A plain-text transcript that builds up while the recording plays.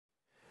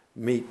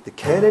Meet the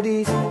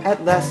Kennedys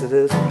at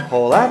Lassiter's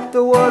Hall at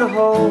the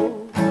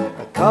Waterhole.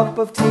 A cup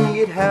of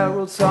tea at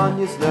Harold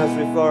Sonia's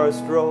nursery for a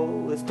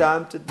stroll. It's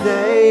time to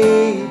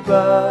neighbours.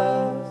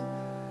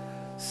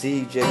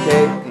 CJ,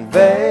 Kate and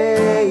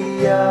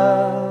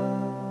Vaya.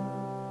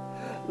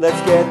 Let's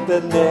get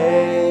the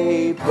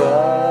neighbours.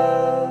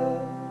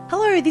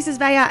 Hello, this is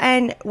Vaya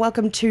and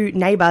welcome to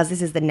Neighbours.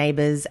 This is the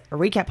Neighbours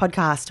Recap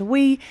Podcast.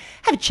 We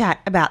have a chat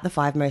about the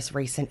 5 most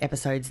recent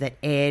episodes that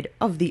aired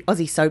of the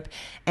Aussie soap,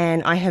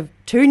 and I have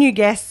 2 new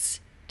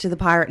guests to the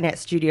Pirate Net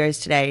studios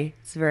today.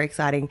 It's very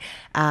exciting.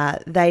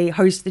 They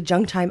host the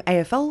Junk Time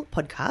AFL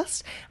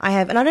podcast.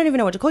 I don't even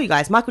know what to call you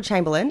guys, Michael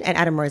Chamberlain and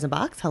Adam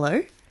Rosenbachs.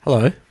 Hello.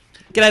 Hello.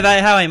 G'day,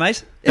 Vaya. How are you,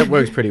 mate? It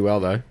works pretty well,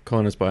 though,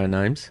 calling us by our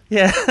names.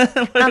 Yeah.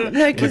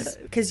 No,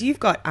 because you've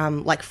got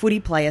like footy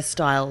player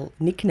style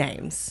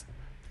nicknames.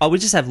 Oh, we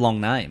just have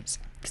long names.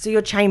 So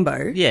you're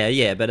Chambo.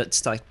 Yeah, but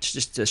it's like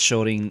just a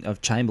shorting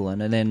of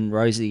Chamberlain, and then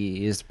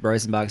Rosie is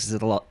Rosenbachs is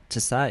a lot to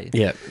say.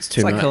 Yeah, it's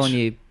too It's like much. calling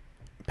you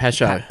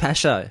Pasho.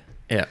 Pasho.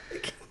 Yeah.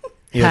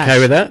 You Pash. okay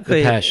with that? The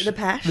The- Pash. The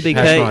Pash. The big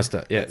P.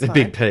 Pashmeister. Yeah, That's the fine.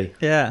 big P.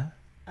 Yeah.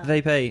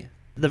 VP.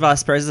 The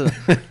Vice President.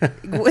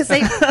 Well,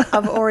 see,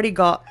 I've already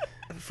got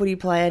a footy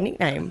player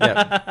nickname.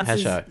 Yeah,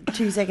 This is Pasho.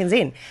 2 seconds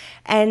in.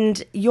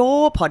 And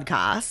your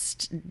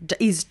podcast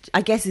is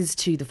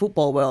to the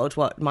football world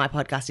what my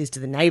podcast is to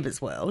the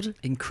neighbours world.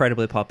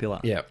 Incredibly popular.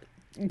 Yeah.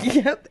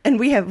 Yep. And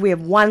we have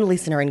one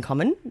listener in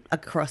common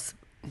across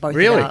both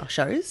Really? of our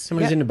shows.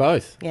 Somebody's Yep. into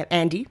both. Yeah,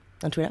 Andy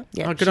on Twitter.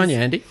 Yeah, Oh, good on you,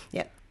 Andy.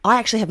 Yeah. I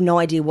actually have no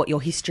idea what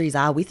your histories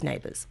are with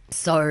neighbours.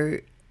 So,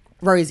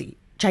 Rosie,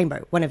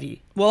 Chambo, one of you.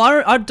 Well,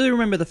 I do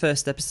remember the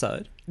first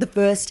episode. The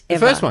first The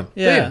ever. first one.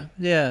 Yeah.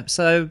 Yeah.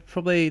 So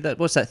probably,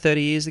 what's that,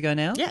 30 years ago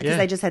now? Yeah, because Yeah.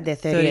 they just had their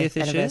 30th 30th this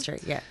year. anniversary.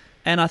 Yeah.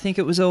 And I think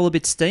it was all a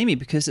bit steamy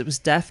because it was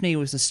Daphne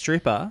was a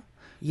stripper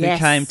Yes.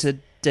 who came to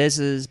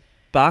Dez's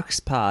Bucks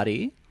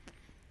party.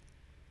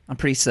 I'm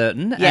pretty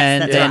certain. Yes,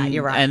 and that's then, right,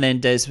 you're right. And then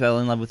Des fell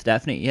in love with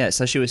Daphne. Yeah,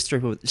 so she was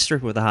stripper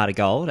with a heart of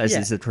gold, as Yeah.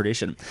 is the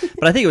tradition.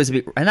 But I think it was a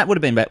bit, and that would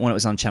have been back when it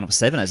was on Channel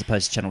 7 as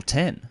opposed to Channel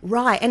 10.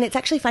 Right, and it's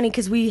actually funny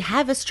because we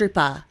have a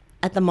stripper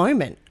at the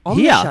moment on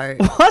Here? the show.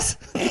 What?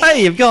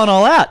 Hey, you've gone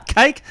all out.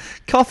 Cake,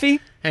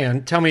 coffee. Hang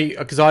on, tell me,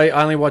 because I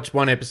only watched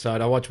one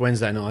episode. I watched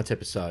Wednesday night's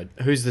episode.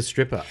 Who's the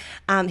stripper?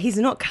 He's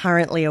not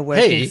currently a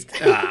working. He?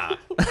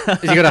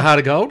 Has he got a heart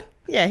of gold?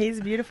 Yeah, he's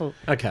beautiful.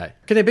 Okay.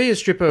 Can there be a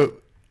stripper,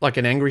 like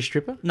an angry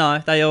stripper? No,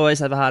 they always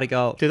have a heart of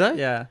gold. Do they?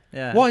 Yeah,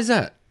 yeah. Why is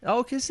that?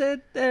 Oh, because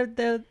they're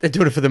They're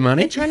doing it for the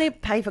money? They're trying to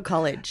pay for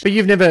college. But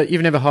you've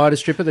never hired a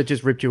stripper that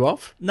just ripped you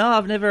off? No,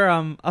 I've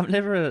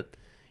never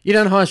You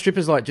don't hire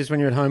strippers like just when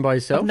you're at home by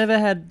yourself?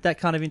 had that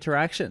kind of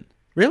interaction.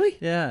 Really?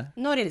 Yeah.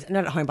 Not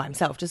at home by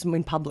himself, just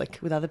in public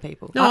with other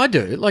people. No, I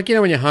do. Like,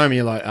 when you're home,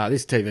 you're like,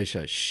 this TV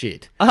show's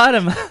shit. I had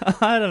him,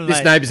 This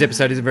mate. Neighbours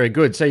episode isn't very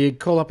good, so you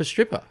call up a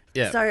stripper.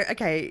 Yeah. So,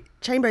 okay,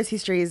 Chambo's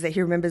history is that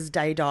he remembers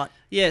Day Dot.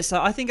 Yeah,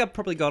 so I think I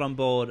probably got on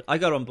board.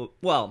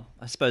 Well,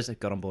 I suppose I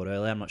got on board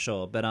early. I'm not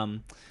sure, but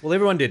Well,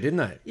 everyone did, didn't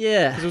they?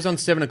 yeah. Because it was on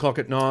 7 o'clock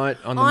at night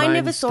on the I main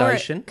never saw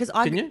station. it because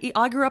Didn't you?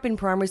 I grew up in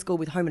primary school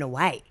with Home and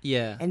Away.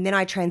 Yeah. And then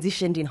I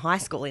transitioned in high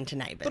school into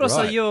Neighbours. But also,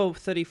 Right. you're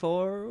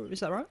 34.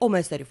 Is that right?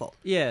 Almost 34.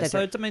 Yeah. That's So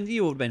right. I mean,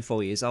 you would have been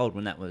 4 years old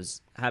when that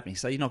was happening.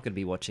 So you're not going to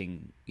be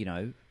watching,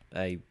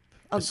 a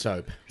A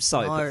soap.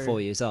 soap No. at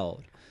 4 years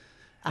old.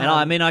 And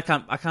I mean, I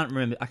can't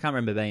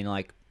remember being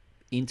like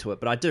into it,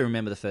 but I do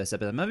remember the first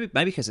episode. Maybe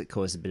because it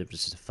caused a bit of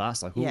just a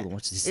fuss. Like, ooh, Yeah.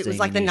 what's this? It was steamy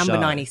like the new number show?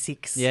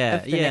 96 Yeah,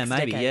 of the yeah, next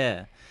maybe, decade.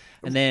 yeah.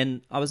 And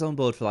then I was on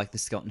board for like the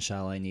Scott and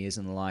Charlene years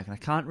and the like, and I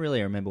can't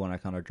really remember when I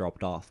kind of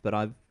dropped off, but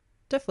I've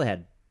definitely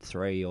had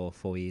 3 or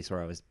 4 years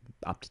where I was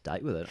up to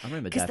date with it. I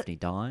remember 'Cause Daphne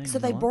dying. So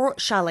and the they like.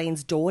 brought Scott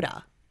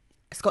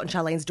and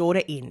Charlene's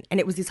daughter in, and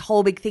it was this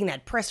whole big thing. They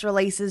had press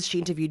releases. She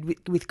interviewed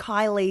with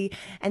Kylie,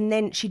 and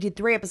then she did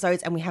 3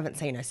 episodes, and we haven't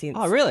seen her since.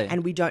 Oh, really?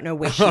 And we don't know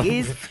where she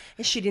is.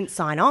 And she didn't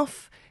sign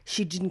off.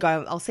 She didn't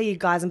go, I'll see you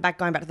guys, I'm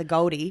going back to the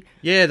Goldie.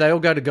 Yeah, they all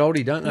go to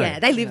Goldie, don't they? Yeah,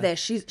 they live there.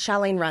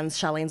 Charlene runs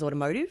Charlene's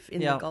Automotive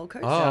in Yeah. the Gold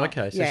Coast. Oh,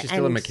 okay. So Yeah, she's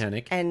still a and-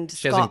 mechanic. and she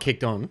Scott- hasn't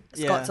kicked on.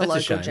 Scott's a That's a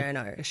local shame.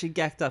 journo. Is she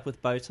gacked up with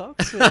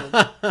Botox?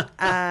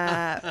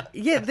 Or-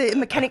 Yeah, the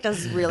mechanic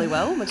does really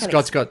well.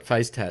 Scott's got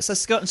face tats. so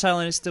Scott and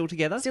Charlene are still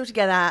together? Still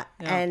together,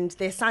 and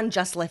their son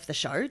just left the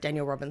show,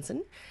 Daniel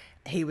Robinson.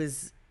 He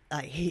was a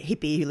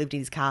hippie who lived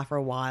in his car for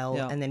a while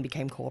Yeah. and then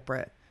became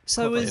corporate.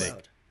 So corporate was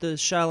world. the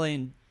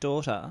Charlene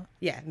daughter,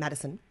 Yeah,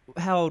 Madison.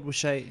 how old was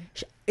she?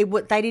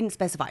 They didn't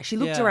specify. She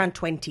looked Yeah. around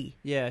 20.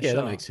 Yeah, Yeah,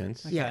 sure. that makes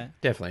sense. Okay. Yeah.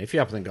 Definitely. If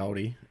you're up in the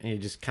Goldie and you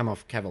just come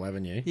off Cavill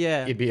Avenue,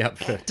 Yeah. you'd be up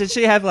for... Did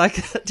she have like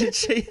You'd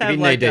be like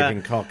knee-deep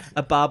in cock.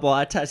 a barbed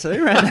wire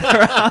tattoo around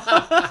her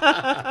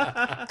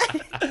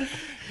arm?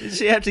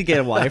 She had to get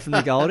away from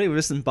the Goldie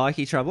with some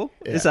bikey trouble.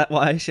 Yeah. Is that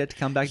why she had to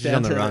come back She's down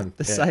on the to run,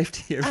 the yeah.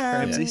 safety of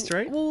Ramsey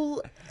Street?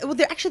 Well,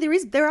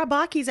 there are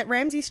bikies at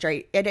Ramsey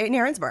Street in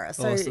Erinsborough,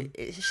 so Awesome.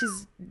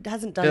 she's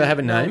hasn't done. Do they have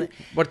a well name?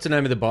 What's the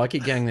name of the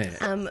bikie gang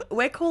there?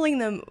 We're calling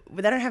them.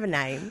 They don't have a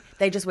name.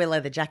 They just wear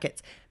leather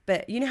jackets.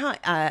 But you know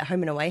how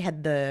Home and Away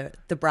had the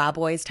Bra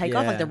Boys take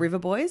off, like the Yeah. River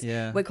Boys.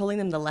 Yeah. We're calling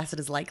them the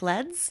Lassiter's Lake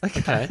Lads.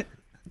 Okay.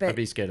 But I'd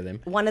be scared of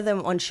them. one of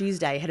them on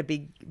Tuesday had a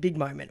big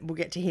moment. We'll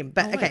get to him.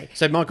 But okay,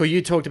 So, Michael,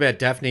 you talked about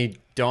Daphne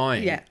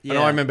dying. Yeah. And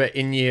Yeah. I remember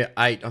in year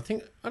 8,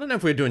 I don't know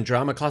if we were doing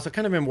drama class. I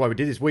can't remember why we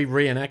did this. We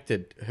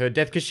reenacted her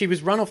death because she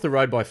was run off the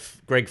road by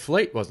Greg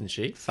Fleet, wasn't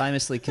she?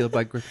 Famously killed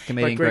by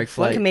comedian Greg Greg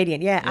Fleet.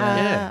 comedian, yeah.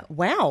 Yeah.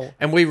 Wow.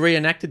 And we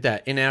reenacted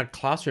that in our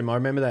classroom. I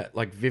remember that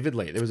like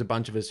vividly. There was a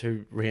bunch of us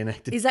who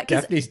reenacted Is that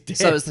 'cause- Daphne's death.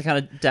 So it was the kind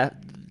of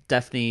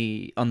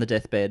Daphne on the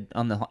deathbed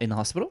in the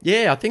hospital?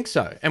 Yeah, I think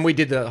so. And we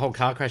did the whole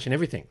car crash and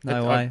everything.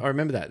 No I way.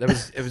 remember that.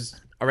 It was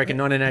I reckon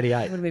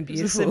 1988. Would have been It was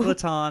a beautiful. simpler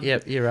time.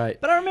 Yep, you're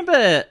right. But I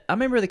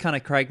remember the kind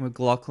of Craig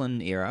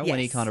McLaughlin era when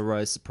he Yes. kind of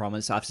rose to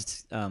prominence after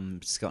Scott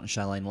and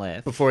Charlene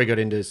left. Before he got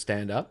into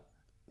stand up.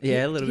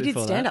 Yeah, a little He bit did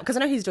before stand that. up because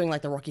I know he's doing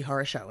like the Rocky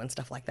Horror Show and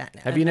stuff like that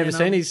now. Have you never then,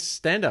 seen his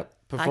stand up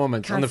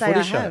performance can't on the say footy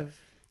I show? have.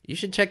 You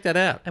should check that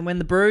out. And when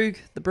the Brugge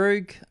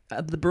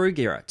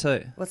era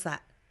too. What's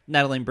that?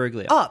 Natalie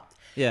Bruglia. Oh,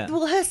 Yeah.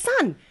 Well,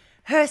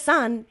 her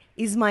son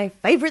is my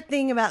favourite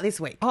thing about this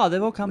week. Oh,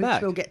 they've all come which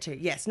back. we'll get to.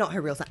 Yes, not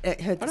her real son. Her I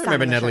don't son remember on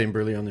the Natalie show. and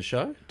Bruley on the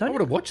show. Don't I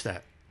would have watched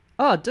that.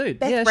 Oh, dude.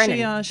 Beth yeah,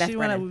 Brennan. she Beth went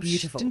Brennan,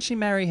 beautiful. Didn't she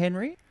marry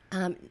Henry?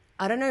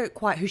 I don't know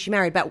quite who she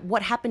married, but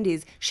what happened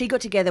is she got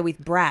together with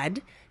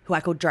Brad, who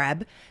I call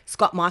Drab,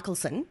 Scott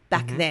Michelson,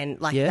 back then.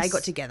 Like, Yes. they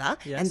got together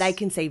Yes. and they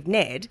conceived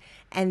Ned.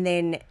 And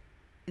then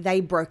they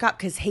broke up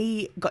because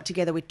he got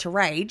together with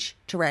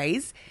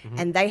Therese,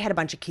 and they had a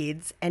bunch of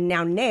kids. And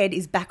now Ned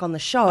is back on the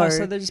show. Oh,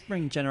 so they just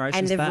bring generations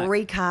and they've back.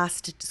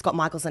 recast Scott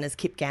Michelson as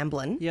Kip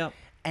Gamblin. Yep.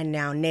 And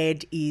now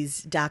Ned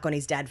is dark on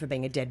his dad for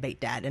being a deadbeat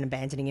dad and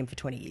abandoning him for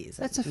 20 years.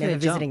 That's a never fair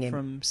visiting jump him.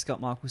 from Scott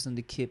Michelson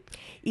to Kip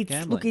Look,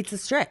 Gamblin. it's a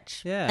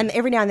stretch. Yeah. And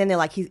every now and then they're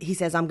like, he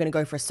says, I'm going to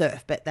go for a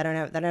surf, but they don't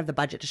have the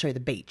budget to show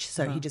the beach.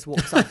 So Uh-huh. he just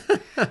walks off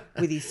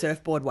with his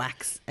surfboard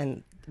wax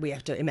and we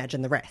have to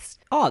imagine the rest.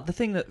 Oh, the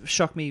thing that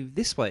shocked me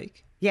this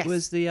week Yes.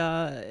 was the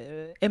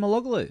Emma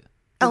Loglu.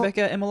 Oh,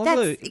 Rebecca Emma Loglu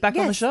that's- back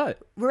on the yes. show.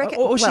 Rebecca,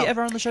 or was she well,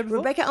 ever on the show before?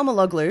 Rebecca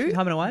Omologlu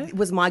Home and Away?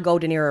 was my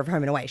golden era of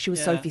Home and Away. She was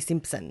Yeah. Sophie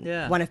Simpson,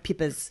 Yeah. one of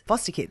Pippa's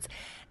foster kids.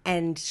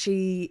 And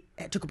she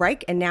took a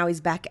break and now is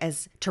back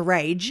as to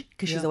rage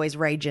because she's Yep. always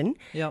raging.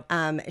 Yep.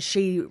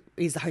 She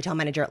is the hotel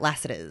manager at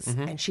Lassiter's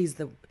Mm-hmm. and she's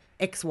the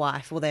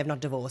ex-wife, well, they have not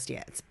divorced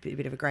yet. It's a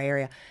bit of a grey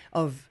area,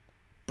 of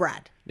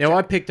Brad. Now,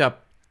 I picked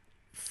up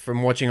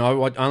from watching, I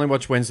only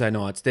watch Wednesday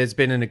nights, there's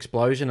been an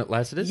explosion at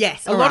Lassiter's.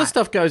 Yes, A all lot right. of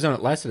stuff goes on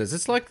at Lassiter's.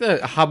 It's like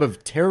the hub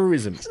of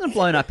terrorism. Hasn't it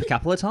blown up a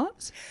couple of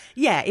times?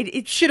 Yeah,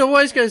 it's Shit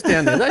always goes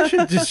down there. They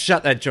should just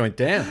shut that joint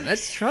down.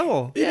 That's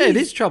Trouble. Yeah, it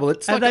is trouble.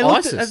 It's Have like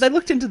ISIS. have they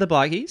looked into the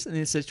bikies in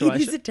this It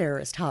situation? is a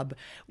terrorist hub.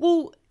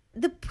 Well,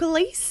 the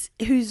police,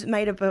 who's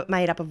made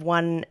up of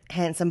one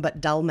handsome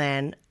but dull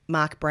man,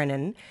 Mark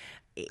Brennan.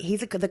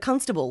 The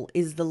constable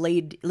is the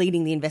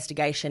leading the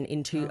investigation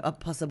into a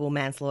possible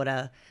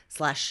manslaughter /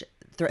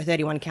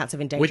 31 counts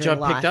of endangering Which I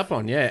life. picked up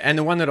on, yeah. And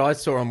the one that I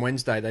saw on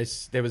Wednesday,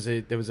 there was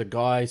a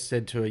guy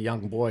said to a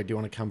young boy, "Do you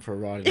want to come for a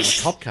ride in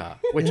a cop car?"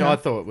 Which I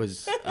thought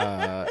was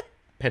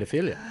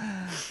pedophilia.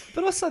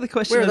 But also the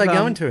question Where are of, they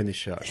going to in this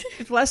show?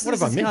 If Lassiter's What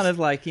have I is missed? kind of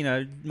like,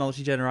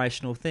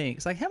 multi-generational thing,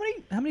 it's like how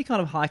many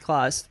kind of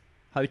high-class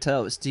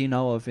hotels do you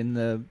know of in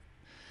the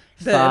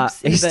far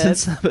Burbs, in eastern burbs.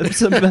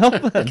 suburbs of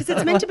Melbourne? Because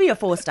it's meant to be a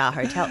 4-star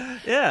hotel.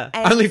 Yeah.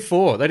 And Only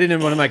 4. They didn't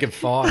even want to make it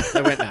 5.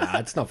 They went, nah,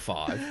 it's not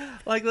 5.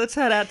 Like, let's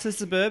head out to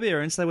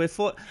suburbia and say we're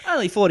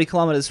only 40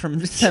 kilometres from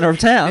the centre of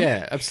town.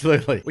 Yeah,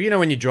 absolutely. Well, you know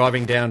when you're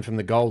driving down from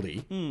the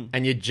Goldie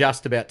and you're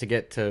just about to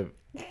get to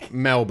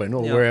Melbourne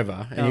or Yeah.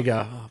 wherever, and Yeah. you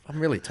go, oh, I'm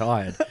really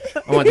tired.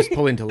 I might just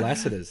pull into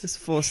Lassiter's. This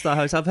 4-star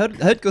hotel. I've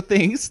heard good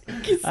things.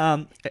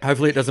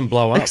 Hopefully it doesn't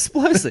blow up.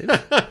 Explosive.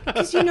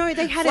 because,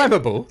 they had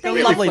Flammable. They,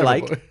 Really Lovely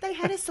flammable. lake. they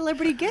had a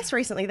celebrity guest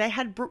recently. They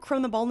had Brooke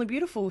from The Bold and the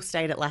Beautiful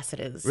stayed at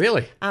Lassiter's.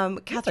 Really?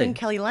 Catherine Really?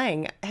 Kelly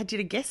Lang did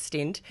a guest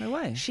stint. No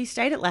way. She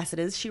stayed at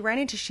Lassiter's. She ran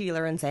into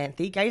Sheila and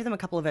Xanthi, gave them a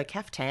couple of her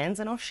caftans,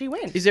 and off she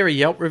went. Is there a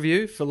Yelp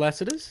review for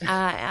Lassiter's?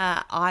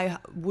 I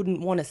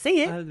wouldn't want to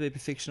see it. That would be a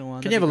fictional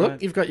one. Can you have a That'd be look?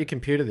 great. You've got your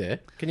computer there.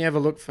 Can you have a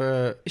look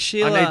for...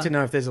 Sheila- I need to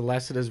know if there's a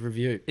Lassiter's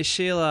review. Is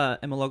Sheila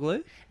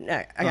Emiloglu?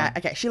 No,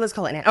 okay. Sheila's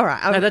calling it. All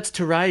right. No, that's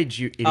Terrage,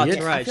 you idiot. Oh, I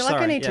Terrage. feel like I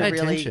sorry, need to yeah. Pay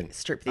really attention.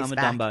 strip this I'm a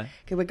back. Dumbo.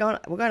 Okay, we're going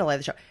to lay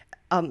the shot.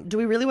 Do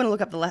we really want to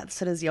look up the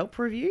Lassiter's Yelp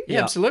review? Yeah,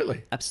 Yeah.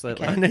 absolutely.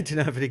 Absolutely. I need to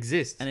know if it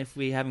exists. And if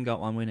we haven't got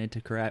one, we need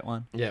to create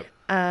one. Yep.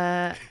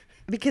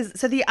 Because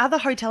the other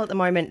hotel at the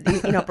moment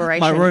in operation,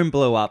 My room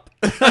blew up.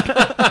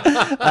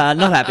 Not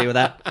happy with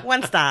that.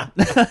 1 star.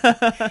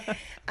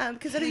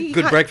 Because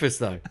Good breakfast,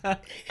 though.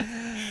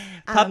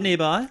 Pub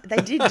nearby. They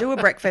did do a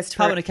breakfast for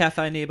Pub and a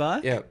cafe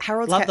nearby. Yeah.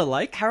 Harold's Love the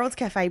lake. Harold's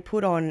Cafe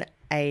put on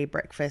a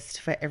breakfast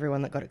for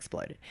everyone that got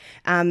exploded.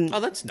 Oh,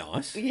 that's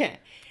nice. Yeah.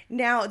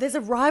 Now there's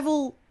a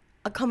rival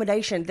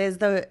accommodation. There's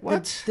the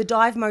What? the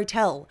Dive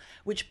Motel,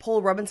 which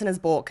Paul Robinson has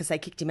bought because they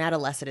kicked him out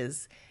of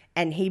Lassiter's,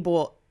 and he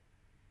bought.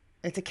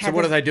 It's a So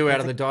what do they do out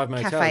it's of a the Dive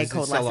Motel? Cafe Does it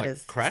called sell, like,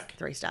 Lassiter's. crack?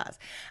 3 stars.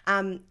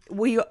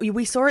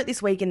 We saw it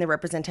this week in the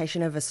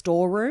representation of a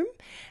storeroom,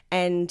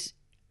 and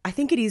I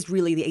think it is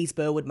really the East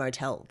Burwood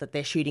Motel that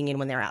they're shooting in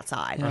when they're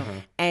outside.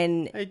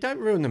 And Hey, don't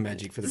ruin the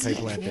magic for the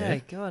people out Yeah,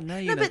 there. God, no,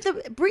 you no, know. but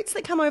the Brits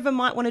that come over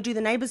might want to do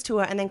the Neighbours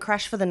tour and then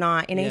crash for the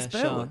night in Yeah, East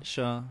Burwood.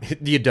 sure.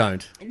 You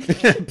don't.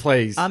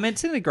 Please.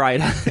 It's in a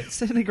great,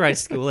 it's in a great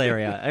school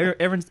area.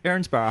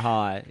 Erinsborough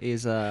High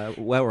is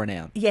well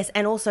renowned. Yes,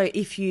 and also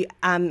if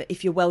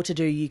you're well to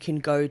do, you can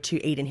go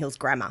to Eden Hills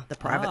Grammar, the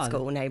private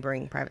school,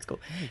 neighbouring private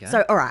school.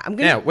 So, all right, I'm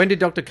going Now, when did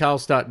Dr. Carl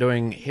start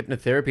doing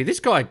hypnotherapy? This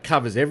guy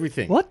covers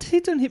everything. What?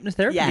 He's doing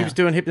hypnotherapy? Yeah. He was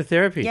doing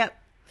hypnotherapy. Yep.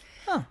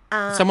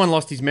 Someone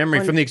lost his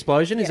memory from the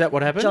explosion. Is that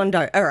what happened? John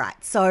Doe. All right,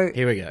 so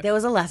Here we go. There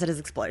was a Lassiter's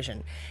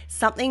explosion.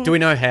 Something Do we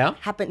know how?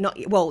 happened?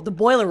 the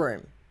boiler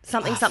room.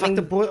 Something. Always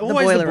the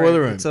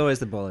boiler room. It's always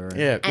the boiler room.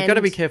 Yeah, you've And- got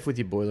to be careful with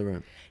your boiler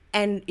room.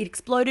 And it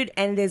exploded,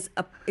 and it's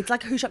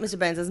like Who Shot Mr.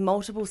 Burns. There's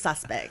multiple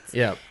suspects.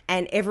 Yeah.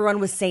 And everyone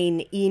was seen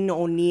in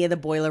or near the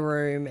boiler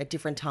room at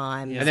different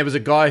times. And there was a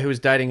guy who was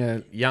dating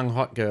a young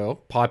hot girl,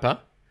 Piper,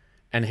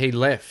 and he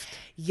left.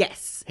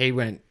 Yes. He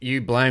went, "You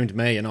blamed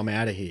me, and I'm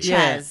out of here."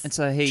 Yeah. Chaz. And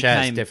so he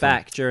Chaz, came definitely.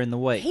 back during the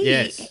week.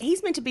 Yes.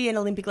 He's meant to be an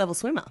Olympic level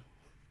swimmer.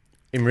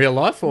 In real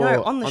life or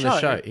No, on the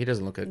show. He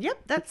doesn't look it. Yep,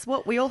 that's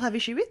what we all have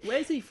issue with.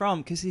 Where's he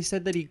from? Because he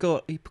said that he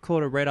caught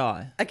a red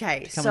eye.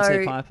 Okay, Come so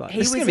and see Piper. he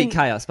This is was going to in- be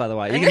chaos, by the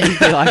way. You're going to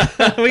be like,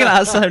 we're going to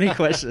ask so many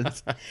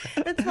questions.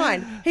 That's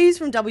fine. He's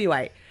from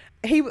WA.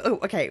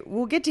 Okay,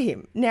 we'll get to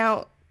him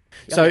now.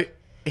 So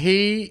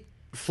he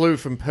flew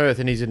from Perth,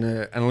 and he's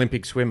an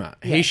Olympic swimmer.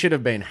 He should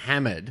have been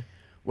hammered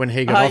when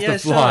he got off the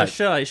flight.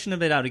 Sure. He shouldn't have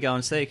been able to go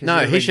and see. 'Cause No,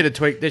 would he have should have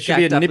tweaked. There should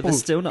be a jacked up with nipple. the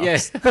still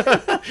knobs.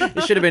 Yeah,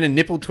 there should have been a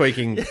nipple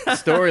tweaking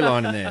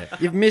storyline in there.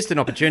 You've missed an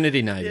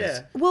opportunity,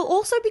 neighbours. Well,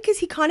 also because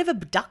he kind of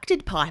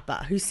abducted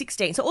Piper, who's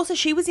 16. So also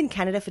she was in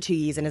Canada for 2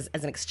 years and as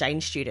an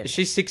exchange student.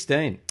 She's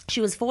 16.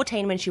 She was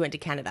 14 when she went to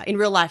Canada. In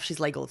real life, she's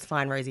legal. It's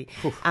fine, Rosie.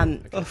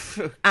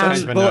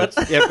 Change my notes.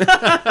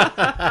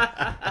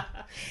 Yep.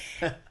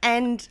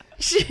 And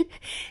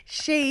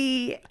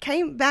she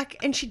came back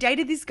and she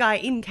dated this guy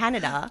in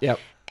Canada. Yep.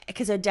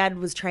 Because her dad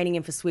was training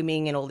him for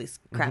swimming and all this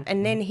crap. Mm-hmm,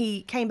 And then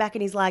he came back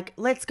and he's like,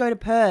 let's go to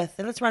Perth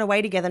and let's run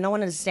away together. No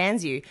one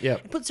understands you.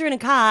 Yep. He puts her in a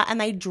car and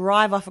they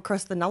drive off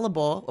across the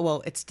Nullarbor.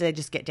 Well, they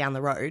just get down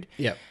the road.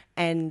 Yep.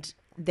 And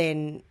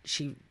then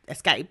she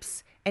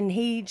escapes and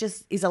he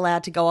just is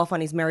allowed to go off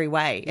on his merry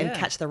way and Yeah.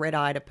 catch the red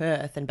eye to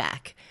Perth and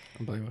back.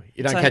 Unbelievable.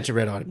 You don't So catch a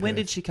red eye. When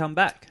did she come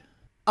back?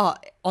 Oh,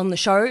 on the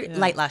show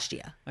late last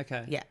year.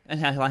 Okay. Yeah.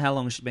 And how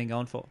long has she been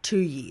going for? 2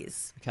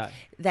 years. Okay.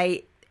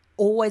 They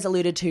always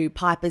alluded to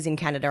Piper's in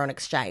Canada on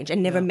exchange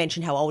and never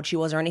mentioned how old she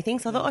was or anything.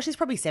 So I thought, she's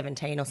probably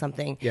 17 or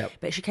something. Yep.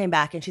 But she came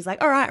back and she's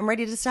like, all right, I'm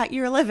ready to start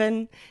year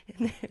 11.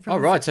 Oh,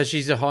 right. So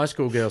she's a high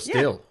school girl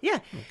still. Yeah.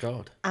 Oh,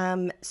 God.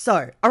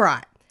 So, all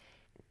right.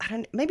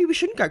 Maybe we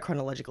shouldn't go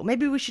chronological.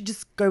 Maybe we should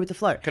just go with the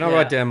flow. Can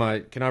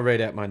I read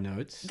out my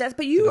notes?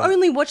 But you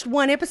only watched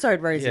one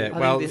episode, Rosie. Yeah.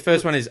 Well, the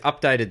first one is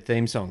updated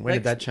theme song. When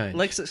did that change?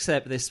 Let's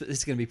accept this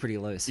is going to be pretty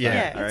loose. Yeah.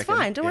 Yeah, I it's reckon.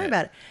 fine. Don't worry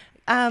Yeah.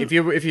 about it.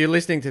 If you're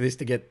listening to this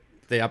to get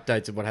the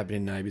updates of what happened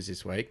in Neighbours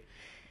this week,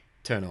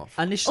 turn off.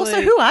 Initially,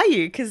 Also, who are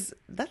you? Because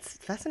that's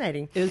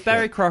fascinating. it was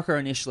Barry Crocker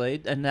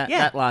initially, and Yeah.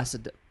 that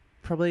lasted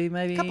probably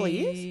maybe Couple of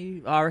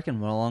years? I reckon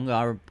more longer.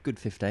 A good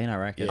 15, I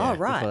reckon. Yeah. Oh,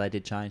 right. Before they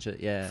did change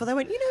it. Yeah. So they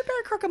went,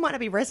 Barry Crocker might not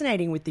be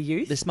resonating with the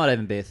youth. This might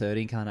even be a third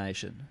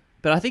incarnation.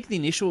 But I think the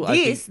initial.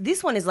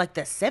 This one is like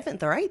the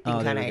 7th or 8th Oh, there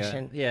we go.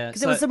 incarnation. Yeah,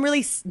 Because there was so- some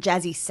really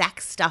jazzy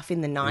sax stuff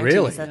in the 90s.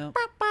 Really? So,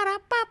 Yeah.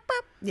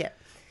 Yeah.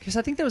 Because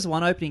I think there was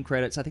one opening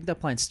credits. I think they're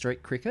playing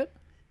street cricket.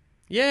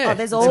 Yeah. Oh,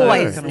 there's So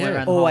always kind of went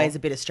around the always whole- a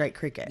bit of street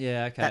cricket.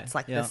 Yeah, okay. That's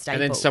like Yeah. the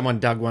staple. And then someone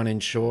dug one in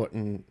short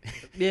and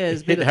Yeah, there's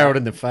a hit bit of Harold that.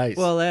 in the face.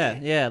 Well,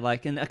 yeah,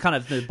 like, and kind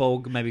of the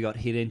ball maybe got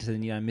hit into,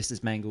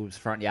 Mrs. Mangle's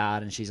front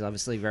yard, and she's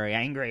obviously very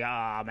angry. Oh,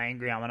 I'm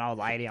angry. I'm an old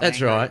lady. I'm That's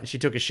angry. right. She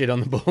took a shit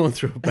on the ball and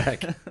threw it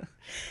back.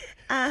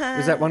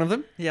 Was that one of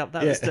them? Yep,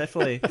 that was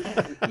definitely,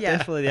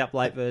 definitely the up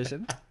late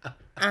version.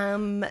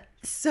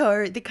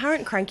 So the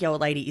current cranky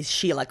old lady is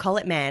Sheila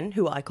Collett Mann,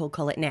 who I call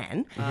Collett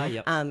Nan.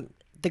 Yep.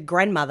 The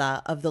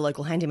grandmother of the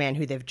local handyman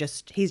who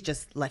he's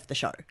just left the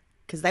show.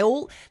 Because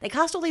they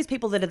cast all these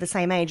people that are the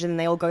same age and then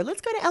they all go,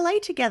 let's go to LA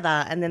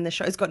together. And then the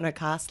show's got no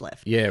cast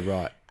left. Yeah,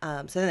 right.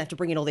 So then they have to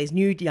bring in all these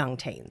new young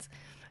teens.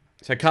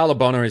 So Carla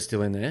Bonner is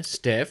still in there.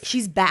 Steph.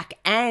 She's back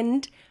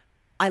and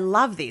I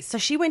love this. So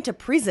she went to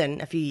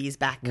prison a few years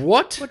back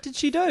What? What did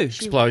she do?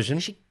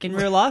 Explosion. In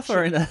real life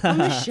or in on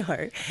the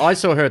show. I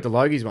saw her at the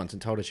Logies once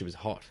and told her she was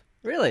hot.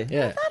 Really?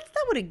 Yeah. That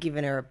would have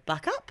given her a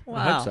buck up. Wow.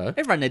 I hope so.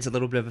 Everyone needs a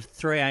little bit of a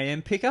 3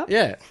 a.m. pickup.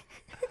 Yeah.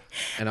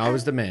 And I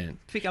was the man.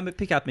 Pick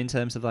up in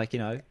terms of boost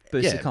Yeah,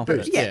 your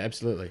confidence. boost. Yeah,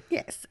 absolutely.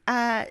 Yes.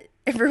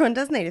 Everyone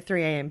does need a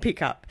 3 a.m.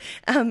 pickup.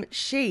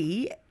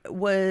 She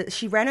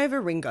ran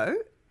over Ringo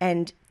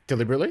and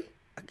Deliberately?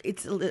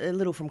 It's a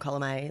little from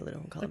column A, a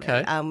little from column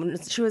Okay.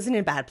 A. She was in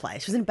a bad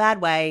place. She was in a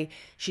bad way.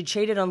 She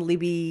cheated on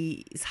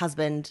Libby's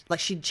husband. Like,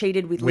 she'd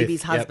cheated with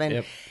Libby's yep, husband.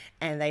 yep.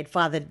 And they'd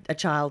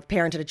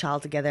parented a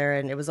child together,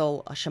 and it was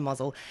all a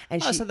schmozzle.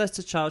 And Oh, so that's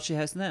the child she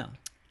has now.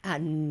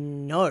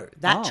 no,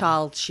 that Oh.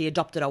 child she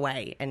adopted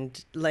away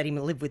and let him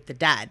live with the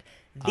dad.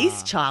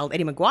 This child,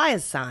 Eddie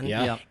Maguire's son,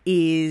 Yeah. Yep.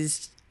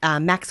 is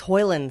Max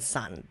Hoyland's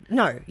son.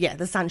 No, yeah,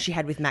 the son she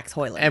had with Max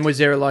Hoyland. And was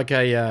there like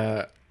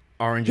a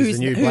Orange is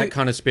the New Black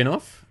kind of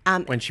spin-off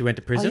when she went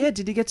to Oh, prison? yeah.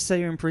 Did you get to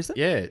see her in prison?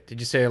 Yeah. Did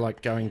you see her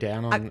like going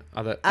down on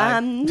other?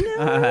 No,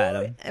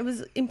 Adam. it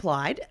was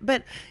implied,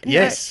 but no,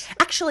 Yes.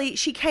 actually,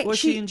 she came. Was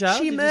she in jail? She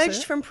Did you say emerged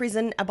it? from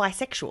prison a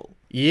bisexual.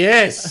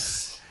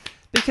 Yes.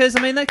 Because, I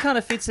mean, that kind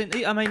of fits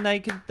in. I mean,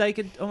 they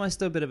could almost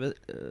do a bit of a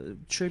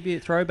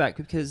tribute throwback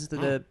because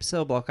the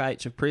cell block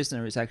H of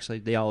Prisoner is actually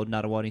the old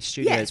Nuttawani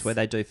Studios Yes. where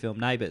they do film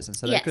Neighbours, and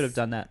so they Yes. could have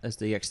done that as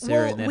the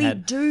exterior. Well, and then we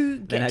had, do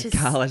then get had to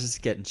Carla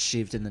just getting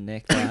shivved in the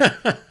neck.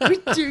 Like, we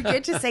do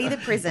get to see the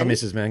By prison.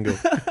 Mrs. Mangle.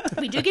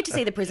 We do get to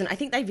see the prison. I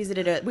think they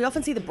visited it. We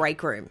often see the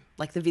break room,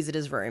 like the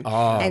visitors' room.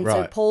 Oh, and so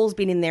right. Paul's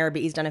been in there a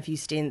bit. He's done a few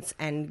stints.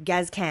 And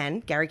Gary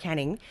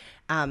Canning,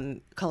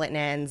 Colette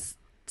Nann's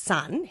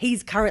son,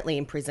 he's currently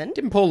in prison.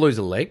 Didn't Paul lose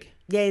a leg?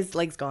 Yeah, his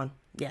leg's gone.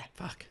 Yeah.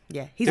 Fuck.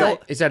 Yeah. He's Yeah,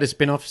 all, is that a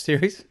spin-off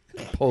series?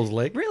 Paul's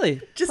leg.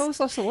 really? Just- Paul's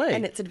lost a leg.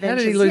 and it's How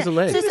adventures. did he lose a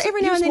leg? So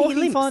every now and then he walking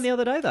limps. fine the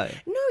other day, though.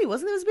 No, he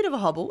wasn't. There was a bit of a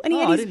hobble. And he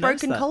Oh, I had his didn't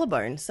notice broken that.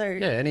 collarbone. So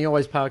Yeah, and he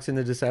always parks in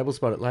the disabled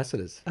spot at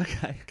Lassiter's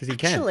Okay. because he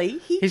can. Actually,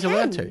 he's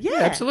allowed can, to.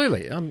 yeah.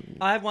 absolutely.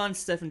 I have one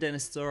Stephen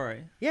Dennis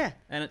story, yeah.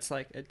 and it's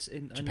like it's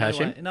in no pass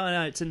way. him?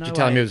 No, it's in no Did you way.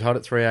 tell him he was hot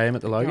at 3 a.m.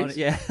 at the Logies?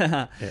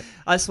 Yeah.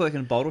 I used to work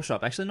in a bottle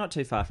shop, actually not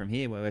too far from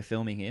here where we're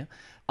filming here.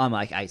 I'm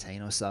like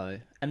 18 or so.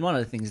 And one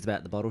of the things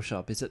about the bottle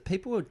shop is that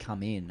people would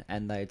come in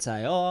and they'd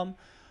say, oh,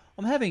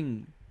 I'm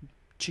having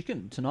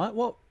chicken tonight.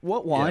 What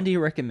wine Yeah. do you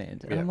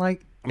recommend? And Yeah. I'm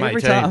like, I'm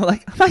every 18. time, I'm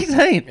like, I'm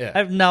 18. Yeah. I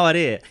have no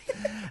idea.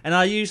 And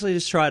I usually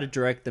just try to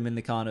direct them in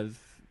the kind of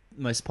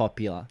most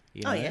popular,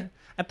 you know? Oh, yeah.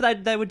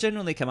 But they would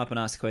generally come up and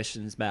ask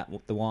questions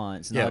about the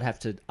wines, and Yeah.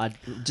 I'd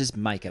just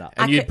make it up.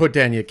 And you'd put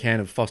down your can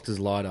of Foster's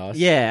Light Ice.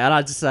 Yeah, and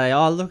I'd just say,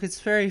 "Oh, look,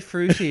 it's very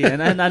fruity,"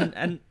 and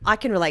I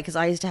can relate because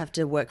I used to have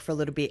to work for a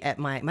little bit at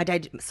my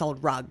dad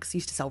sold rugs,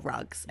 used to sell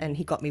rugs, and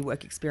he got me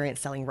work experience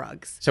selling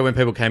rugs. So when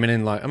people came in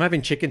and like, I'm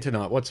having chicken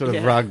tonight, what sort of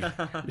Yeah.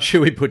 rug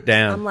should we put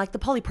down? I'm like, the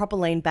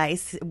polypropylene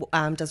base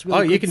does really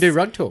Oh, you good can do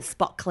rug talk.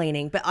 spot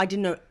cleaning, but I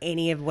didn't know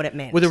any of what it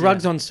meant. Were the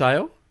rugs on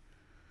sale?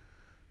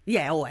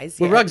 Yeah, always.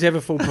 Were yeah. rugs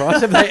ever full price?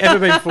 Have they ever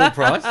been full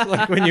price?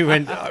 Like when you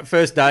went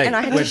first day, And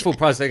I had went to- full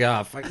price, they go,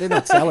 oh, fuck, they're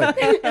not selling.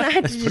 And I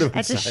had Let's to, put them on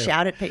had to sale.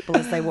 shout at people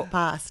as they walked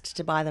past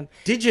to buy them.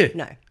 Did you?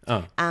 No.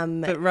 Oh.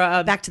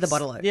 Back to the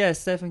bottle. Yeah,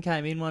 Stefan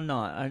came in one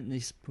night.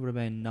 This would have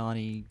been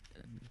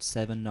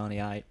 97,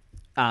 98.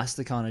 Asked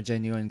the kind of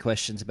genuine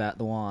questions about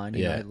the wine,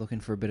 you Yeah. know, looking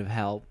for a bit of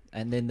help.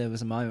 And then there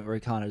was a moment where he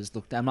kind of just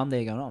looked down. I'm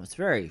there going, oh, it's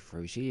very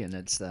fruity and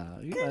it's,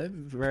 you know,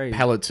 very...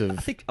 Pallets of...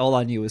 I think all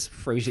I knew was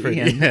fruity.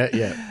 And, yeah,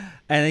 yeah.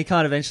 and he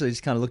kind of eventually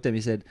just kind of looked at me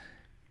and said,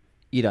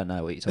 you don't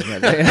know what you're talking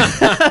about, do you?"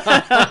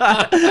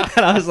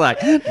 And I was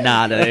like,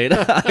 nah, dude.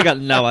 I got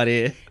no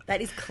idea.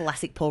 That is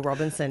classic Paul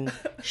Robinson.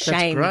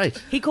 Shame. great.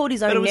 He called his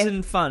But own it was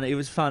in fun. It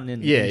was fun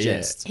in Yeah, in yeah.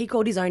 jest. he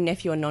called his own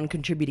nephew a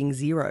non-contributing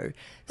zero.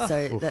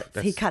 So he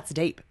that's- cuts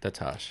deep That's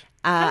harsh.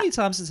 How many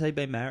times has he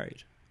been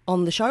married?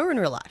 on the show or in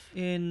real life.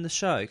 In the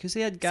show, because he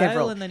had Gail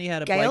Several. and then he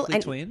had a Gail Blakely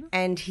and, twin.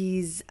 and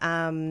he's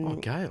Oh,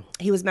 Gail.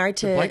 he was married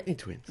The to Blakeney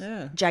twins.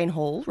 Yeah. Jane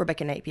Hall,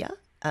 Rebecca Napier.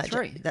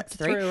 Three. That's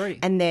Three three. already.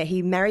 And there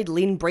he married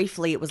Lynn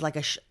briefly. It was like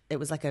there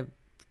was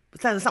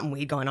something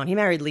weird going on. He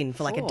married Lynn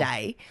for like a Four.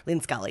 day,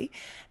 Lynn Scully,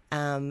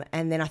 and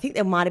then I think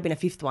there might have been a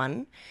fifth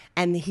one.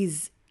 And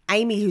his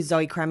Amy, who's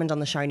Zoe Crammond on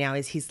the show now,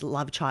 is his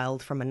love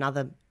child from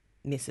another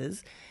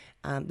missus.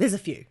 There's a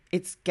few.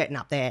 It's getting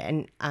up there,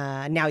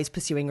 and now he's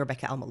pursuing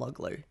Rebecca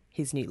Almaloglu,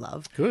 his new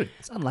love. Good.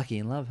 It's unlucky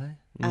in love, hey?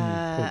 Poor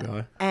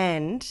guy.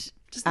 And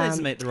Just needs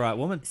to meet the right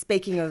woman.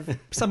 speaking of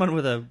Someone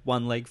with a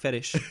one-leg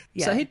fetish.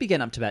 Yeah. So he'd be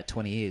getting up to about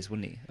 20 years,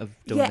 wouldn't he, of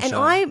doing yeah, the and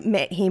show? I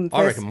met him.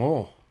 I reckon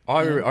more.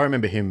 I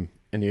remember him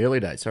in the early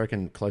days, so I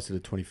reckon closer to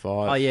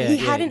 25. Oh, yeah. He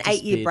had an 8-year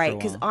disappeared break for a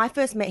because while. I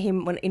first met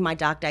him in my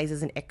dark days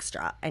as an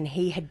extra, and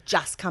he had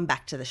just come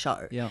back to the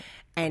show. Yeah.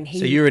 And he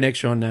So you're an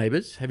extra on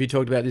Neighbours. Have you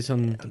talked about this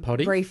on the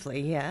potty?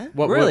 briefly, yeah.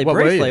 What, Really, what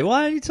were briefly. you?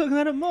 Why are you talking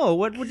about it more?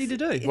 What did you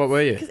do? What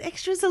were you? Because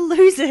extras are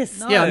losers.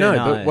 No. Yeah, I know,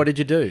 no. but what did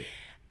you do?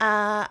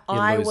 I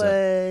loser.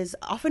 was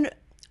often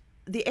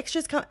the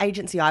extras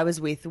agency I was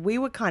with. We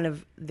were kind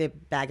of the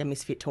bag of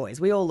misfit toys.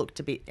 We all looked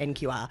a bit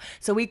NQR,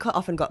 so we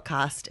often got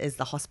cast as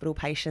the hospital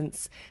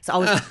patients.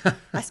 So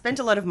I spent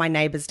a lot of my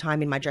neighbours'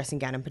 time in my dressing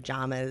gown and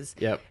pajamas.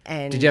 Yep.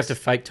 And Did you have to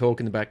fake talk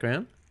in the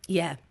background?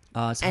 Yeah.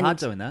 It's And- hard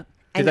doing that.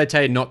 Did they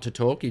tell you not to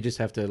talk? You just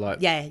have to like.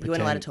 Yeah, you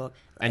weren't allowed to pretend. talk.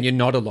 And you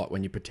nod a lot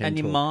when you pretend. And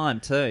you talk. mime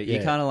too. You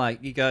Yeah. kind of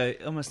like, you go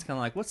almost kind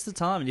of like, what's the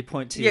time? And you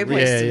point to Yeah, your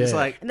wrist. yeah, and it's yeah.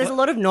 like, And there's a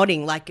lot of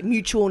nodding, like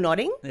mutual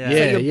nodding. Yeah. So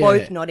Yeah, you're yeah.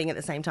 both nodding at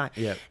the same time.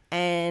 Yep.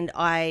 And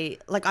I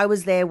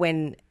was there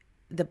when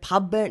the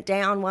pub burnt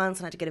down once,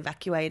 and I had to get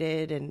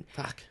evacuated and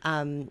Fuck.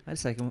 Wait a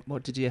second.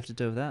 What did you have to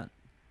do with that?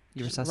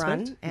 You're a suspect?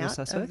 run You're a out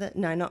suspect? of the.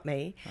 No, not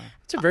me.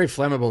 It's a very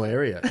flammable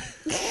area,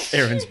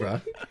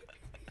 Erinsborough.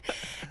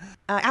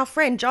 Our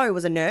friend Jo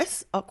was a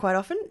nurse quite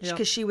often Yep.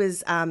 because she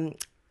was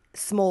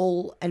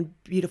small and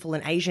beautiful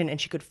and Asian, and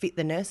she could fit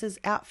the nurse's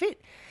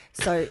outfit.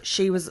 So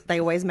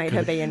they always made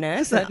her be a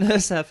nurse. That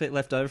nurse outfit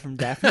left over from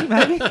Daphne,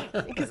 maybe?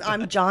 Because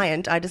I'm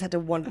giant, I just had to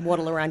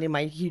waddle around in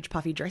my huge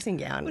puffy dressing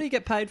gown. What do you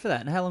get paid for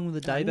that? And how long will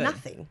the day be?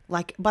 Nothing.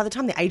 Like by the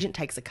time the agent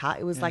takes a cut,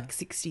 it was like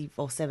 $60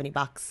 or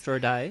 $70 For a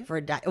day? for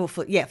a day, or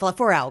for a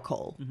 4-hour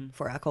call, Mm-hmm.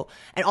 4-hour call.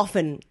 And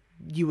often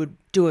you would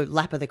do a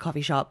lap of the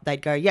coffee shop.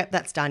 They'd go, "Yep,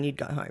 that's done." You'd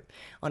go home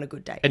on a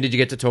good day. And did you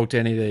get to talk to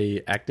any of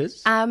the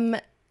actors? I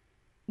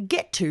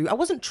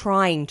wasn't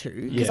trying to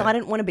because Yeah. I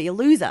didn't want to be a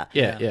loser.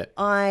 yeah.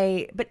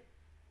 But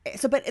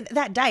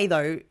that day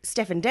though,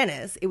 Stefan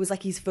Dennis, it was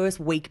like his first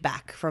week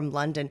back from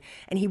London,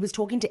 and he was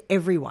talking to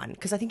everyone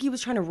because I think he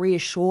was trying to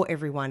reassure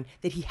everyone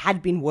that he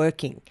had been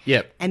working.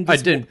 Yep. And I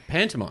this- did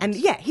pantomimes. And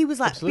yeah, he was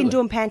like, Absolutely. been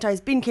doing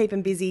pantos, been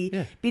keeping busy,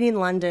 Yeah. been in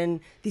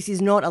London. This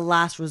is not a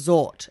last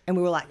resort. And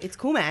we were like, it's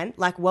cool, man.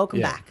 Like,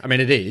 welcome Yeah. back. I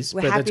mean, it is,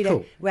 but that's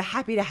cool. We're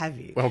happy to have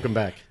you. Welcome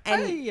back.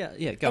 And, Go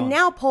and on.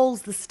 now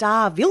Paul's the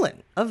star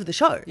villain of the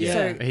show. Yeah.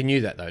 So He knew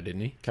that, though,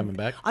 didn't he? Coming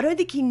back. I don't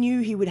think he knew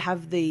he would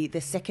have the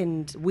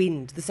second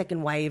wind, the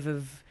second wave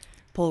of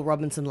Paul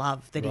Robinson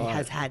love that he Right.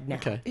 has had now.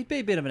 Okay. He'd be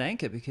a bit of an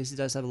anchor because he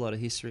does have a lot of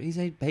history.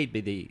 He'd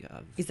be the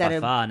Is that by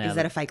far now. is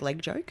that a fake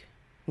leg joke?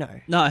 No.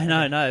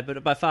 No.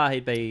 But by far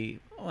he'd be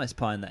almost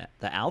playing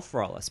the Alf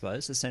role, I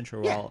suppose, the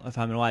central Yeah. role of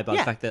Home and Away. By Yeah.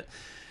 the fact that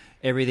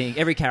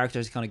every character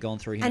has kind of gone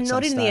through him, And at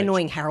not some in the stage.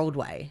 annoying Harold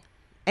way.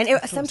 And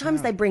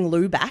sometimes they bring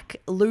Lou back.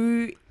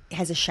 Lou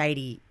has a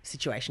shady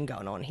situation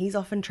going on. He's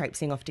often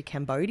traipsing off to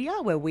Cambodia,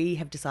 where we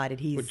have decided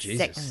he's Oh, Jesus.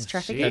 sex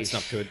trafficking. That's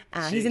not good.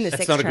 He's in the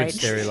That's sex not a trade.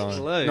 good storyline.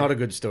 Hello. Not a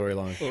good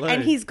storyline.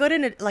 And he's got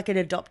an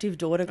adoptive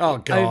daughter Oh,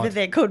 God. over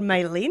there called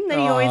Maylin that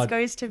he always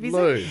goes to visit.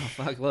 Lou.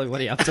 Fuck, Lou,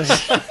 what are you up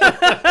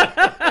to?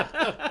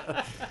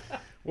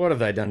 What have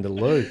they done to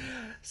Lou?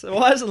 So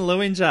why isn't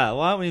Lou in jail?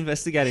 Why aren't we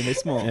investigating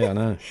this more? Yeah, I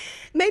know.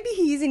 Maybe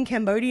he is in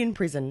Cambodian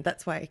prison.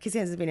 That's why, because he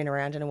hasn't been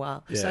around in a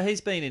while. Yeah. So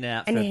he's been in and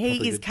out. And for he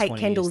probably is good Kate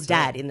 20 Kendall's years too.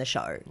 dad in the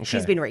show.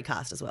 She's been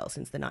recast as well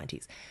since the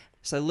 90s.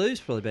 So Lou's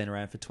probably been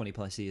around for 20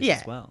 plus years Yeah.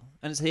 as well.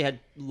 And has he had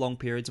long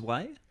periods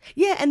away?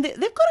 Yeah, and they're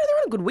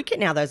on a good wicket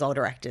now, those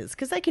older actors,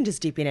 because they can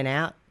just dip in and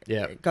out,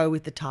 Yeah. go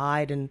with the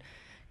tide and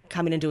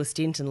come in and do a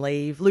stint and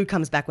leave. Lou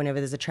comes back whenever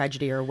there's a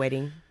tragedy or a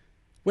wedding.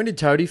 When did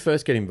Toadie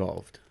first get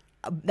involved?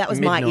 That was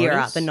my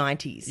era,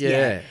 Mid-nineties? the 90s.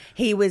 Yeah.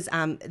 He was,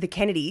 the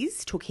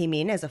Kennedys took him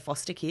in as a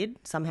foster kid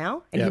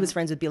somehow, and Yeah. he was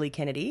friends with Billy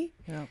Kennedy.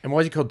 And why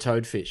is he called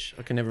Toadfish?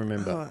 I can never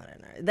remember. I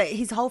don't know.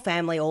 His whole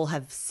family all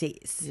have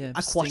Yeah,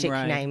 aquatic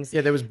Stingray. names.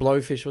 Yeah, there was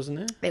Blowfish, wasn't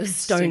there? There was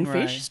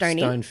Stingray.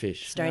 Stony,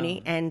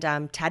 Stonefish.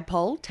 and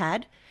Tadpole,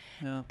 Tad,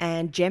 Yeah.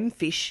 and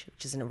Gemfish,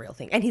 which isn't a real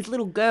thing. And his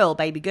little girl,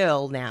 baby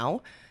girl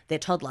now, their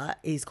toddler,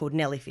 is called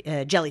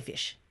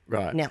Jellyfish.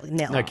 Right. Nella.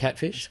 No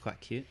catfish? It's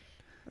quite cute.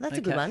 That's No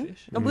a good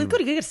catfish. one. We've got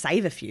to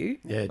save a few.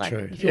 Yeah,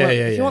 true. If you, Yeah, want,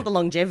 yeah, if you yeah. want the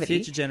longevity.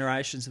 Future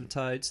generations of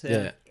toads. Yeah.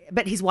 Yeah.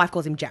 But his wife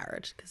calls him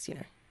Jared because,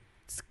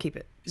 let's keep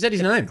it Is that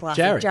his name? classy.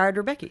 Jared. Jared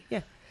Rebecca,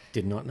 yeah.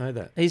 Did not know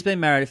that. He's been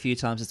married a few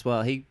times as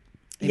well. He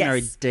Yes.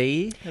 married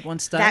Dee at one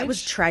stage. That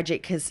was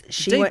tragic because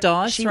she Dee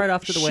died straight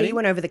after the She wedding?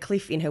 went over the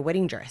cliff in her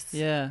wedding dress.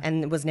 Yeah.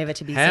 And was never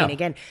to be How? seen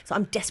again. So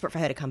I'm desperate for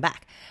her to come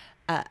back.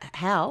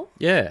 How?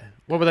 Yeah.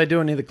 What were they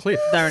doing near the cliff?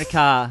 They're in a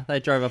car. They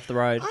drove off the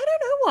road. I don't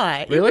know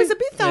why. Really? It was a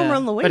bit Thelma Yeah.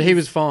 and Louise. But he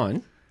was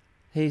fine.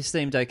 He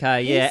seemed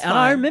okay, yeah. He's And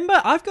I fine.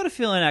 remember, I've got a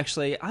feeling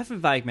actually, I have a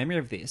vague memory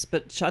of this,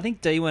 but I think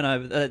Dee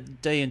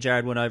and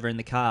Jared went over in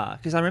the car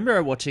because I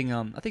remember watching.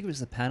 I think it was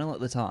the panel at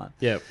the time.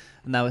 Yeah.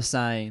 And they were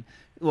saying,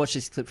 watch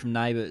this clip from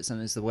Neighbours,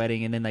 and it's the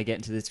wedding, and then they get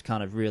into this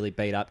kind of really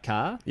beat up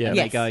car. Yeah. And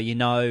Yes. they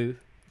go,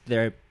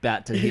 they're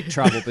about to hit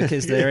trouble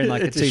because they're in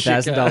like a It's a shit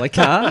 $2,000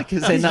 car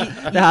because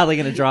they're hardly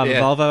going to drive Yeah.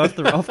 a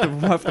Volvo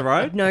off the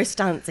road. No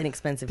stunts in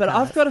expensive But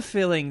cars. I've got a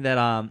feeling that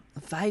a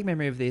vague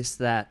memory of this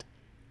that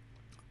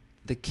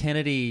the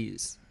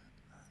Kennedys,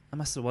 I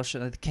must have watched it.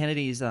 The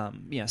Kennedys,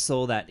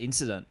 saw that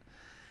incident,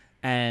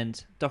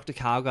 and Dr.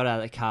 Carl got out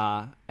of the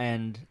car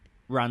and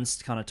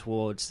runs kind of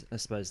towards, I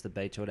suppose, the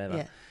beach or whatever.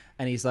 Yeah.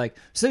 And he's like,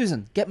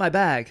 "Susan, get my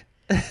bag."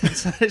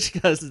 So she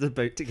goes to the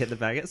boot to get the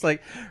bag. It's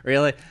like,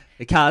 really?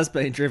 The car's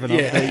been driven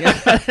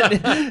off.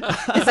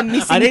 There's a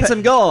missing I need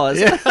some gauze.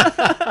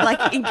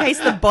 like in case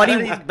the I body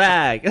need his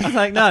bag. It's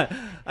like, no,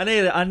 I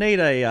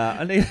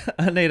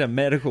need a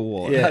medical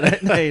ward. Yeah. I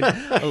don't need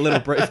a little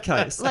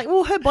briefcase. like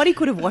well her body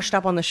could have washed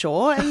up on the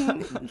shore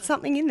and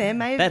something in there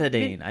may have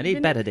Betadine. I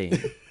need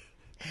betadine.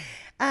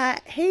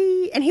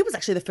 He was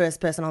actually the first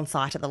person on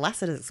site at the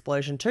Lassiter's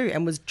explosion too,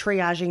 and was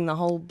triaging the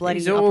whole bloody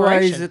He's always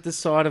operation. at the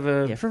side of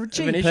a Yeah, for a of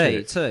an issue.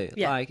 GP too.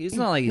 Yeah. Like it's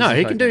not like he's No,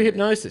 he can do fucking-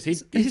 hypnosis.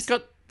 He's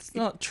got. It's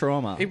not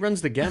trauma. He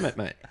runs the gamut,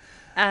 mate.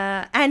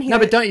 And he No,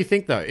 but don't you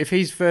think though? If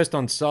he's first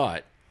on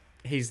site,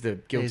 he's the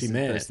guilty He's the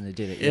man. person who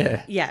did it.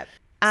 Yeah. yeah.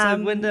 So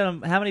when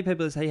how many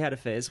people has he had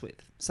affairs with?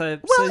 So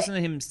Well, Susan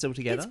and him still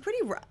together?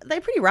 It's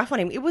they're pretty rough on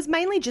him. It was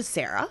mainly just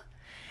Sarah.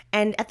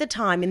 And at the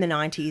time, in the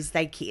 90s,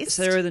 they kissed.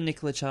 Sarah, the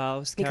Nicola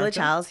Charles Nicola character?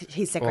 Charles,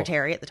 his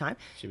secretary at the time.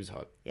 She was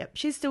hot. Yep,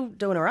 she's still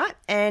doing all right.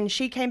 And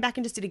she came back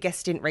and just did a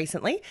guest stint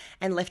recently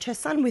and left her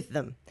son with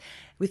them,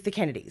 with the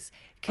Kennedys.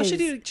 Oh, she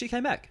did. She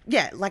came back.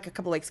 Yeah, like a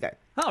couple of weeks ago.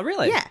 Oh,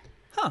 really? Yeah.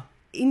 Huh.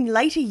 In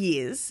later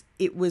years,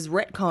 it was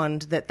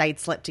retconned that they'd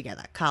slept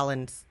together, Carl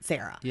and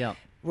Sarah. Yeah.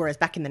 Whereas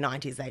back in the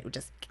 90s, they were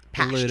just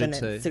pashed Alluded and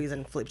then to.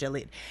 Susan flipped her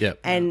lid. Yep.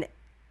 And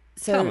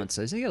so, Come on,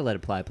 Susan. You got to let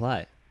it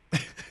play.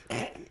 you know,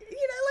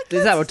 like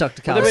Is that what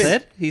Dr. Carl they-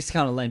 said? He's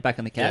kind of leaned back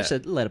on the couch, Yeah.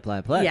 said, let it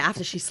play. Yeah,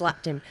 after she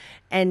slapped him.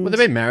 And Well, they've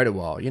been married a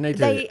while. You need to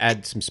They-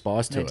 add some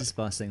spice to Need to it.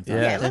 spice things Yeah.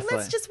 up. yeah, definitely.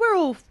 let's just, we're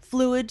all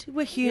fluid,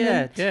 we're human.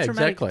 Yeah, Yeah,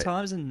 traumatic exactly.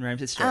 times in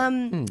Ramsay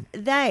Street.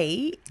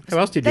 They How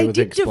else did you they deal with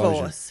the did explosion?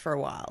 divorce for a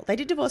while. They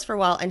did divorce for a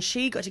while, and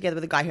she got together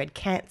with a guy who had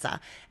cancer,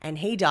 and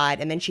he died,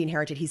 and then she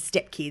inherited his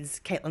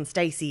stepkids, Caitlin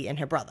Stacey and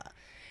her brother.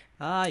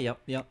 Yep.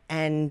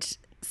 And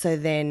so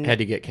then How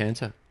do you get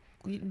cancer?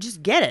 you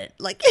just get it,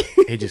 like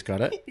He just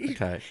got it?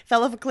 Okay.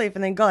 fell off a cliff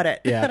and then got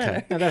it. Yeah, I don't okay.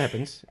 know. No, that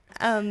happens.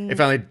 If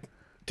only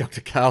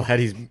Dr. Carl had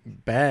his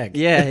bag.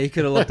 Yeah, he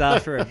could have looked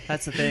after him.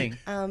 That's the thing.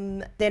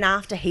 Then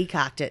after he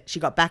carked it, she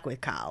got back with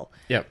Carl.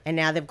 Yep. And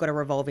now they've got a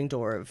revolving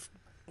door of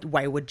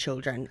wayward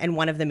children, and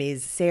one of them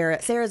is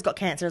Sarah. Sarah's got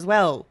cancer as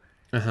well.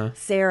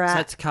 Sarah. So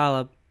that's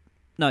Carla.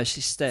 No,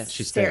 she's Steph.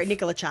 She's Sarah. Steph.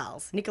 Nicola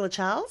Charles. Nicola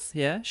Charles.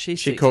 yeah, she's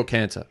She six. caught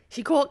cancer.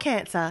 She caught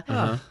cancer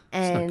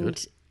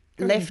and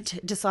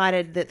good.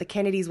 decided that the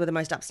Kennedys were the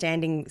most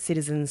upstanding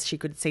citizens she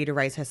could see to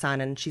raise her son,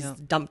 and she's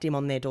dumped him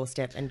on their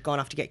doorstep and gone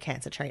off to get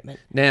cancer treatment.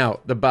 Now,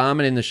 the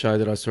barman in the show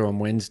that I saw on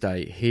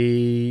Wednesday,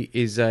 he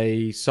is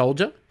a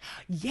soldier.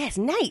 Yes,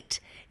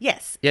 Nate.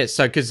 Yes. Yes,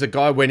 so because the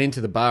guy went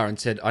into the bar and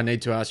said, I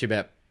need to ask you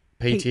about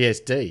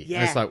PTSD. Yeah.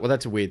 And it's like, well,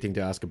 that's a weird thing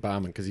to ask a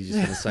barman because he's just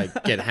going to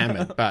say, get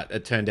hammered. But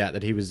it turned out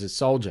that he was a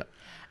soldier.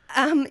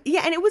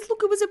 Yeah, and it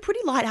was a pretty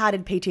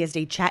lighthearted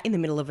PTSD chat in the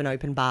middle of an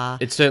open bar.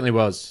 It certainly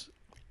was.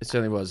 It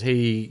certainly was.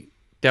 He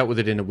dealt with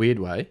it in a weird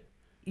way.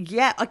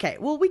 Yeah. Okay.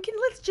 Well, we can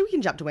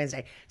jump to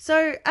Wednesday.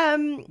 So,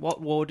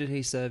 What war did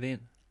he serve in?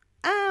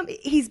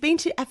 he's been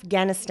to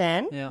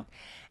Afghanistan, Yeah.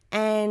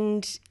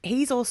 and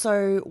he's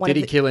also one Did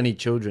of he kill any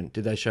children?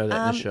 Did they show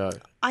that in the show?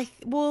 I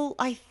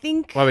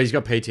think Well, he's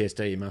got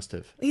PTSD. He must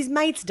have. his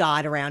mates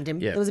died around him.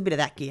 Yeah. There was a bit of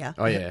that gear.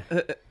 Oh, yeah.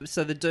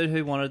 So the dude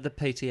who wanted the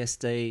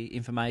PTSD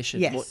information,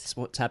 Yes.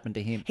 what's happened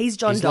to him? He's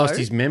John He's Doe. lost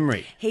his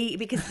memory.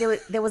 Because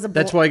there was a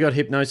That's why he got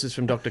hypnosis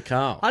from Dr.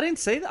 Carl. I didn't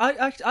see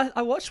that.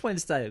 I watched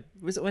Wednesday.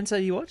 Was it Wednesday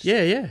you watched?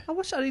 Yeah, yeah. I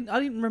watched. I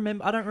didn't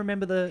remember. I don't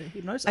remember the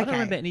hypnosis. I don't Okay.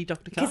 remember any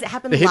Dr. Carl. because it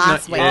happened The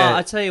last week. yeah. Oh,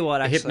 I tell you what.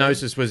 The Actually,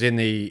 hypnosis was in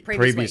the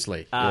Previous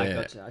previously. Ah, yeah.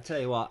 gotcha. I tell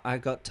you what. I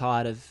got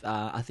tired of.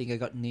 I think I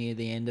got near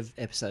the end of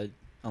episode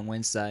on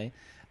Wednesday,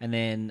 and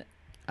then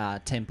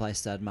Template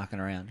started mucking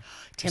around.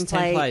 'Cause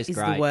Template is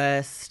great. the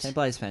worst.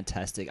 Template is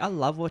fantastic. I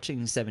love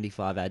watching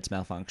 75 ads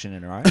malfunction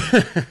in a row.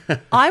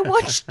 I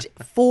watched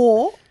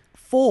four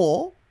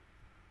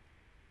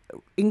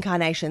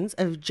incarnations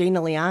of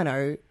Gina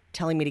Liano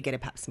telling me to get a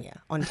pap smear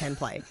on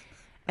Template.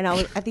 And I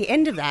was at the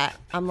end of that,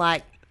 I'm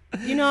like,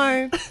 you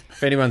know,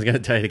 If anyone's going to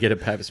tell you to get a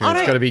pap smear, I it's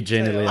don't- got to be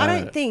Gina I Liano.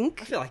 don't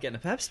think I feel like getting a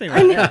pap smear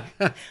right now.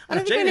 I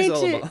don't think I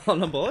Gina's need to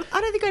all on board.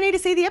 I don't think I need to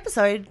see the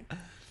episode.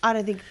 I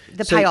don't think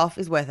the So- payoff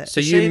is worth it. So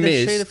She you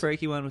missed. the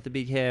freaky one with the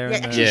big hair. yeah,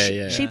 and actually, Yeah, she,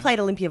 yeah. she played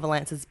Olympia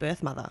Valance's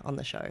birth mother on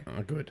the show.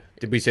 Oh, good.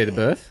 Did we see the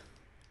birth?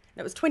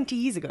 That was 20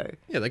 years ago.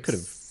 Yeah, they could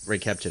have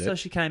recaptured So it.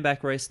 she came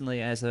back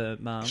recently as a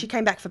mum. She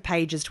came back for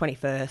Paige's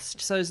 21st.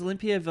 So is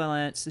Olympia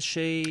Valance, is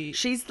she...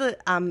 She's the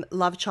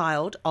love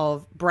child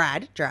of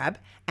Brad Drab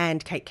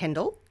and Kate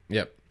Kendall.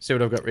 Yep. See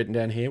what I've got written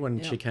down here when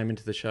Yeah. she came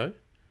into the show?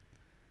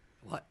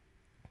 What?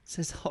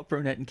 says hot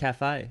brunette and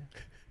cafe.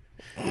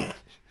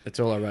 That's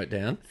all I wrote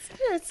down.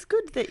 Yeah, it's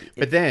good that.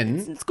 But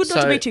then... It's good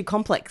not to be too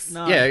complex.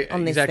 No. Yeah,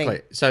 on this exactly.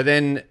 thing. So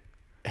then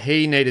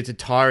he needed to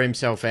tire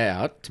himself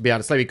out to be able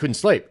to sleep. He couldn't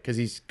sleep because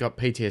he's got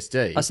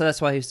PTSD. Oh, so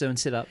that's why he was doing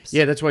sit-ups.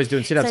 Yeah, that's why he's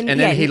doing sit-ups. So, and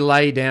yeah, then he he-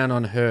 lay down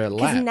on her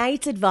Because lap.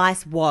 Nate's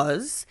advice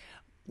was,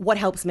 what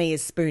helps me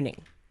is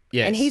spooning.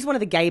 Yes. And he's one of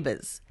the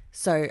Gabers.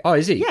 So. Oh,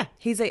 is he? Yeah,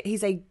 he's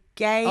a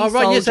gay Oh, right,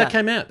 soldier. yes, that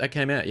came out. That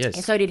came out, yes.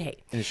 And so did he.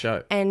 in the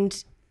show.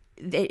 And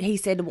he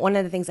said one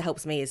of the things that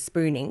helps me is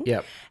spooning.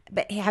 Yep.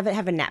 But have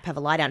a nap, have a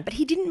lie down. But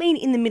he didn't mean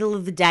in the middle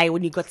of the day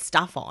when you've got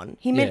stuff on.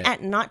 He meant Yeah.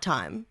 at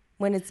nighttime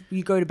when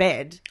you go to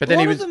bed. But then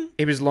A he lot was of them-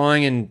 he was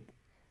lying in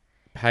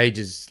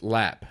Paige's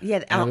lap.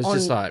 Yeah, and it was on,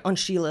 just like, on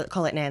Sheila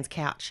Collett Nann's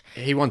couch.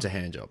 he wants a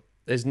hand job.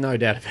 There's no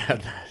doubt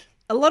about that.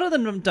 A lot of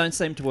them don't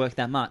seem to work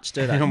that much,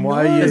 do they? And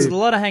why are There's a you...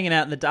 lot of hanging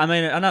out in the day. I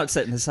mean, I know it's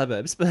set in the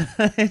suburbs, but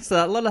it's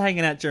a lot of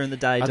hanging out during the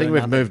day. I think doing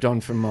we've nothing. moved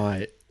on from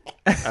my...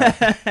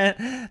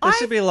 There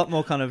should be a lot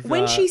more kind of...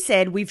 When she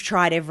said we've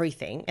tried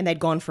everything and they'd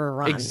gone for a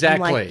run, I'm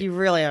Exactly. like, you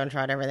really haven't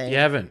tried everything. You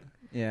haven't.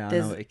 Yeah, I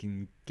there's- know it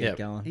can get Yep.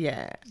 going.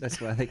 Yeah. That's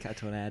why they cut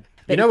to an ad.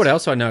 You know what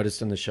else I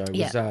noticed on the show was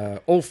Yeah.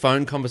 all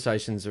phone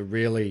conversations are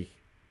really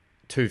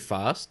too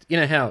fast. You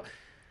know how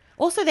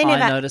Also, they I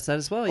never. noticed that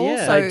as well. Also-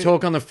 Yeah. They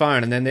talk on the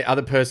phone, and then the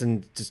other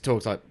person just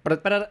talks like,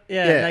 but Yeah, yeah, they and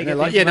get they're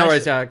the like, yeah, no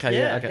worries, information. okay,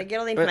 yeah, Yeah. okay. They get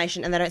all the But-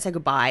 information and they don't say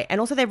goodbye. And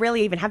also, they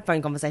rarely even have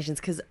phone conversations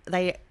because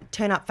they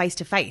turn up face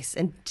to face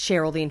and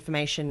share all the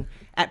information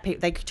at people.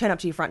 They turn up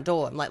to your front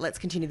door and like, let's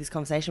continue this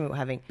conversation we were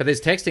having. But there's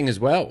texting as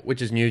well,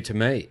 which is new to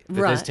me. But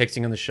there's Right.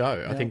 texting on the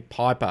show. I think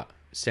Piper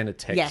sent a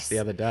text the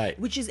other day.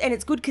 Which is, and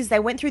it's good because they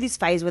went through this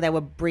phase where they were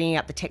bringing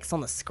up the text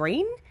on the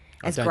screen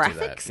as don't do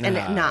that. graphics. And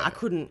No. I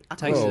couldn't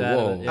Takes it out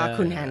of it, I yeah.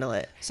 couldn't handle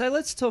it. So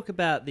let's talk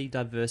about the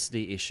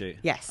diversity issue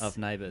Yes. of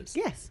Neighbours.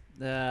 Yes.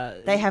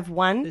 They Have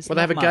one There's Well,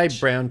 they have a not gay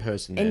much. brown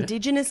person there.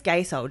 Indigenous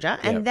gay soldier,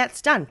 and Yep.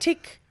 that's done.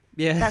 Tick.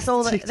 Yeah, That's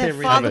all. tick They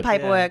every filed the bit.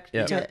 paperwork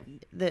Yeah. to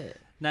the.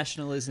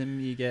 nationalism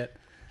you get.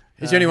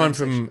 Is there anyone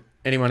from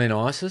anyone in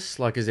ISIS?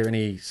 Like, is there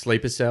any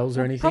sleeper cells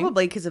or anything?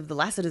 Probably because of the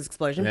Lassiter's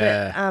explosion.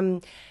 Yeah.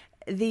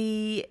 But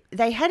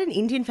they had an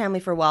Indian family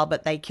for a while,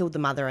 but they killed the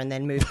mother and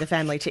then moved the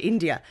family to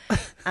India.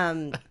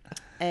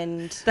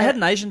 And They had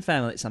an Asian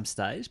family at some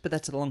stage, but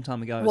that's a long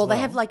time ago. well, they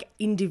have like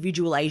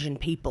individual Asian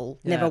people,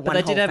 never one but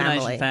they whole did have family.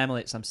 an Asian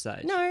family at some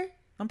stage. No,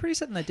 I'm pretty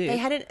certain they did. they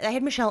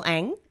had Michelle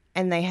Ang,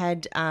 and they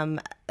had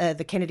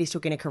the Kennedys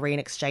took in a Korean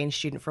exchange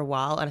student for a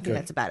while, and I think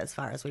that's about as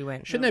far as we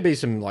went. Shouldn't there be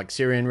some like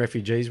Syrian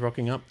refugees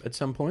rocking up at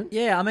some point?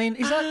 Yeah, I mean,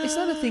 is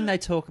that a thing they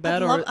talk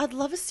about, I'd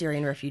love a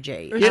Syrian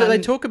refugee. Yeah, do they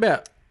talk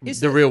about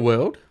the real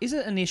world? is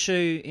it an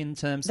issue in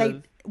terms They,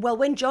 of? well,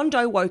 when John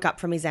Doe woke up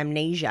from his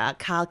amnesia,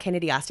 Carl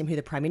Kennedy asked him who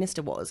the Prime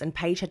Minister was, and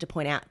Page had to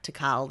point out to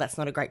Carl, that's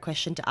not a great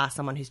question to ask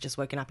someone who's just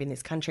woken up in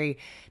this country,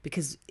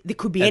 because there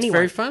could be That's anyone.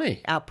 very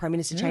funny. Our Prime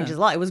Minister changed his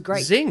life. It was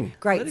great. Zing.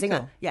 Great Political.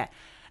 zinger. Yeah.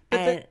 But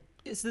And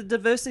is the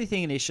diversity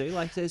thing an issue?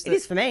 Like, it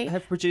is for me.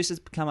 Have producers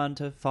come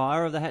under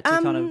fire, or they had to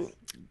kind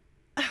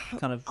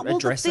of well,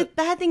 address the it?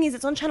 bad thing is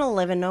it's on Channel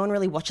 11. No one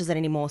really watches it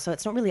anymore, so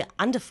it's not really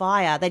under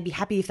fire. They'd be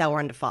happy if they were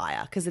under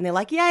fire, because then they're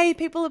like, yay,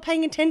 people are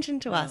paying attention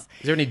to us.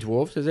 Is there any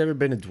dwarfs? Has there ever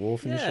been a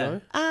dwarf in the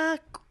Yeah. show?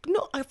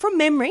 No, from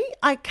memory,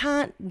 I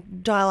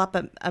can't dial up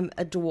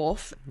a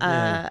dwarf.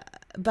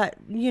 But,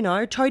 you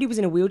know, Toadie was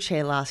in a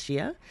wheelchair last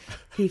year.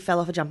 He fell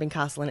off a jumping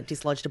castle and it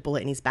dislodged a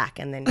bullet in his back.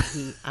 And then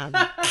he...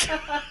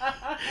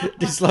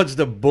 Dislodged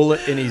a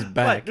bullet in his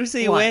back. Was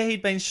he What? aware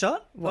he'd been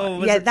shot? Or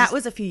was yeah, it that just-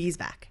 was a few years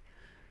back.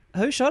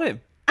 Who shot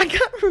him? I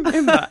can't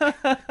remember.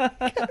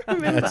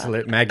 That's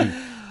lit. Maggie.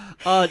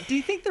 Do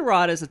you think the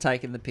writers are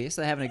taking the piss?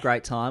 They're having a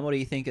great time, or do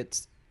you think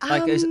it's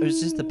like it's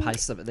just the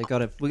pace of it? We got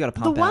to The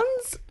pump out.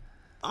 ones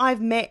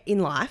I've met in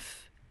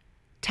life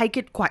take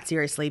it quite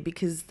seriously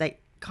because they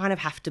kind of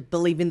have to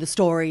believe in the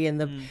story and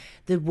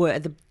the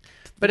word.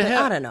 But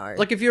I don't know.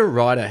 Like, if you're a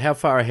writer, how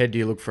far ahead do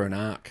you look for an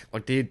arc?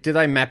 Like, do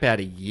they map out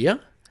a year?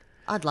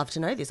 I'd love to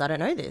know this. I don't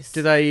know this.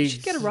 Do they? You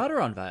should get a writer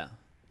on, Vaya.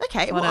 Okay,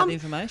 Find well, out the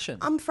information.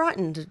 I'm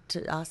frightened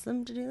to ask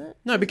them to do that.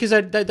 No, because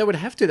they would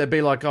have to. They'd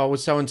be like, oh, well,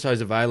 so-and-so's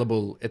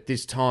available at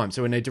this time,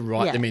 so we need to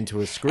write Yeah. them into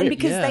a script. And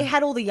because Yeah. they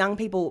had all the young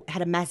people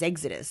had a mass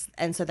exodus,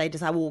 and so they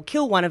decided, well, we'll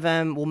kill one of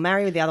them, we'll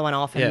marry the other one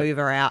off and Yeah. move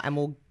her out, and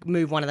we'll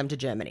move one of them to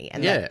Germany.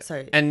 And yeah.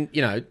 so And,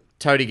 you know,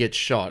 Toadie gets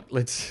shot.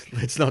 Let's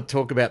not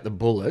talk about the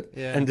bullet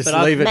and just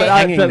But leave it But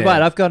hanging But there.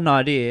 wait, I've got an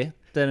idea.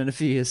 Then in a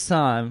few years'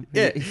 time,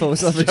 Yeah. he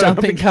falls off a Shut up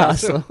jumping and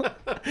castle. castle.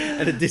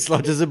 And it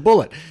dislodges a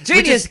bullet.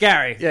 Genius,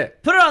 Gary. Yeah.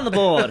 Put it on the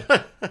board.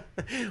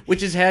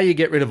 Which is how you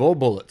get rid of all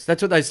bullets.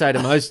 That's what they say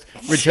to most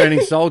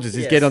returning soldiers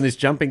is Yes. get on this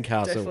jumping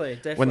castle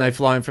Definitely. when they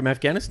fly in from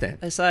Afghanistan.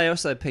 They say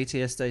also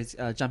PTSD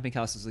jumping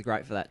castles are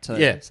great for that too.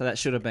 Yeah. So that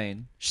should have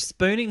been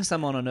spooning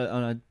someone on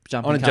a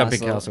jumping On a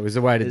jumping castle is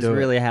the way to is do it.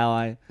 really how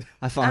I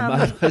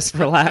find most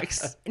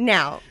relaxed.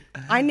 now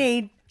I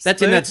need.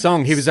 That's in that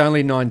song. He was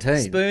only 19.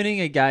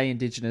 Spooning a gay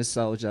Indigenous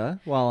soldier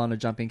while on a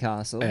jumping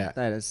castle. Yeah.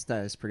 That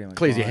is pretty much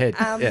Clears your fine.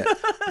 head.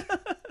 Yeah.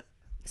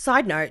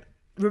 Side note: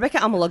 Rebecca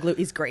Almaloglu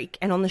is Greek,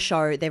 and on the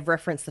show they've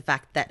referenced the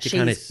fact that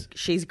Tikanis.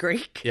 she's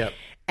Greek. Yep.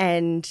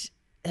 And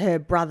her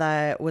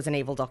brother was an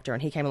evil doctor,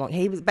 and he came along.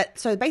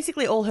 So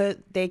basically all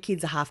their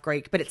kids are half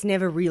Greek, but it's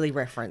never really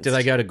referenced. Do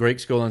they go to Greek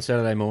school on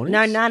Saturday mornings?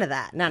 No, none of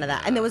that.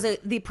 And there was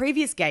the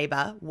previous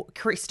Gaber,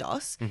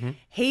 Christos.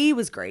 He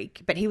was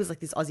Greek, but he was like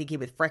this Aussie kid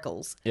with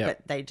freckles. Yeah.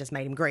 But they just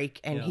made him Greek,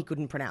 and he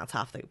couldn't pronounce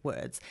half the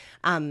words.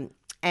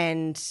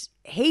 And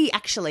he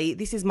actually,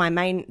 this is the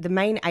main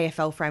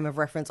AFL frame of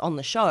reference on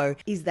the show,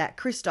 is that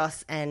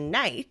Christos and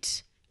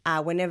Nate,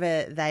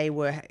 whenever they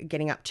were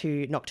getting up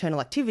to nocturnal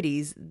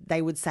activities,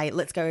 they would say,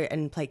 "Let's go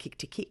and play kick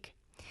to kick."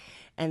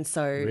 And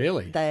so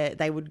Really?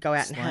 they would go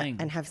out Slang.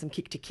 and have some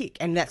kick to kick,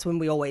 and that's when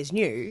we always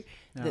knew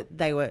that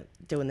they were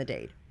doing the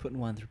deed. Putting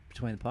one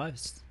between the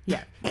posts.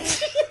 Yeah.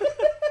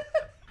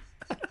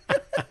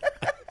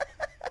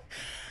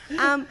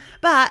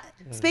 But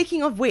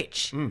speaking of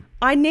which,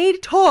 I need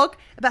to talk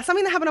about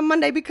something that happened on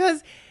Monday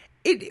because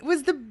it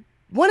was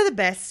one of the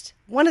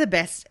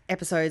best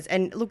episodes.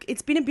 And look,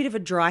 it's been a bit of a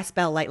dry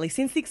spell lately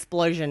since the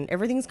explosion.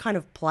 Everything's kind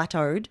of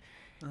plateaued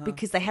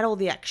because they had all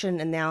the action,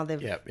 and now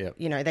they've, Yep.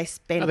 you know, they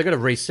spent Oh, they've got to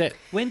reset.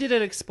 When did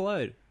it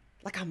explode?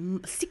 like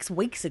 6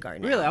 weeks ago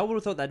now. Really? I would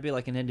have thought that'd be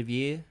like an end of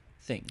year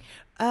thing.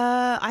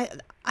 I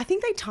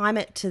think they time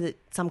it to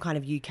some kind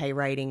of UK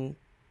rating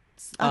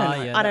months.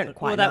 I don't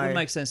quite know. Well, that would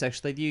make sense,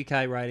 actually. The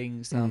UK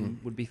ratings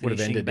would be Would have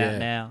finishing ended, about yeah.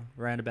 now,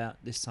 around about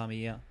this time of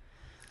year.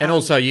 And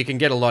also, you can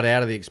get a lot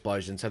out of the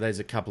explosion. So there's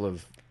a couple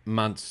of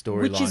months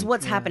storyline. Which is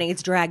what's happening.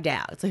 It's dragged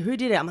out. It's like, who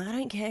did it? I'm like, I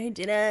don't care who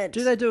did it.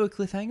 Do they do a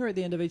cliffhanger at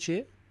the end of each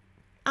year?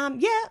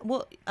 Yeah.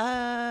 Well,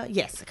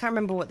 yes. I can't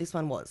remember what this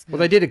one was. Well,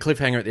 they did a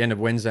cliffhanger at the end of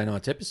Wednesday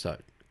night's episode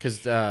because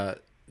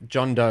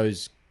John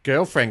Doe's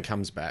girlfriend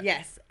comes back.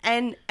 Yes.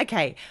 And,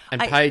 okay.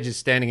 And Paige is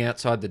standing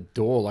outside the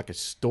door like a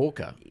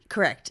stalker.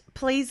 Correct.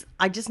 Please,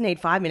 I just need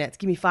 5 minutes.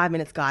 Give me 5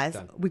 minutes, guys.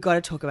 We've got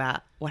to talk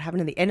about what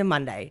happened at the end of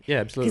Monday. Yeah,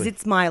 absolutely. Because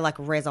it's my, like,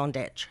 raison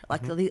d'etre.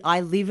 Like, I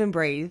live and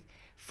breathe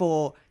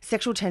for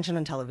sexual tension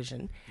on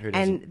television.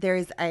 And there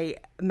is a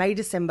May,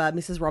 December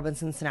Mrs.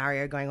 Robinson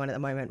scenario going on at the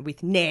moment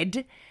with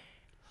Ned,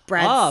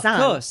 Brad's son.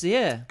 Of course,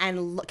 yeah.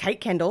 And Kate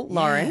Kendall,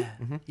 Lauren.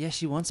 Yeah. Yeah,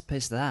 she wants a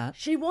piece of that.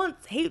 He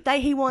wants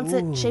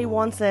it. She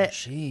wants it.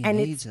 She and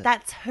needs it.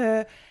 That's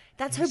her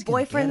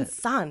boyfriend's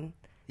son.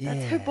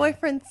 That's her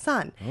boyfriend's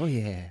son. Oh,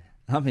 yeah.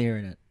 I'm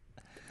hearing it.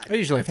 I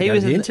usually have to go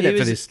to the internet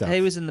for this stuff. He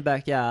was in the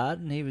backyard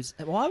and he was...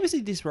 Why was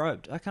he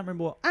disrobed? I can't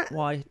remember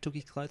why he took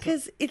his clothes off.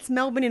 Because it's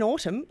Melbourne in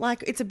autumn.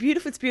 Like, it's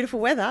beautiful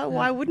weather.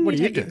 Why wouldn't you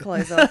take your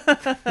clothes off?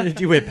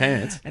 Did you wear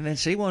pants? And then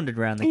she wandered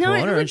around the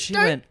corner and she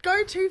went... Don't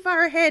go too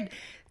far ahead.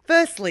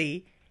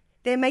 Firstly,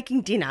 they're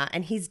making dinner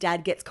and his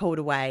dad gets called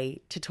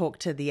away to talk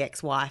to the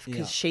ex-wife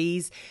because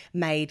she's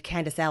made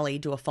Candice Alley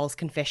do a false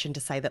confession to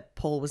say that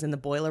Paul was in the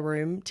boiler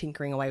room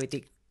tinkering away with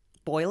the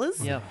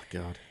boilers. Yeah. Oh,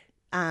 God.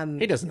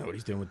 He doesn't know what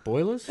he's doing with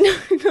boilers.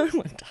 No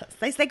one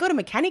does. They got a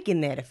mechanic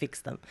in there to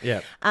fix them. Yeah.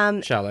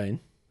 Charlene.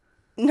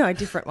 No,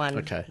 different one.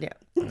 Okay. Yeah,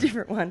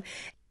 different one.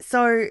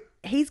 So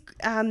he's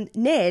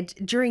Ned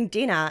during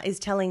dinner is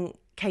telling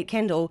Kate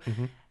Kendall,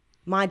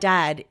 my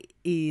dad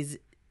he's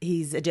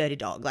a dirty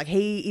dog. Like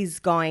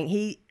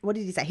what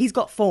did he say? He's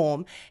got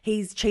form.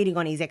 He's cheating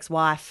on his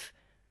ex-wife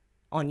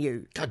on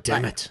you. God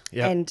damn it.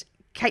 Yep. And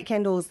Kate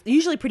Kendall's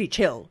usually pretty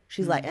chill.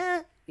 She's like,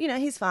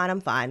 he's fine,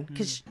 I'm fine.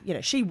 Because,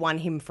 she won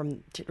him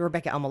from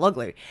Rebecca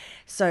Almaloglu.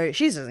 So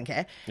she doesn't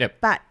care. Yep.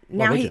 But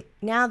Why would you?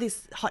 now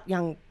this hot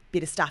young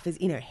bit of stuff is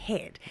in her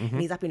head and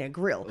he's up in her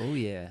grill. Oh,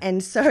 yeah.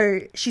 And so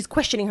she's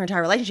questioning her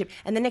entire relationship.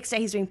 And the next day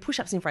he's doing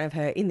push-ups in front of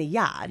her in the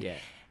yard. Yeah.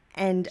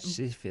 And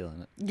She's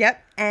feeling it.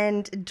 yep.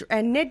 And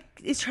Ned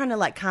is trying to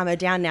like calm her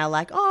down now,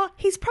 like, oh,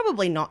 he's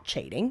probably not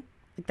cheating.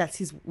 That's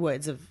his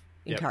words of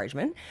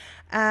encouragement.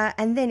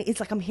 And then it's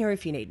like, I'm here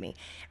if you need me.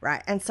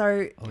 Right. And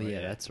so Oh,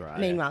 yeah, that's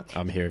right. meanwhile,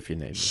 I'm here if you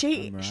need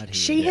me.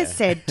 she has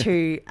said to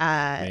Me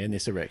and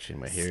this erection,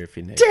 we're here if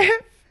you need me.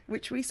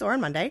 which we saw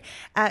on Monday.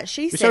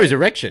 We saw his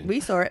erection. We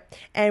saw it,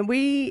 and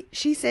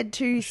she said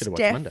to should've watched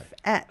Steph Monday.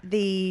 at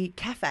the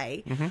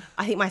cafe,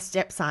 I think my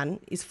stepson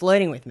is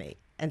flirting with me.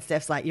 And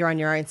Steph's like, you're on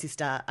your own,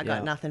 sister. I got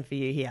Yeah. nothing for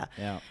you here.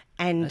 Yeah.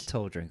 And A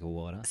tall drink of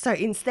water. so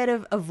instead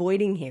of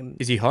avoiding him,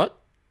 Is he hot?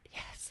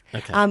 yes.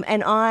 Okay.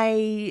 And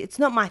it's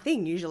not my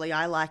thing. Usually,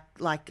 I like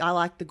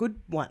the good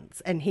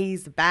ones, and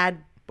he's the bad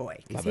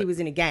boy because he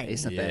was in a gang.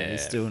 He's not bad.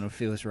 He's Yeah. doing what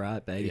feels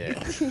right, baby.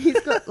 Yeah.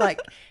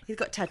 he's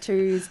got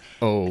tattoos,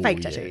 Oh,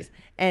 fake yeah. tattoos,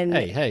 and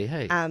Hey.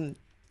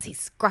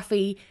 he's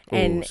scruffy Oh,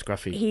 and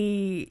scruffy.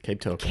 he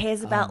Keep talking.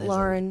 cares about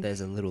Lauren. There's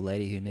a little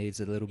lady who needs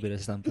a little bit of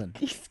something.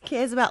 He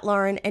cares about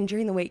Lauren, and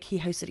during the week he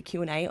hosted a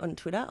Q&A on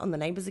Twitter on the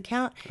Neighbours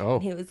account. Oh.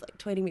 And he was like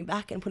tweeting me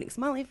back and putting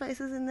smiley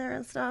faces in there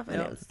and stuff.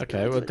 And it was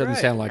Okay, well, it doesn't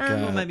sound like...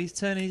 Well, maybe he's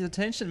turning his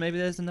attention. Maybe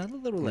there's another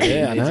little lady.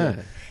 yeah, I who needs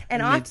know.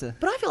 And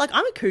but I feel like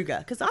I'm a cougar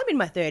because I'm in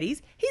my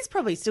 30s. He's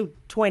probably still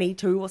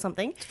 22 or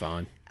something. It's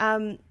fine.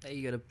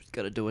 You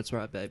gotta do what's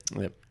right, babe.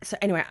 Yep. So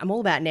anyway, I'm all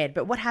about Ned.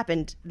 But what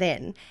happened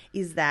then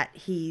is that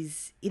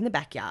he's in the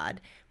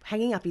backyard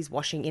hanging up his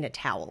washing in a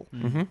towel,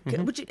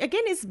 which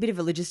again is a bit of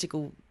a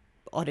logistical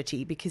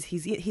oddity because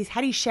he's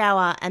had his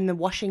shower and the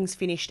washing's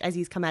finished as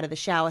he's come out of the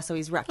shower, so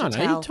he's wrapped Oh, a no,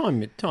 towel.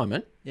 you time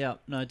it. Yeah,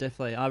 no,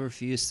 definitely. I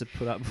refuse to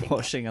put up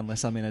washing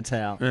unless I'm in a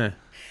towel. Yeah.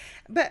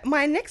 But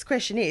my next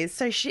question is: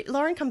 so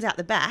Lauren comes out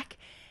the back,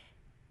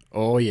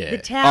 Oh, yeah. the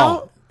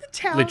towel,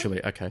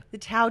 Literally, okay. the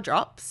towel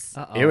drops.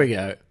 Here we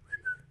go.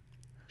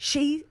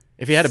 She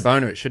If he had a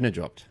boner, it shouldn't have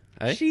dropped.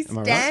 Eh? She Am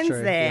I right? stands True.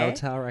 The there. old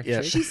towel rack Yeah.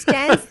 trick. She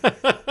stands.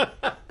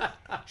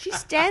 She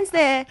stands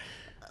there,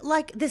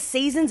 like the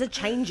seasons are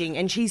changing,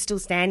 and she's still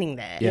standing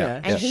there.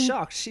 Yeah. and he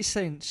shocked. She's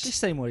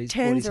seen what he's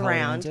turns holding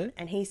around onto.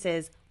 and he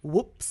says,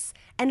 "Whoops!"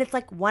 And it's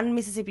like one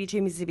Mississippi,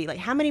 two Mississippi. Like,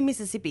 how many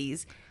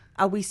Mississippis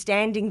are we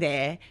standing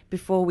there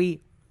before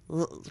we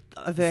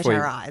avert Before you-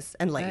 our eyes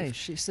and leave? Hey,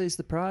 she sees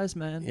the prize,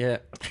 man. Yeah.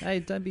 Hey,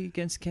 don't be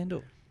against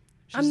Kendall.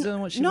 She's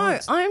doing what she no,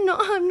 wants. I'm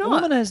not. I'm A not.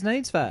 woman has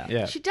needs, Val.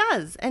 Yeah. She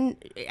does, and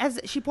as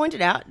she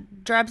pointed out,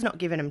 Drab's not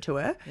giving him to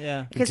her.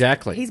 Yeah. because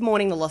Exactly. He's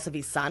mourning the loss of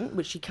his son,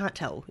 which she can't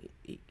tell.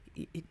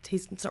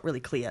 It's not really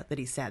clear that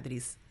he's sad that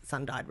his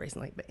son died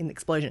recently in the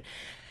explosion.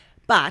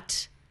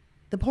 But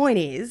the point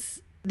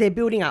is, they're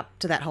building up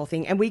to that whole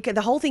thing, and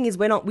the whole thing is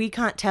we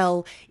can't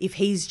tell if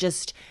he's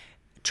just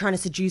trying to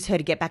seduce her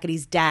to get back at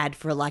his dad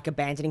for like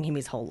abandoning him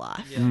his whole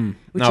life. Which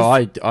No,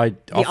 is I often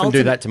do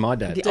ultimate- that to my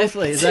dad.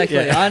 Definitely,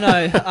 exactly. I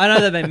know there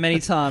have been many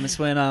times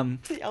when I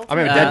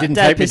remember Dad didn't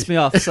Dad take me. pissed me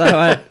off, so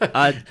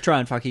I try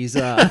and fuck his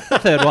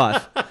third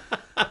wife.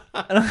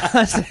 And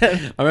I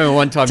said, I remember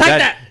one time "Take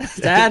Dad,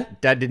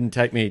 Dad." Dad didn't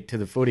take me to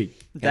the footy.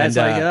 Dad's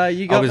like, "Oh,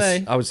 you got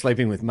me." I was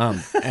sleeping with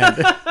Mum, and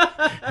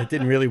it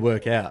didn't really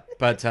work out.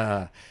 But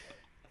it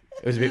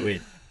was a bit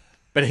weird.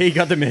 But he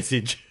got the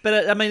message.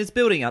 But I mean, it's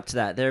building up to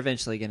that. They're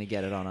eventually going to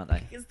get it on, aren't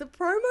they? is the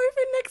promo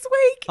for next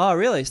week. Oh,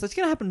 really? So it's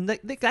going to happen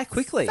that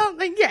quickly?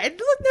 Something, yeah.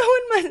 Look,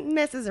 no one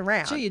messes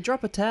around. Gee, you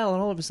drop a towel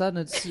and all of a sudden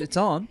it's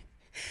on.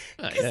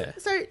 Oh, yeah.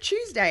 So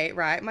Tuesday,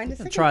 right? My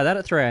second, Try that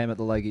at 3 a.m. at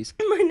the Logies.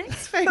 my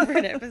next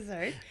favourite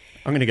episode.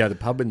 I'm going to go to the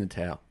pub in the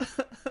towel.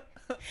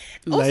 Also,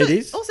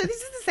 Ladies. Also,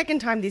 this is the second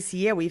time this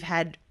year we've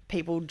had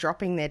people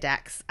dropping their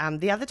dacks.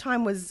 The other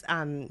time was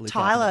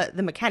Tyler,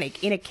 the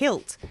mechanic, in a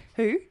kilt.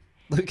 Who?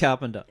 Luke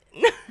Carpenter.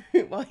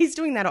 Well, he's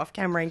doing that off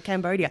camera in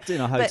Cambodia. In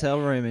a hotel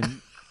room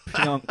in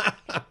Phnom.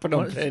 Put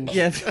on pen.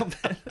 Yeah, Phnom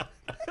Penh.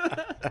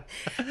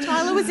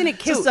 Tyler was in a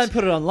kilt. Just don't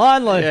put it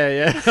online, Luke.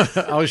 Yeah.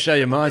 I'll show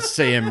you my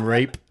CM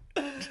Reap.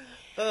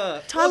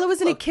 Tyler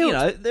was in a kilt. You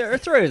know, there are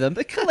 3 of them,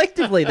 but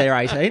collectively they're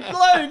 18.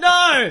 Lou,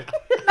 no!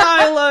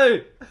 No,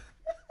 Lou!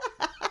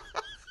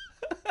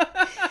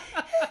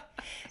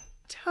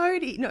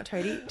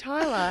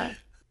 Tyler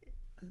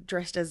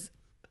dressed as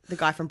the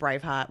guy from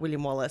Braveheart,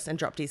 William Wallace, and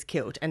dropped his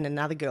kilt, and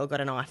another girl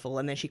got an eyeful,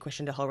 and then she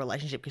questioned her whole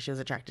relationship because she was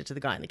attracted to the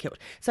guy in the kilt.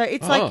 So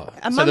it's like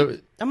so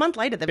a month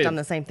later they've bit- done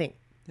the same thing.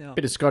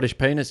 Bit of Scottish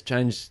penis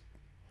changed.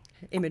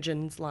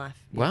 Imogen's life.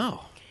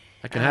 Wow.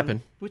 That can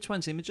happen. Which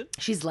one's Imogen?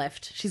 She's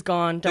left. She's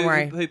gone. Don't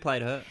worry. Who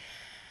played her?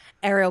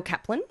 Ariel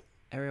Kaplan,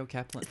 Ariel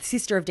Kaplan.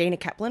 sister of Dina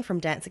Kaplan from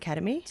Dance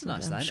Academy. It's a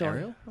nice I'm name, sure.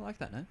 Ariel. I like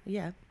that name.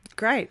 Yeah,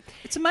 great.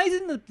 It's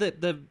amazing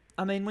that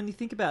I mean, when you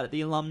think about it,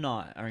 the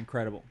alumni are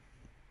incredible.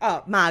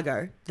 Oh,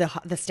 Margot, the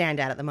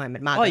standout at the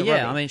moment. Margot Oh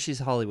yeah, Robbie. I mean,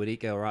 she's a Hollywood it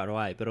girl right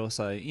away, but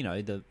also, you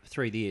know, the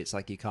 3 idiots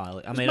like you,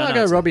 Kylie. I mean, I know Margot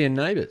it's- Robbie and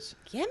Neighbours.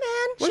 yeah, man.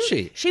 Was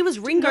she? She was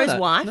Ringo's that.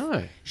 wife.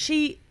 No.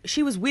 She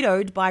was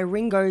widowed by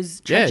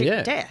Ringo's Yeah, tragic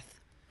yeah. death.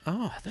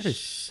 Oh, that is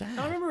sad.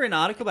 I remember an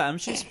article about him.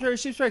 She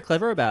was very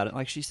clever about it.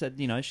 Like she said,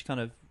 you know, she kind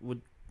of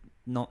would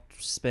not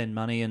spend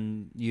money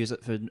and use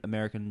it for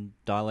American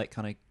dialect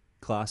kind of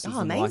classes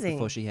Oh, and like amazing.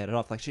 before she headed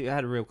off. Like she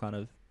had a real kind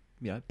of,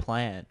 you know,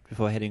 plan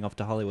before heading off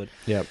to Hollywood.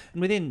 Yep.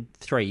 And within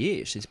 3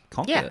 years, she's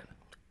conquered Yeah. it.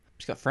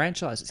 She's got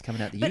franchises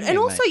coming out the But union. and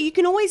also mate. you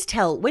can always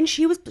tell when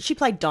she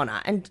played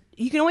Donna, and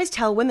you can always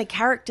tell when the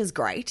character's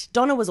great.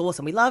 Donna was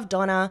awesome. We love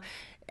Donna,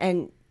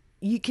 and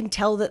you can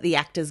tell that the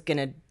actor's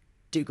gonna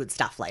do good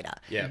stuff later.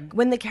 Yeah.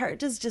 When the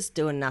character's just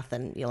doing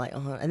nothing, you're like,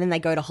 oh, and then they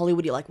go to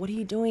Hollywood, you're like, what are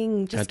you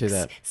doing? Just Don't do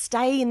that.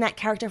 stay in that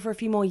character for a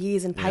few more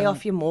years and pay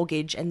off your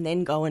mortgage, and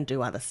then go and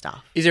do other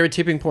stuff. Is there a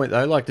tipping point,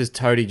 though? Like, does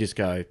Toadie just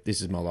go, this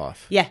is my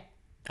life? Yeah,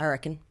 I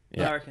reckon.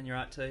 Yeah. I reckon you're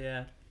right too,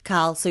 yeah.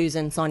 Carl,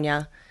 Susan,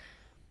 Sonia.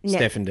 Yeah.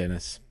 Stefan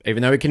Dennis.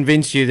 Even though he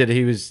convinced you that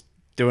he was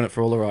doing it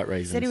for all the right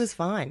reasons. Said he was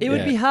fine. It would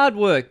Yeah. be hard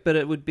work, but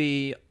it would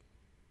be.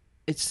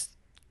 It's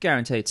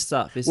guaranteed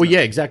stuff, isn't Well, it? yeah,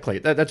 exactly.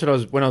 That's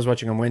what when I was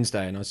watching on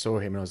Wednesday and I saw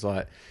him and I was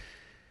like,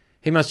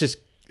 he must just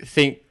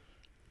think,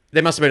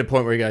 there must have been a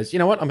point where he goes, you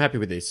know what, I'm happy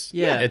with this.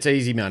 Yeah. It's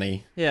easy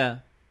money. Yeah.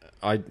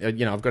 I've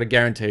got a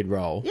guaranteed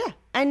role. Yeah.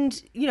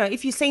 And,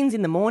 if your scene's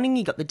in the morning,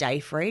 you got the day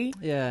free.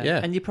 Yeah. Yeah.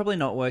 And you're probably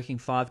not working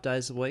 5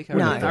 days a week. I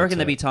No. reckon, I reckon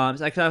there'd be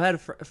times. Like, I've had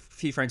a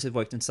few friends who've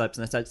worked in soaps,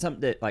 and they said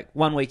something that, like,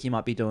 1 week you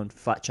might be doing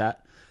flat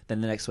chat,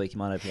 then the next week you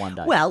might have 1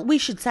 day. Well, we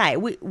should say,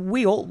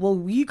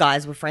 you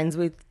guys were friends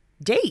with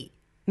Dee,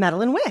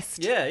 Madeline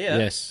West. yeah, yeah.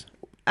 Yes.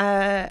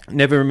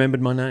 Never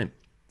remembered my name.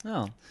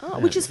 Oh. Oh,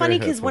 which is funny very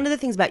because hurtful. one of the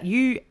things about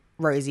you,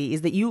 Rosie,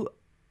 is that you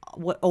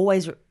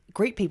always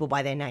greet people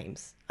by their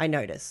names. I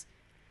notice.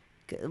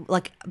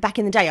 Like back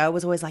in the day, I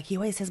was always like, he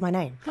always says my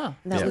name. Huh.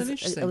 And that Yeah. was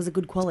Interesting. that was a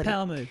good quality.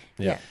 Power move.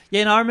 Yeah.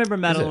 Yeah, and I remember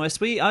Madeline it?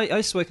 West. I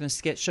used to work in a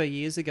sketch show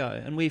years ago,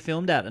 and we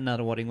filmed out in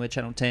Nunawading where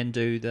Channel 10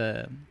 do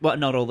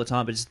not all the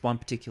time, but just one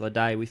particular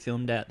day we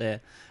filmed out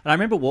there. And I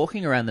remember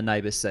walking around the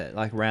Neighbours set,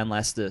 like around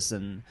Lastus,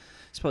 and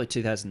it's probably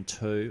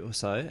 2002 or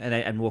so,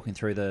 and walking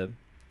through the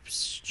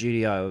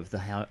studio of the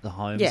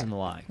homes Yeah. and the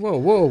like.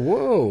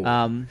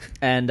 Whoa.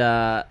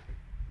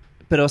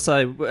 But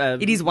also...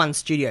 It is one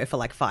studio for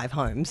like 5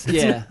 homes.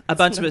 Yeah, a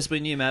bunch of us,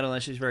 we knew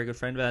Madeline. She's a very good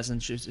friend of ours,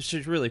 and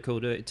she's really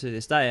cool to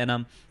this day.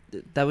 And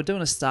they were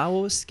doing a Star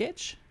Wars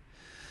sketch.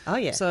 Oh,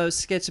 yeah. So a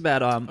sketch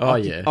about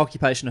yeah.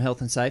 occupational health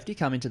and safety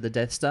coming to the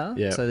Death Star.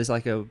 Yeah. So there's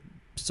like a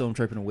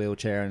stormtrooper in a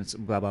wheelchair and it's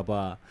blah blah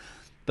blah.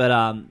 But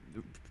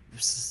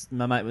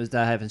my mate was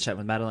having a chat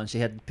with Madeline. She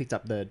had picked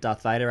up the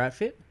Darth Vader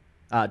outfit,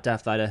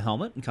 Darth Vader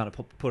helmet, and kind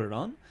of put it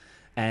on.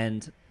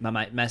 And my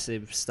mate,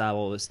 massive Star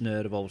Wars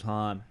nerd of all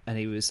time, and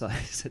he was like,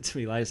 said to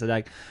me later,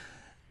 like,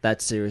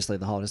 that's seriously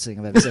the hottest thing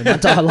I've ever seen in my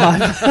entire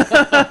life.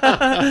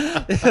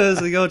 It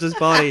was a gorgeous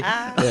body,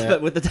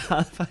 but with the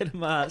Darth Vader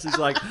mask, it's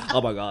like,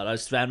 oh my god, I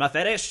just found my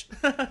fetish.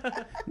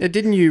 Now,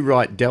 didn't you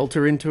write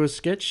Delta into a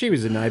sketch? She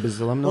was a Neighbours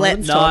alumni.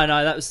 Let's No, talk-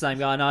 that was the same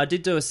guy. No, I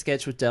did do a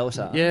sketch with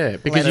Delta. Yeah,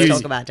 because Let's you,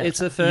 talk about Delta.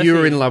 It's a furphy. you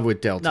were in love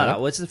with Delta. No,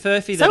 well, it's a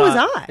furphy. So that was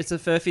I. It's a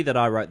furphy that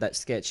I wrote that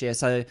sketch. Yeah,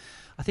 so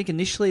I think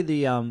initially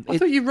the I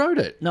thought you wrote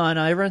it. No,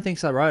 everyone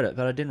thinks I wrote it,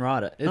 but I didn't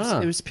write it. It Ah.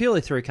 was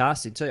purely through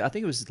casting too. I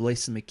think it was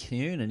Lisa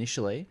McCune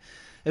initially.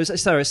 It was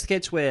a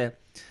sketch where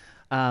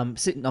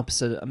sitting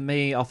opposite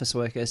me, office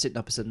worker, sitting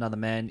opposite another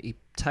man. He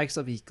takes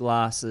off his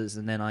glasses,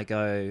 and then I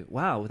go,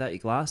 "Wow, without your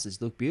glasses,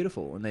 you look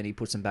beautiful." And then he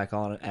puts them back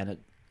on, and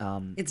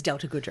It's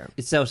Delta Goodrum.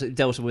 it's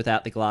Delta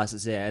without the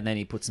glasses there, and then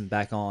he puts them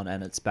back on,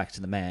 and it's back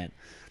to the man.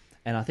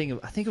 And I think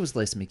it was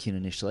Lisa McCune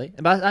initially,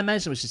 but I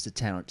imagine it was just a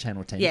Channel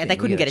 10. Yeah, thing. they We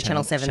couldn't get a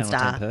Channel 7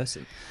 star. 10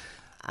 person.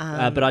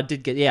 But I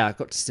did get, I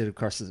got to sit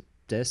across the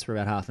desk for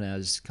about half an hour,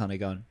 just kind of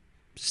going,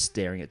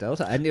 staring at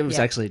Delta. And it was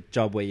Yeah. actually a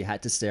job where you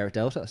had to stare at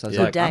Delta. So I was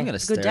Good like, day. I'm going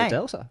to Good stare at day.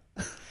 Delta.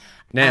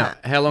 Now,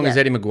 how long has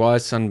yeah. Eddie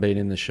Maguire's son been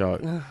in the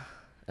show?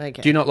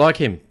 Okay. Do you not like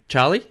him?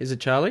 Charlie? Is it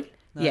Charlie?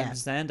 No, Yeah.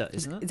 Xander,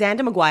 isn't it?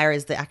 Xander Maguire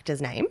is the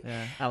actor's name.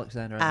 Yeah,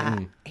 Alexander. I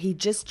think. He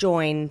just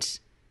joined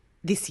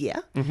this year.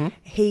 Mm-hmm.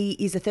 He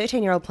is a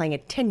 13-year-old playing a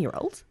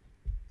 10-year-old.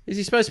 Is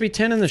he supposed to be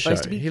 10 in the show?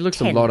 Supposed to be He looks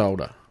 10. a lot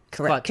older.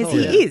 Correct, Quite because tall,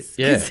 he yeah. is.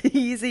 Yeah. 'Cause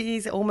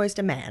he's almost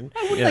a man.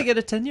 Why wouldn't Yeah. they get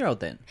a 10-year-old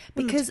then?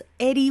 Because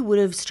Eddie would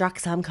have struck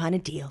some kind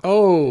of deal.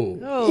 Oh.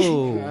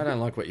 Oh. I don't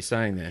like what you're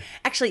saying there.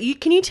 Actually,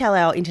 can you tell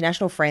our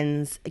international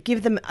friends,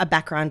 give them a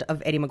background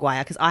of Eddie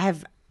Maguire? Because I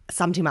have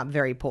summed him up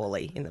very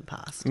poorly in the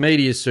past.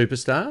 Media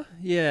superstar.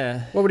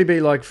 Yeah. What would he be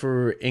like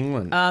for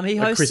England? He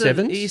Like hosted. Chris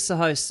Evans? He used to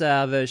host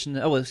our version.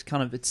 Oh, well, it's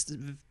kind of it's.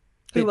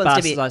 Who Wants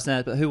to Be- bastardised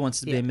now, but Who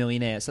Wants to Be Yeah. a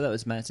Millionaire? So that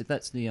was massive.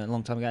 That's a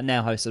long time ago.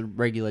 Now hosts a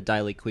regular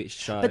daily quiz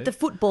show. But the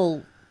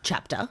football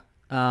chapter,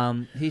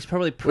 he's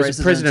probably Was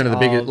president of the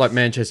biggest, like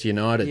Manchester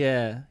United.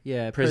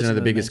 yeah, President of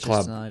the biggest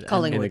Manchester club United.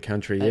 Collingwood. in the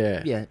country, And,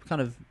 yeah. yeah,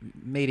 kind of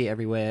media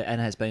everywhere,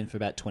 and has been for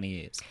about 20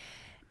 years.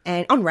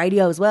 and on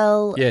radio as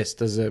well. Yes,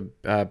 there's a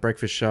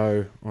breakfast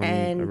show on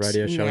And a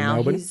radio show in now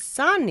Melbourne. his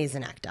son is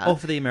an actor. Or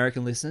for the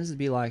American listeners, it'd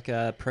be like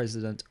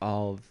president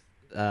of,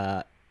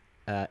 kind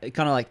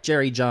of like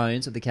Jerry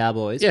Jones of the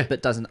Cowboys, Yeah.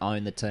 but doesn't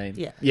own the team.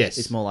 Yeah. Yes.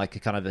 It's more like a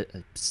kind of a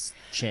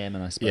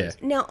chairman, I suppose.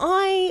 Yeah. Now,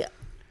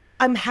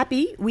 I'm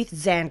happy with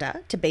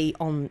Xander to be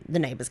on the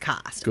Neighbours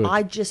cast. Good.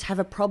 I just have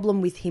a problem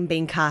with him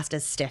being cast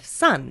as Steph's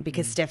son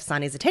because Steph's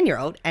son is a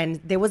 10-year-old and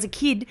there was a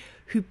kid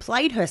who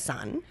played her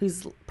son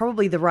who's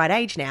probably the right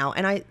age now,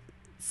 and I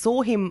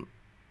saw him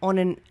on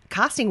a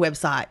casting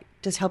website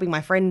just helping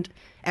my friend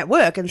at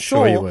work and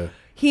Sure you saw were.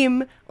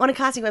 him on a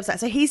casting website.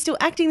 So he's still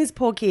acting this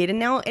poor kid, and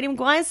now Eddie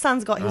Maguire's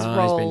son's got his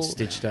role. He's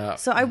been stitched up.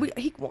 So I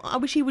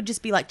wish he would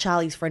just be like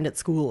Charlie's friend at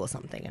school or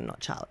something and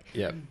not Charlie.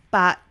 Yeah.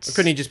 But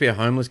Couldn't he just be a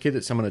homeless kid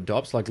that someone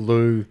adopts, like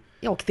Lou?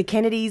 the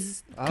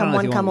Kennedys, I don't come know if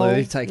one, you come want all.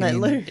 Lou taking in-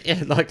 Lou.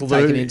 Yeah, like Lou.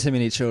 Taking in too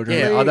many children.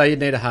 Yeah, although you'd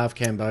need a half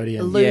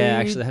Cambodian. Lou- Yeah,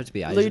 actually, they have to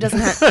be Asian. Lou doesn't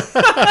have.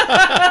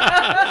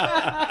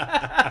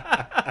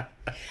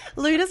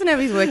 Lou doesn't have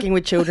his working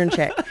with children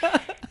check.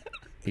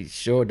 He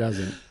sure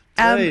doesn't.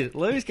 Dude,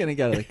 Lou's going to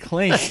go to the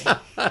cleaners.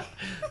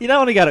 You don't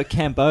want to go to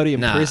Cambodian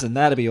Nah. prison.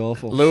 That'd be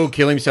awful. Lou will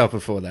kill himself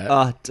before that.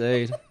 Oh,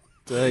 dude.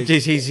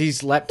 Jeez,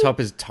 his laptop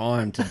is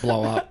timed to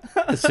blow up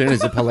as soon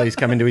as the police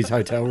come into his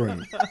hotel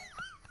room.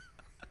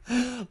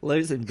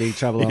 Lou's in big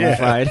trouble, I'm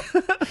Yeah. afraid.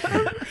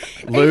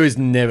 Lou's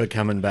never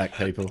coming back,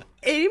 people.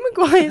 Eddie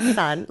Maguire's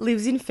son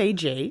lives in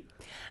Fiji.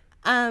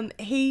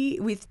 He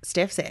with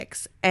Steph's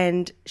ex,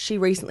 and she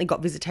recently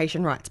got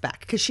visitation rights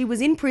back because she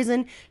was in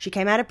prison. She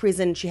came out of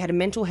prison. She had a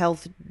mental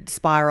health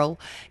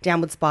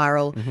downward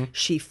spiral.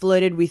 She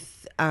flirted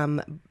with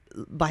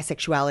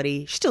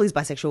bisexuality. She still is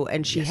bisexual,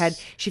 and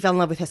she fell in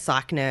love with her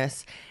psych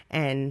nurse,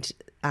 and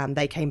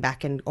they came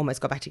back and almost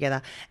got back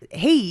together.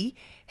 He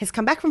has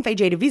come back from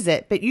Fiji to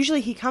visit, but usually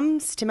he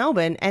comes to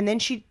Melbourne, and then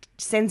she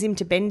sends him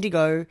to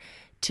Bendigo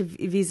to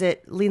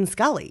visit Lynn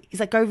Scully. He's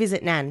like, go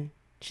visit Nan.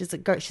 She's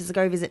like,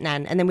 go visit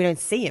Nan, and then we don't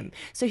see him.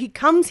 So he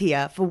comes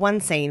here for one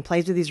scene,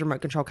 plays with his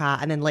remote control car,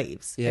 and then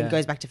leaves Yeah. and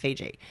goes back to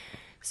Fiji.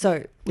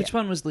 So Which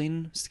one was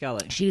Lynn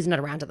Scully? she's not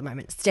around at the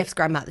moment. Steph's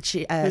grandmother,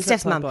 Who's Steph's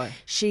that played mum. by?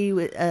 She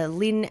was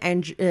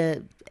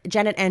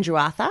Janet Andrew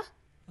Arthur,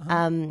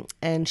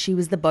 and she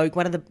was the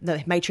one of the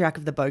matriarch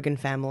of the Bogan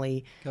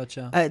family.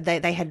 Gotcha.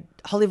 They had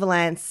Holly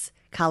Valance,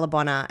 Carla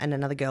Bonner, and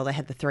another girl. They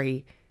had the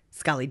three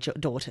Scully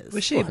daughters.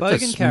 Was she a Oh, it's a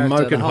Bogan character?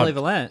 smoking The Holly hot-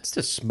 Valance. It's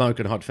a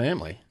smoking hot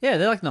family. Yeah,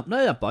 they're like, no,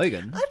 they're not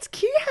Bogan. That's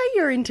cute how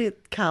you're into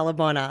Carla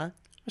Bonner.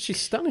 She's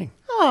stunning.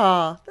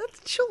 Oh,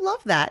 she'll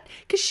love that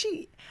because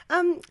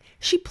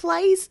she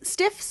plays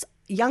Steph's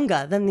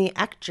younger than the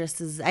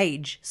actress's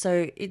age,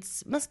 so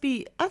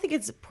I think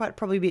it's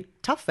probably a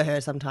bit tough for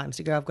her sometimes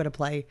to go, I've got to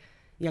play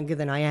younger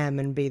than I am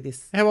and be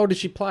this. How old does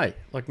she play?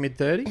 Like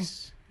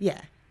mid-30s?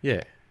 Yeah,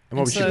 Yeah. And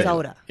what would she so- be? she's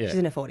older. Yeah. She's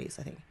in her 40s,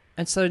 I think.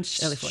 And so Early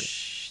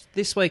 40s.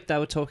 this week they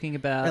were talking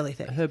about Early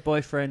 30s. her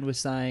boyfriend was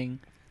saying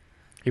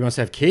He wants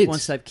to have kids.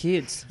 Wants to have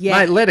kids. Yeah.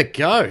 Mate, let it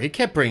go. He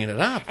kept bringing it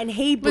up. And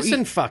he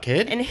Listen,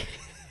 fuckhead.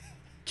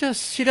 and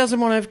She doesn't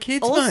want to have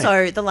kids, mate.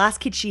 also the last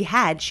kid she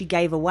had, she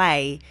gave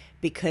away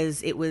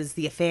because it was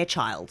the affair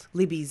child,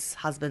 Libby's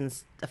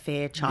husband's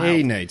affair child.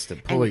 He needs to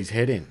pull his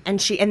head in. And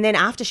then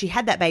after she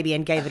had that baby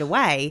and gave it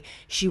away,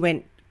 she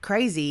went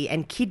crazy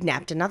and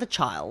kidnapped another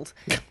child,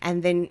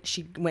 and then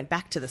she went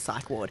back to the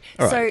psych ward.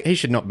 All so right, he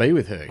should not be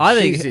with her. I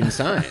think She's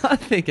insane. I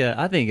think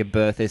a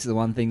birth is the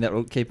one thing that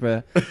will keep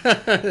her,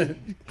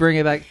 bring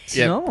her back to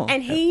Yep. normal.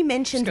 and he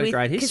mentioned She's got a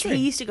great because he history.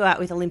 used to go out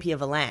with Olympia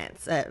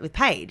Valance with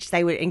Paige.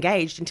 They were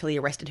engaged until he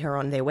arrested her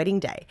on their wedding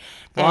day.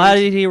 Why And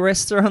did he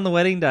arrest her on the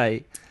wedding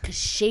day?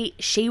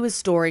 she was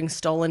storing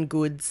stolen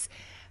goods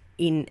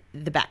in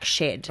the back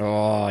shed.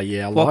 Oh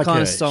yeah, I What like kind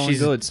her. of stolen She's,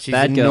 goods? She's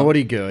Bad a girl.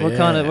 naughty girl. What yeah.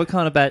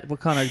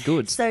 kind of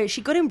goods? So she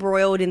got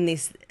embroiled in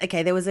this.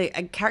 Okay, there was a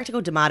character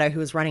called D'Amato who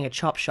was running a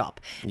chop shop.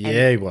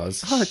 Yeah, he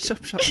was. Oh,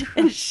 chop chop.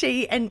 And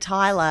she and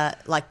Tyler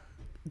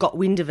got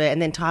wind of it,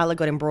 and then Tyler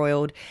got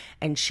embroiled,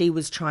 and she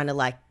was trying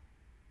to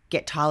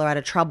get Tyler out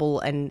of trouble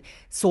and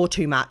saw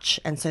too much,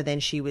 and so then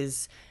she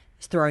was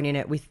thrown in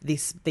it with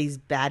these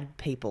bad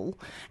people,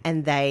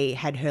 and they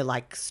had her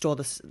store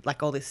this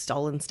all this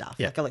stolen stuff,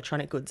 Yeah. like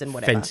electronic goods and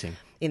whatever, Fencing.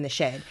 in the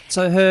shed.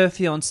 So her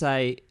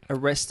fiance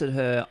arrested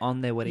her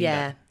on their wedding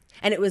Yeah. day.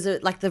 And it was the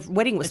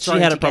wedding was And thrown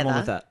she had a together. problem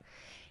with that.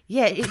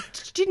 Yeah,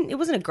 it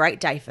wasn't a great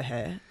day for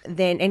her.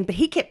 But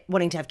he kept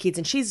wanting to have kids,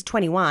 and she's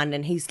 21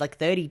 and he's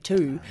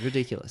 32,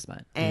 Ridiculous, mate.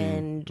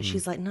 and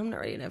she's like, "No, I'm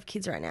not ready to have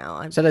kids right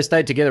now." So they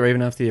stayed together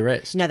even after the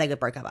arrest. No, they got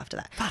broke up after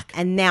that. Fuck.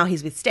 And now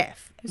he's with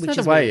Steph, Is which that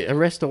is the way? weird.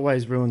 Arrest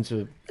always ruins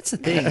a That's the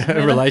thing.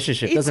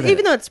 relationship, It's, doesn't it?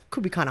 even though it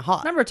could be kind of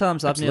hot. A number of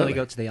times I've nearly Absolutely.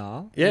 got to the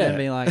aisle. Yeah. And then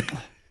being like,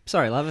 "Oh,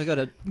 sorry, love, I've got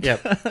to.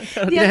 Yep.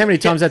 You know how many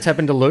times that's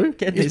happened to Lou?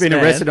 Get He's this been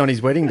man. arrested on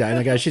his wedding day, and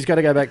they go, "She's got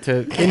to go back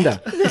to Kinder."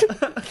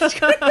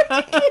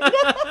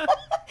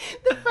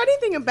 The funny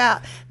thing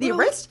about the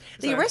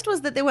arrest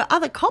was that there were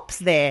other cops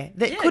there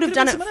that Yeah, could have could've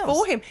done been it someone for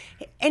else. him,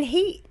 and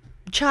he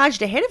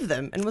charged ahead of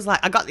them and was like,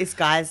 "I got this,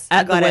 guys." I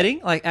At the got it."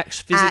 wedding? Like,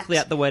 physically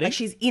at the wedding? Like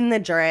she's in the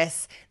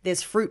dress.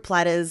 There's fruit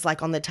platters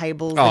on the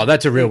tables. Oh,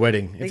 that's a real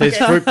wedding. If there's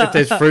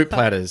fruit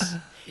platters,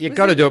 you've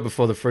got to do it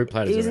before the fruit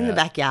platters. It was are in the out.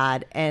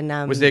 backyard,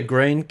 and Was there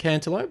green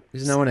cantaloupe?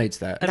 Because no one eats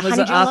that. And The was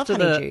it honeydew, I love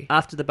after honeydew.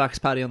 after the Bucks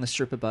party on the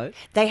stripper boat?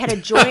 they had a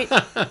joint.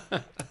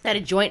 They had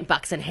a joint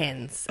bucks and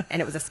hens,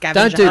 and it was a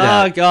scavenger. Don't do hunt.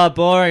 that. Oh, God,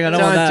 boring. I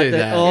don't, want Don't that. do They're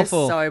that.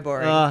 awful. It's so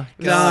boring. Oh,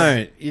 God.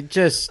 Don't. You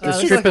just the Oh, it's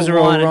strippers like a are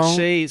all wine and wrong.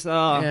 cheese.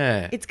 Oh.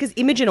 Yeah. It's because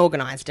Imogen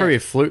organised Probably a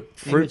it. fruit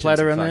Imogen's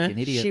platter a in there. fucking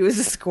idiot. She was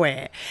a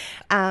square.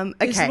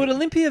 Okay. Would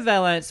Olympia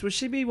Valance, would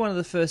she be one of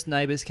the first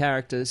Neighbours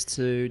characters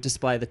to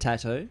display the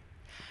tattoo?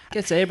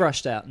 Gets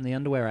airbrushed out in the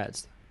underwear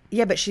ads.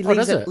 Yeah, but she Oh,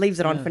 does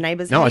leaves it on Yeah. for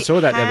neighbours. No, I saw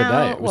that the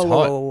other day. It was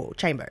hot. Whoa,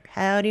 Chamber.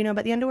 How do you know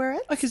about the underwear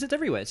ads? Oh, because it's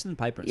everywhere. It's in the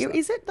paper and stuff.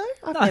 Is it though?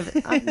 I've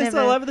It's never.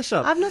 all over the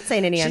shop. I've not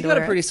seen any She's underwear.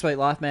 got a pretty sweet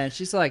life, man.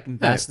 She's like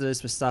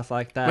ambassadors for stuff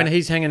like that. When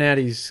he's hanging out,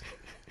 he's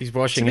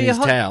washing in his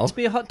towel. To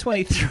be a hot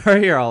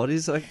 23-year-old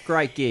is a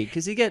great gig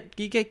because you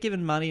get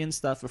given money and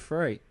stuff for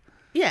free.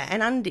 Yeah,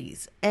 and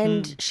undies.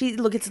 And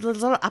there's a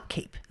lot of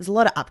upkeep. There's a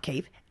lot of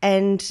upkeep,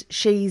 and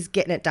she's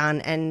getting it done.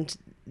 And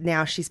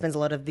now she spends a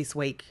lot of this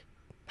week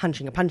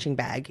punching a punching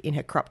bag in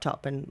her crop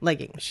top and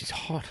leggings. She's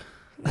hot.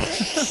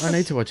 I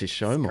need to watch his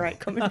show more. Great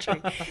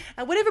commentary.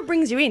 Whatever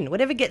brings you in,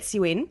 whatever gets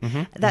you in,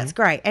 Mm-hmm, that's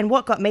great. And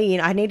what got me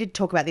in, I needed to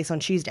talk about this on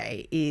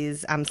Tuesday,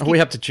 is Are we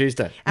up to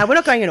Tuesday? we're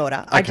not going in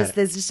order. Okay.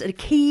 There's just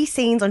key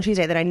scenes on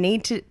Tuesday that I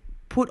need to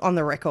put on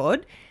the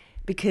record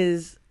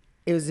because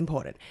it was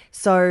important.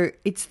 So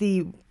it's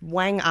the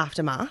Wang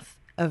aftermath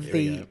of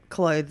the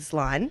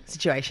clothesline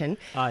situation.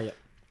 Oh, yeah.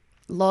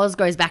 Loz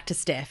goes back to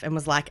Steph and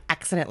was like,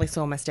 accidentally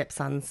saw my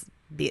stepson's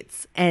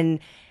bits. And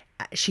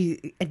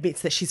she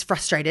admits that she's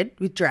frustrated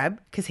with Drab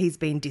because he's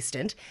been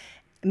distant.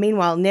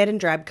 Meanwhile, Ned and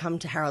Drab come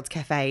to Harold's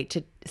Cafe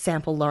to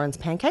sample Lauren's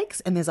pancakes.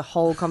 And there's a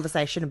whole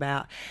conversation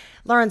about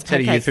Lauren's Is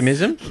that a pancakes.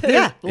 euphemism?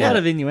 Yeah. A lot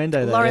of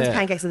innuendo there. Lauren's yeah.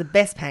 pancakes are the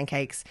best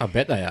pancakes. I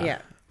bet they are. Yeah.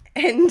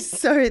 And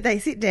so they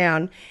sit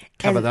down.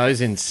 Cover and those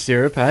in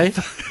syrup, eh?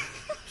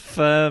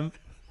 Firm.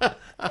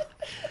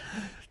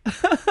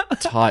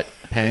 Tight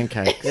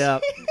pancakes. Yeah.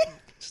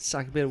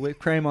 Suck a bit of whipped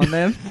cream on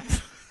them.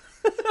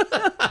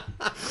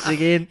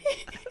 Dig in.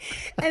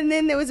 And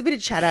then there was a bit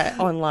of chatter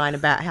online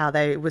about how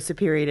they were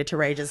superior to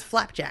Rage's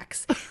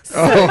flapjacks.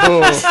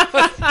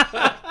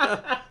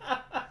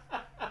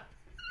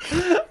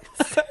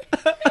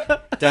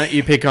 Don't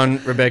you pick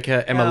on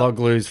Rebecca Emma No.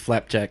 Loglu's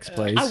flapjacks,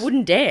 please. I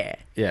wouldn't dare.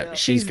 Yeah, She's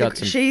she's got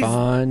the- some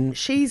fine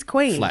She's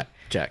queen.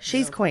 flapjacks.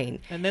 She's queen.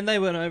 And then they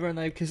went over and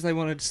because they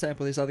wanted to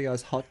sample this other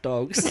guy's hot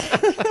dogs.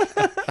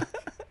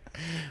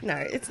 No,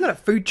 it's not a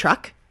food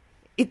truck.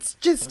 It's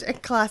just a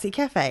classy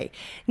cafe.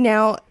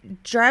 Now,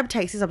 Drab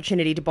takes this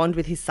opportunity to bond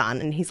with his son,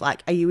 and he's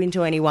like, "Are you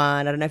into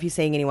anyone? I don't know if you're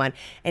seeing anyone."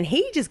 And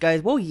he just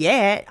goes, "Well,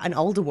 yeah, an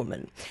older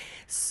woman."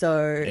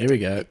 So Here we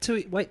go. To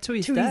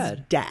his to dad.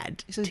 his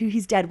dad, says, to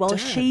his dad, while "Dad."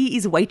 she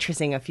is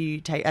waitressing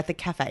at the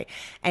cafe,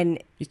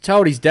 and He's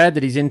told his dad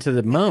that he's into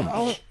the mum.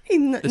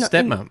 in The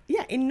stepmom.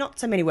 in not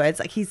so many words,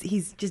 like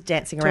he's just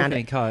dancing around Talking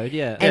in it. code,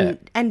 yeah.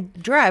 And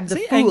Drab, Is the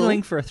he fool,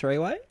 angling for a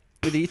three-way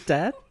with his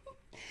dad?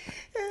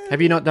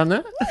 Have you not done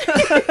that?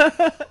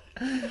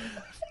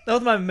 That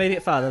was my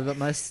immediate father, but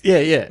my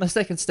Yeah. my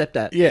second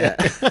stepdad. Yeah.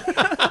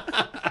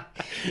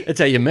 That's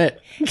how you met.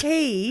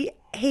 he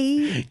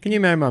Can you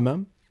marry my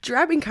mum?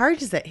 Drab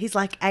encourages it. He's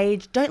like,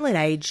 don't let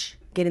age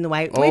get in the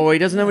way. Oh, he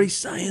doesn't know what he's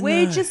saying.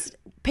 We're though.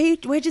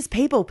 just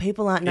people.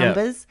 People aren't Yeah.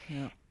 numbers.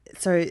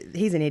 So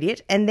he's an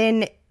idiot. And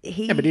then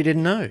Yeah, but he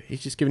didn't know.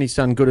 He's just giving his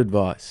son good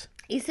advice.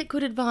 is it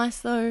good advice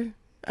though?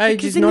 Age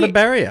Because is then not a you-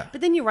 barrier. But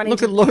then you run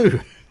Look into. at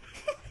Lou.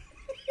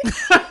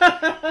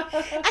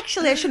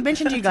 Actually, I should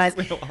mention to you guys.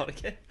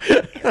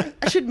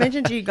 I should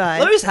mention to you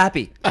guys. Lou's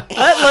happy.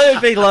 Let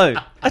Lou be Lou.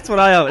 That's what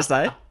I always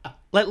say.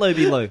 Let Lou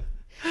be Lou.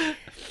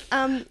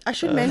 I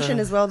should mention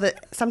as well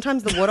that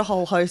sometimes the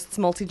Waterhole hosts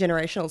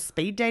multi-generational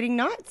speed dating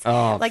nights.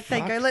 Oh, like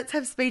they go, let's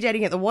have speed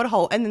dating at the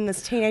Waterhole, and then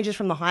there's teenagers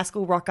from the high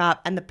school rock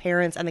up, and the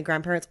parents and the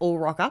grandparents all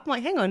rock up. I'm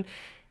like, hang on, are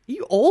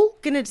you all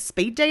gonna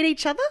speed date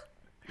each other?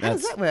 How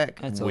does that work?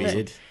 That's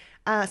Weird.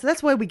 So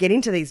that's where we get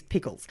into these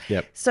pickles.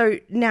 Yep. So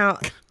now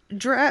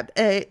Drab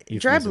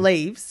Euphemism.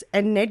 leaves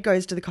and Ned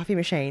goes to the coffee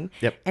machine.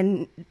 Yep.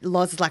 And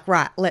Loz is like,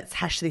 right, let's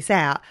hash this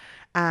out.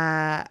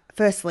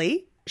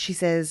 Firstly, she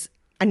says,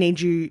 I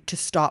need you to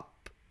stop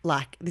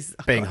like this is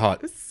Being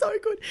hot. It's so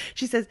good.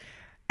 She says,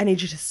 I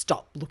need you to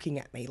stop looking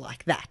at me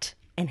like that.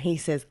 And he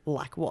says,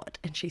 like what?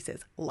 And she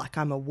says, like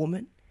I'm a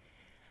woman.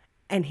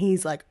 And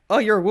he's like, oh,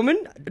 you're a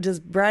woman? Does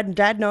Brad and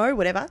Dad know?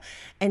 Whatever.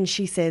 And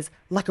she says,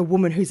 like a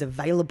woman who's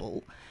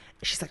available.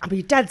 She's like, I'm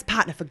your dad's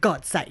partner, for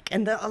God's sake.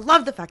 And I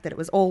love the fact that it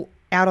was all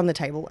out on the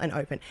table and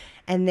open.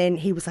 And then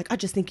he was like, I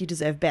just think you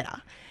deserve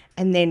better.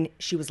 And then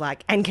she was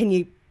like, and can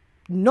you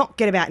not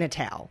get about in a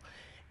towel?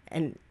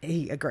 And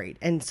he agreed.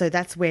 And so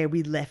that's where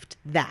we left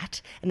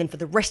that. And then for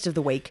the rest of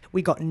the week,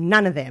 we got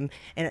none of them.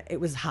 And it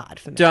was hard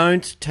for me.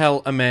 Don't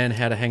tell a man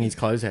how to hang his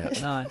clothes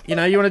out. No. You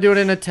know, you want to do it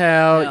in a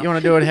towel. Yeah. You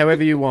want to do it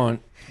however you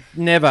want.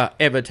 Never,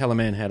 ever tell a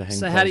man how to hang So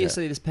clothes how do you out.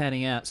 see this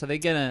panning out? So they're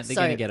gonna So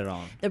get it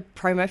on. The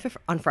promo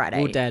on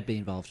Friday. Will Dad be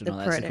involved in The all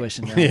that? That's the proto-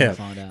 question that I Yeah. want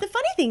to find out. The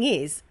funny thing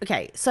is,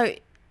 okay, so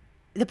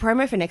the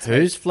promo for next week.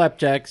 Whose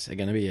flapjacks are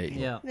going to be eaten?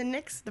 Yeah.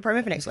 The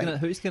promo for next week.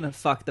 Who's gonna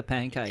fuck the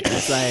pancake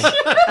as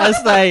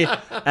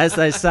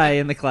they say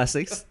in the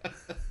classics?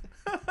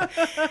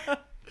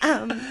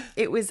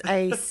 It was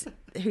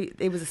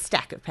a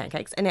stack of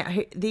pancakes, and now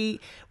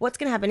what's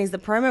going to happen is the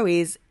promo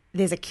is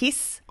there's a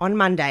kiss on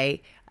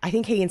Monday. I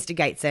think he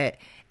instigates it,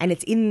 and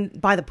it's in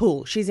by the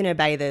pool. She's in her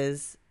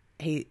bathers.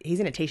 He's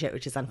in a t-shirt,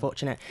 which is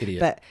unfortunate. Idiot.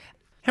 But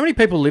How many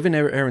people live in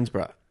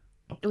Erinsborough?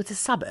 it's a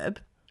suburb.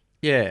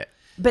 Yeah.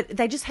 But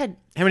they just had.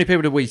 How many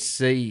people do we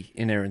see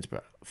in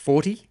Erinsborough?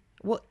 40?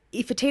 Well,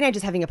 if a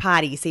teenager's having a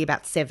party, you see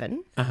about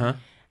 7. Uh-huh.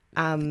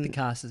 The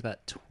cast is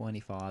about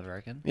 25, I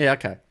reckon. Yeah,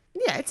 okay.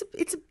 Yeah,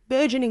 it's a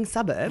burgeoning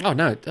suburb. Oh,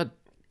 no, I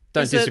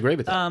don't Is it, disagree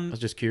with that. I um, was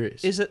just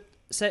curious. Is it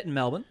set in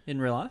Melbourne in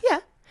real life?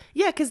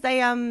 Yeah, because they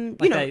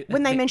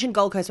when they mention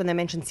Gold Coast, when they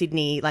mention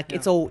Sydney, like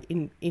it's all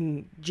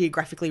in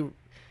geographically.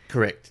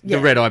 Correct. Yeah.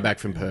 The red eye back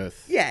from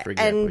Perth, Yeah, for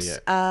example. and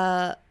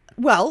yeah.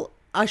 well,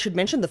 I should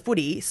mention the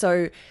footy.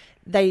 So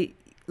they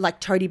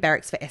like Toadie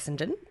barracks for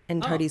Essendon,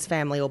 and Toadie's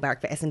family all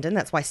barrack for Essendon.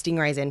 That's why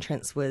Stingray's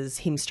entrance was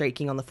him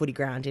streaking on the footy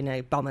ground in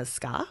a Bombers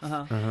scarf.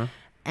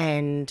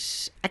 And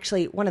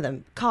actually, one of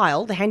them,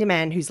 Kyle, the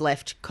handyman who's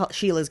left,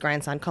 Sheila's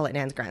grandson, Colette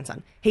Nan's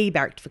grandson, he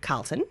barracked for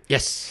Carlton.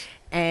 Yes.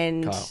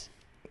 And Kyle.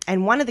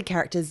 and one of the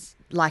characters,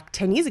 like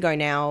 10 years ago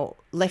now,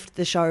 left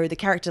the show. The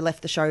character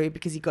left the show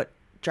because he got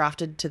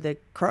drafted to the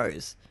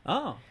Crows.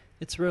 Oh,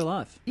 it's real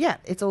life. Yeah,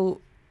 it's all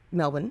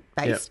Melbourne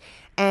based,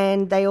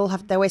 and they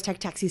always take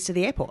taxis to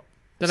the airport.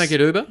 Don't they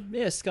get Uber?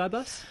 Yeah,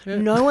 Skybus.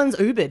 No one's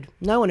Ubered.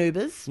 No one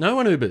Ubers. No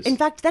one Ubers. In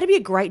fact, that'd be a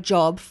great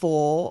job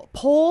for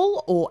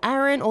Paul or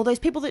Aaron or those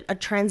people that are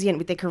transient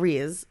with their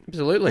careers.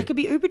 Absolutely. They could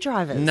be Uber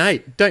drivers.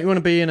 Nate, don't you want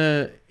to be in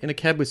a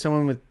cab with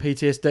someone with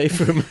PTSD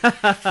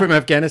from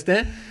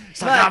Afghanistan?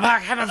 It's like,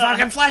 I'm having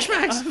fucking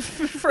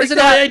flashbacks. There's an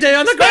IED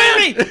on the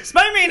ground.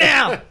 Spare me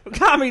now!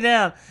 Calm me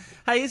down.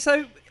 Hey,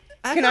 so...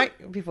 Can I,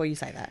 before you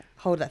say that,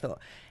 hold that thought.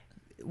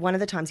 One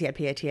of the times he had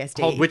PTSD.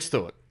 Hold which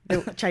thought?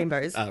 the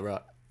Chambers. Oh,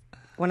 right.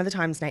 One of the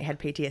times Nate had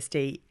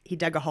PTSD, he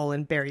dug a hole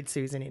and buried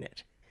Susan in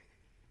it.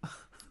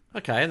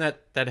 Okay, and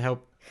that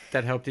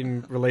helped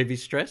him relieve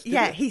his stress? did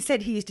Yeah, it? he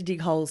said he used to dig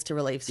holes to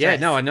relieve Yeah,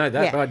 stress. no, I know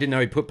that, Yeah. but I didn't know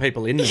he put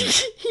people in them.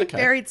 He Okay.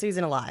 buried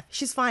Susan alive.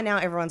 She's fine now.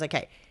 Everyone's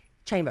okay.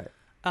 Chamber.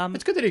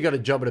 It's good that he got a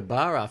job at a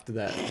bar after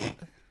that.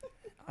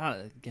 I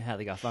don't know how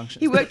the guy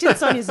functions. He worked in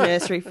Sonia's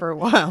nursery for a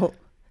while.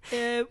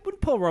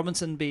 Wouldn't Paul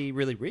Robinson be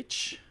really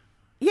rich?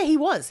 Yeah, he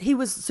was. He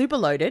was super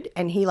loaded,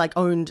 and he like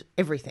owned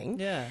everything.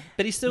 Yeah,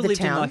 but he still The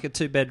lived in town. like a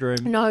 2-bedroom.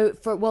 No,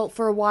 for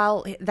a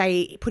while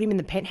they put him in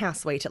the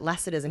penthouse suite at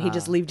Lassiter's, and he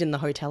just lived in the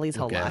hotel his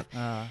whole Okay. life.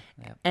 Yeah.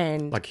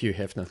 And Like Hugh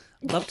Hefner.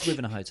 Love to live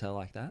in a hotel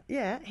like that.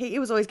 yeah, he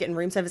was always getting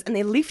room service, and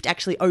their lift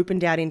actually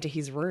opened out into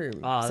his room,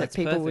 Oh, so that's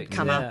people would perfect.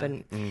 come Yeah. up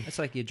and. It's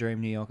like your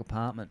dream New York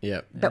apartment.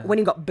 Yeah. But when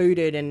he got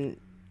booted and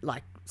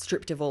like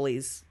stripped of all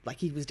his, like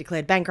he was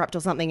declared bankrupt or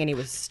something, and he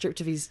was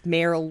stripped of his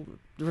mayoral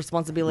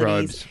responsibilities.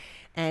 Robes.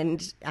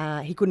 And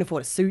he couldn't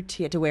afford a suit.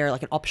 He had to wear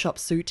like an op shop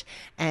suit.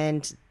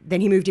 And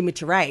then he moved in with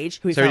Terage,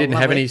 who So he didn't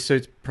have any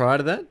suits prior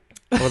to that?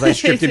 Or they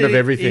stripped him of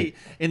everything?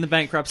 In the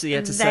bankruptcy, he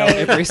had to sell They-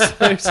 every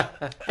suit.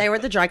 They were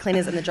at the dry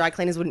cleaners, and the dry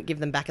cleaners wouldn't give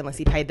them back unless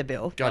he paid the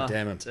bill. God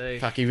damn him.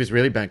 dude. Fuck, he was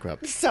really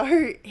bankrupt.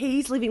 So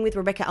he's living with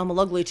Rebecca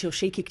Almaloglu till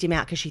she kicked him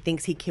out because she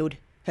thinks he killed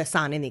her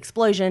son in the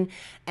explosion.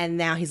 And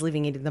now he's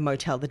living in the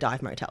motel, the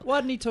dive motel. Why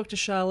didn't he talk to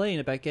Charlene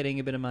about getting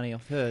a bit of money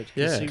off her?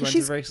 Yeah. she Because runs a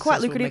She's very quite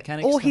successful lucrative.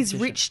 mechanics All his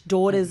competition. rich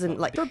daughters and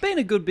like. For being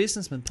a good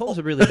businessman, Paul's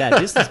a really bad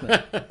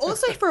businessman.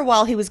 Also, for a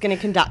while, he was going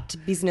to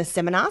conduct business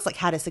seminars, like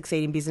how to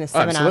succeed in business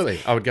Oh, seminars. absolutely.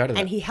 I would go to that.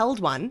 And he held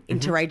one in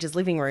Terage's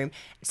living room.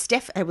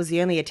 Steph was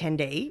the only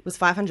attendee. It was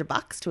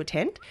 $500 to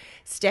attend.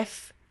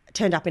 Steph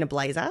turned up in a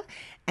blazer,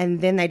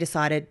 and then they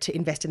decided to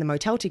invest in the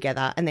motel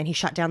together. And then he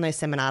shut down those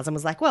seminars and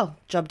was like, "Well,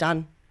 job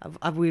done.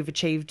 We've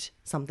achieved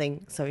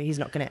something." So he's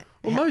not going to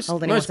hold any Most more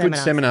good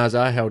seminars. seminars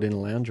are held in a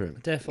lounge room.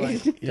 Definitely.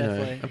 You know,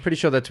 Definitely. I'm pretty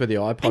sure that's where the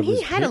iPod And was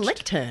he had a pitched.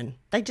 lectern.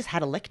 They just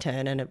had a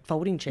lectern and a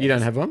folding chair. You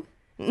don't have one?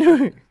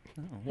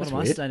 What am I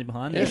weird. standing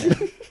behind there?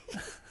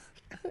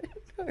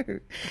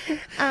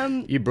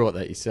 You brought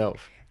that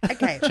yourself.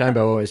 Okay.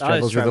 Chambo always I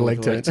always travels with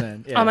a travel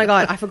lectern. Yeah. Oh my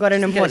God, I forgot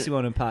an In case important. you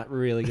want to impart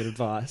really good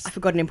advice. I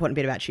forgot an important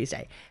bit about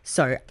Tuesday.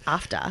 So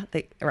after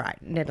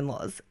Ned and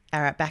Loz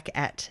are back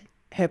at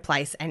her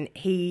place, and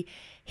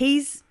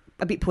he's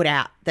a bit put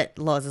out that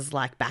Loz is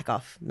like, "Back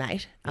off,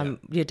 mate.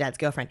 Your dad's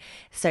girlfriend."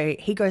 So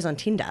he goes on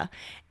Tinder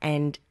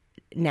and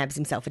nabs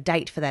himself a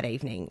date for that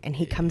evening, and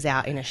he comes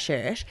out in a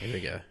shirt. Here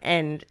we go.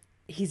 And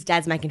his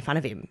dad's making fun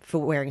of him for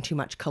wearing too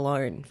much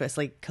cologne.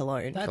 Firstly,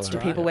 cologne. That's Do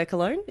right. people wear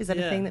cologne? Is that a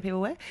Yeah. thing that people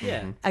wear?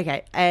 Yeah.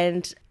 Okay.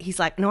 And he's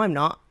like, "No, I'm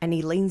not." And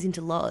he leans into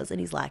Loz and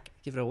he's like,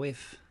 Give it a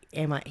whiff.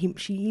 Emma,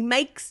 he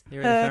makes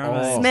You're her in the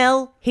pheromones.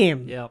 smell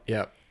him. Yep.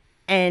 Yep.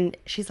 And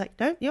she's like,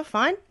 "No, you're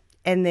fine."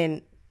 And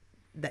then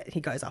he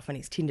goes off on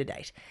his Tinder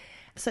date.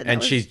 So that And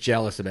was- she's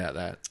jealous about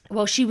that.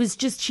 well, she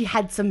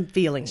had some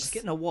feelings. She's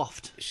getting a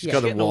waft. She's got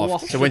the Getting a waft.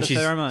 waft So with when the she's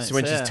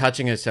pheromones, yeah.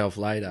 touching herself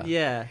later,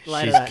 Yeah.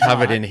 Later she's that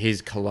covered night. in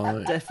his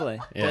cologne. Definitely.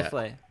 Yeah.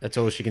 Definitely. That's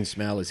all she can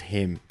smell is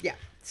him. Yeah.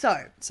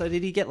 So So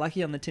did he get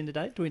lucky on the Tinder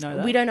date? Do we know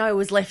that? we don't know. It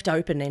was left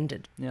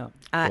open-ended. Yeah.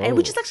 And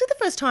which is actually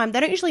the first time. They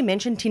don't usually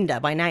mention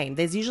Tinder by name.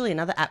 There's usually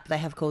another app they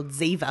have called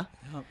Ziva.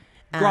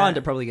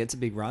 Grinder probably gets a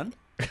big run,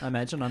 I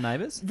imagine, on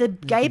Neighbours. The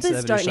Gaybers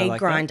conservative don't show need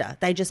like that. Grindr.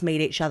 They just meet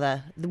each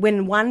other.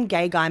 When one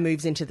gay guy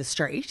moves into the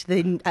street,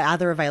 the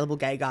other available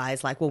gay guy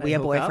is like, "Well, we They are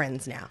hook up?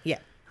 boyfriends now." Yeah.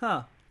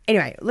 Huh.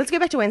 Anyway, let's go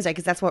back to Wednesday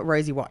because that's what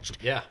Rosie watched.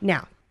 Yeah.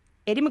 Now,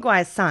 Eddie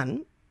Maguire's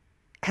son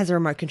has a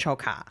remote control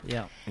car.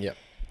 Yeah. Yep.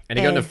 And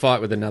he got in a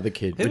fight with another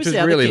kid, Who which was was the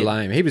other really kid?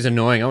 lame. He was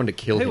annoying. I wanted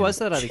to kill him. Who was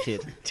that other kid?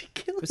 To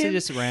kill Was he him.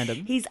 just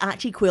random? He's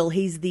Archie Quill.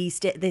 He's the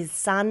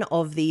son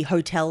of the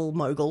hotel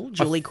mogul,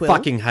 Julie I Quill.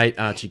 fucking hate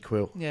Archie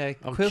Quill. Yeah,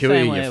 I'll Quill kill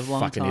you, family you have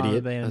long fucking time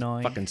idiot. been I'll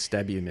annoying. fucking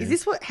stab you, man. Is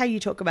this how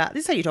you talk about?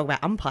 This is how you talk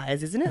about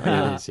umpires, isn't it?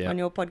 It is, yeah. On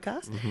your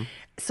podcast.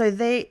 So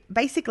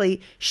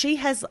she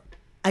has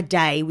a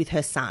day with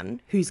her son,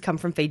 who's come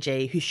from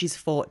Fiji, who she's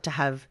fought to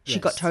have. She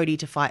got Yes. Toadie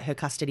to fight her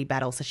custody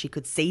battle, so she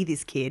could see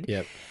this kid.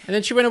 Yep. And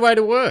then she went away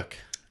to work.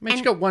 I mean,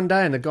 she got one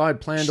day and the guy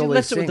had planned She all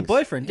left these it with the things.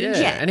 boyfriend,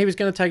 didn't yeah. she? And he was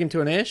going to take him to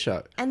an air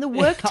show. And the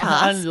work I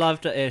task.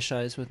 loved air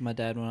shows with my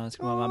dad when I was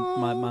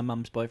my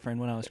mum's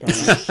boyfriend when I was growing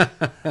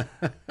up.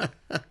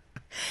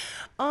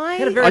 He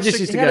had a very I just strict-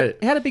 used to he had go-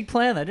 he had a big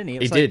plan though, didn't he?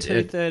 It was He like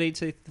did, 2:30,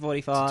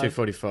 2:45.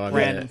 2:45.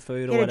 Random Yeah. food or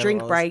He had whatever. a drink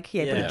it was. break. He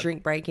had Yeah. a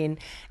drink break in,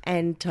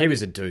 and Toadie, He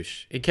was a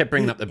douche. He kept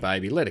bringing up the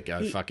baby. Let it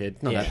go,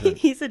 fuckhead. Not Yeah. happening.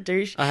 he's a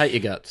douche. I hate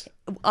your guts.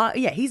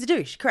 Yeah, he's a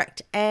douche,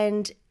 correct.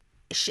 And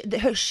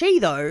she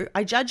though,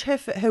 I judge her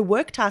for her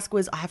work task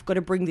was, "I've got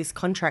to bring this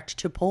contract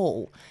to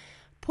Paul,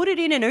 put it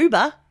in an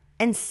Uber,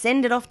 and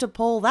send it off to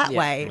Paul that Yeah.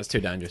 way." It's too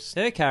dangerous.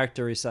 Her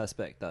character is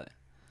suspect though.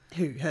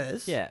 Who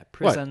hers? Yeah,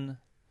 prison.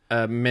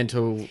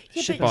 Mental,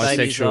 Yeah, but-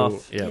 Babies bisexual.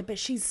 off. Yeah. Yeah, but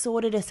she's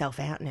sorted herself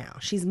out now.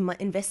 She's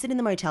invested in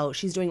the motel.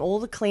 She's doing all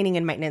the cleaning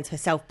and maintenance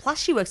herself. Plus,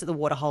 she works at the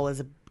Waterhole as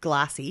a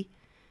glassy.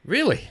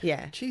 Really?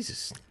 Yeah.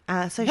 Jesus. So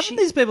Haven't she.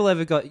 these people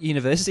ever got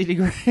university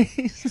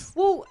degrees?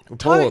 Well,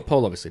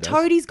 Paul obviously does.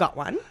 Toadie's got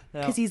one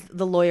because Yeah. he's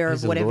the lawyer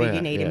He's of a whatever lawyer,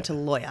 you need yeah. him to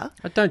lawyer.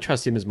 I don't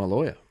trust him as my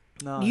lawyer.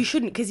 No. You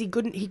shouldn't because he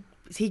couldn't.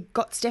 He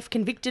got Steph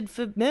convicted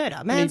for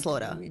murder,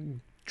 manslaughter,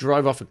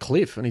 Drove off a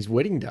cliff on his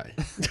wedding day.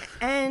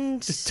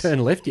 and Just turn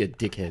left, you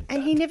dickhead.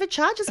 and he never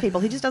charges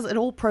people. He just does it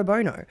all pro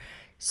bono.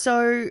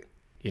 So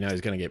You know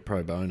he's going to get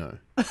pro bono.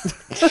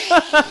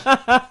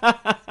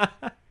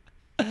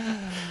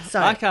 So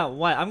I can't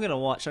wait. I'm gonna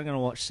watch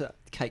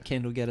Kate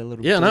Kendall get a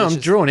little. Yeah, no, I'm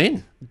drawn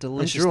in.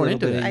 Delicious. I'm drawn little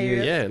into bit of that.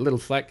 you. Yeah,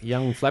 little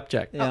young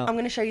flapjack. Yeah. I'm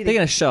going to show you. They're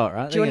gonna show it, right? Do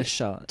you They're gonna wanna-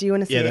 show it. Do you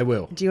want to see? Yeah, they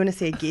will. Do you want to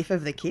see a GIF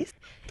of the kiss?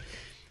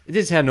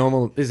 This is how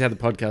the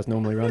podcast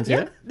normally runs.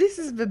 Yep. This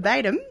is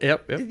verbatim.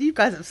 Yep. You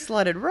guys have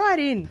slotted right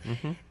in.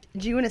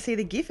 Do you want to see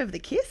the GIF of the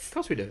kiss? Of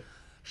course we do.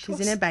 She's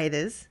in her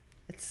bathers.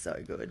 It's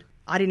so good.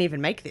 I didn't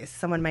even make this.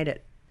 Someone made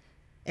it.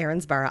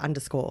 Erinsborough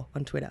 _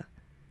 on Twitter.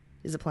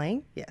 Is it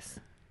playing? Yes.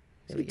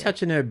 There we go.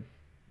 Touching her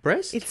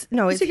breast? Does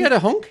Does he go to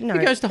honk? No.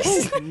 He goes to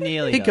honk.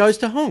 Nearly. He does. goes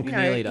to honk. No.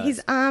 No, nearly does.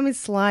 his arm is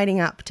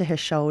sliding up to her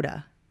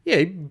shoulder.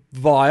 Yeah,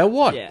 via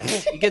what? Yeah,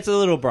 he gets a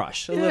little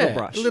brush. A little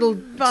brush. A little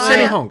Via-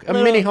 semi honk. A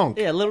Little- mini honk.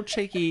 Yeah, a little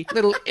cheeky.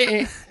 Little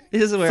This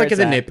is where flick it's of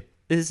the at. nip.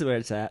 This is where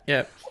it's at.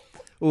 Yeah.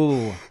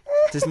 Ooh,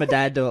 does my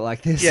dad do it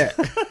like this? Yeah.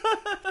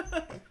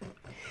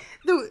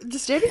 The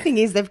disturbing thing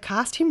is they've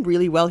cast him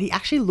really well. He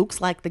actually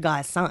looks like the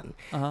guy's son.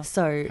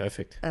 So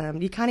Perfect.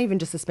 you can't even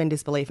just suspend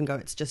disbelief and go,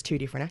 it's just two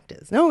different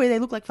actors. No, they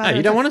look like father No, you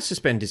and don't son. want to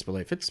suspend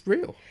disbelief. It's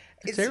real.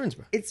 It's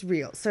Erinsborough. It's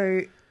real.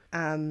 So,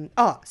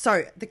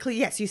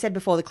 yes, you said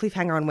before the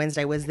cliffhanger on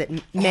Wednesday was that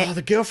Oh,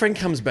 the girlfriend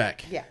comes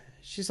back. Yeah.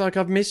 She's like,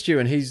 I've missed you.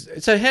 And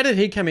so how did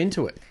he come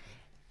into it?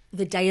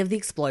 the day of the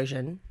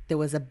explosion, there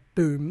was a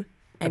boom.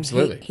 And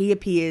Absolutely. he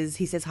appears,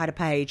 he says hi to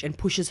Paige and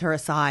pushes her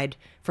aside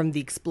from the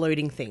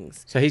exploding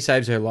things. So he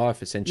saves her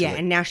life, essentially. Yeah,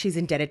 and now she's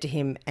indebted to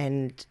him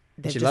and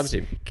she loves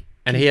him.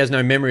 And he has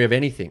no memory of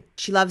anything.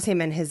 She loves him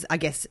and has, I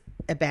guess,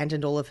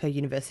 abandoned all of her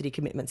university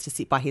commitments to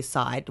sit by his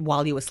side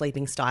while you were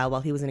sleeping style,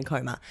 while he was in a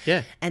coma.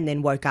 Yeah. And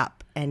then woke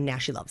up and now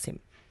she loves him.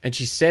 And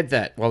she said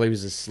that while he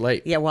was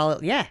asleep. Yeah, well,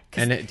 yeah.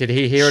 'cause- And did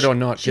he hear it or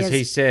not? she Because he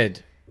has-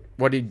 said,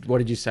 what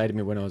did you say to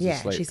me when I was yeah,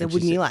 asleep? she said, And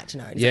wouldn't you like to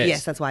know? And he Yes. said,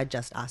 yes, that's why I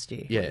just asked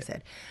you. Yeah. What he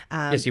said.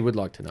 Yes, he would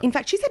like to know. In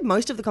fact, she said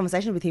most of the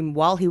conversation with him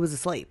while he was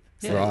asleep.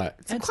 So Right.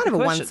 it's Answer kind of the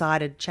a question.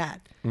 one-sided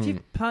chat. If your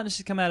partner's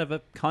just come out of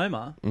a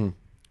coma, But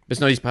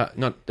it's not his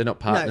they're not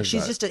partners. No,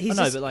 she's though, just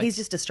I know, but like- he's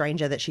just a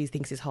stranger that she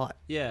thinks is hot.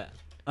 yeah.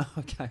 Oh,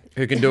 okay.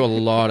 who can do a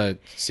lot of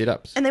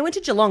sit-ups. And they went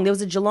to Geelong. There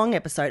was a Geelong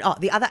episode. Oh,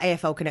 the other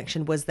AFL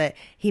connection was that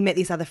he met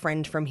this other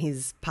friend from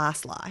his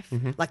past life.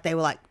 Like they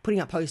were like putting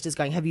up posters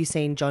going, have you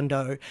seen John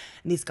Doe?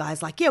 And this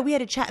guy's like, yeah, we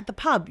had a chat at the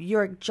pub.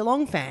 You're a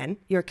Geelong fan.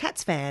 You're a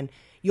Cats fan.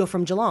 You're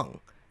from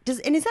Geelong.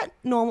 And is that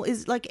normal?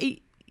 Is like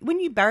when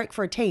you barrack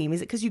for a team,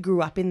 is it because you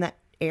grew up in that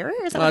area?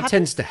 Is that Well, what it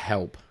tends to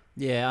help.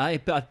 Yeah, I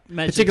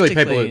imagine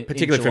Particularly in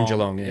particularly from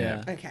Geelong, yeah.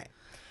 happens? Okay.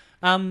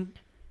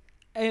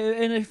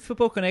 In a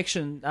football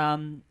connection,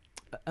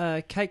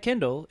 Kate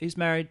Kendall is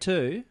married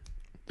to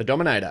The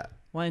Dominator,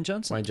 Wayne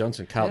Johnson. Wayne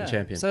Johnson, Carlton Yeah.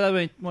 champion. So that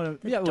would have been one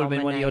of your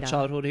Dominator.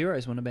 childhood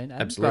heroes. Wouldn't have been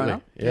Absolutely, growing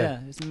up. yeah.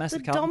 He's a The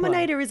massive Carlton player.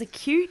 Dominator is a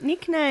cute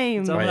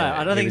nickname. Dominator. yeah,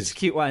 I don't he think was- it's a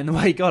cute way in the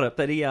way he got it,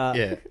 but he.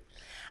 Yeah.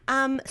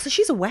 So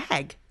she's a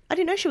wag. I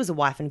didn't know she was a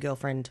wife and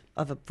girlfriend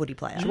of a footy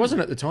player. She wasn't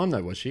at the time,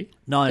 though, was she?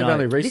 No, They've no.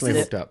 only recently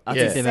This is- hooked up. I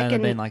yeah. think they've only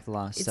Second- been like the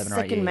last It's 7 or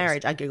 8 second years.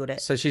 marriage. I googled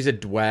it. So she's a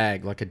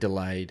dwag, like a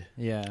delayed.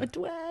 Yeah. A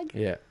dwag.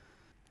 Yeah.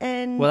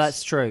 And Well,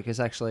 that's true because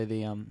actually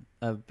the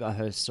I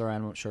heard a story.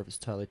 I'm not sure if it's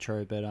totally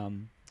true, but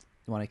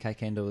one of Kate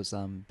Kendall's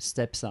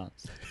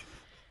stepsons.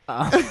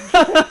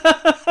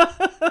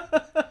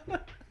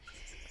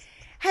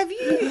 have you?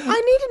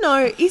 I need to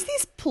know: is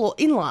this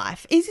in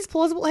life? Is this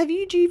plausible? Have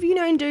you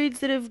known dudes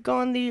that have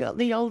gone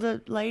the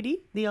older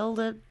lady, the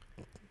older?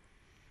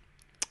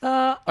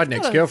 I had an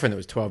ex-girlfriend that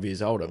was 12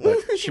 years older, but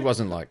she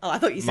wasn't like Oh, I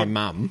thought you my said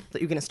mum.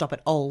 that you were going to stop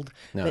at old.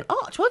 No.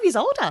 But, 12 years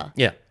older.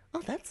 Yeah.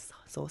 Oh, that's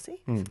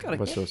saucy. Gotta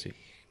Was get- saucy.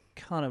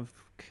 Kind of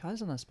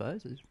cousin, I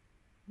suppose.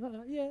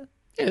 Yeah.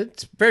 Yeah,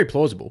 it's very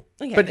plausible.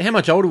 Okay. But how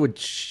much older would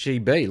she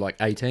be? Like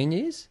 18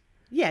 years?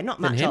 Yeah, not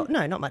much. him?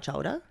 No, not much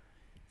older.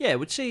 Yeah,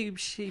 would she be...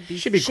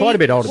 She'd be quite a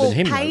bit older than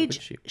him, though, Paige,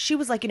 wouldn't she? she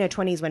was like in her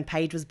 20s when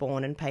Paige was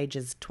born, and Paige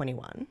is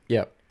 21,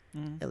 Yeah.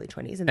 early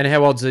 20s. And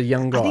how old's a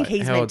young guy? I think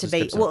he's How meant old's to the be.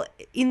 stepson? Well,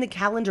 in the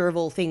calendar of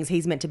all things,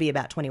 he's meant to be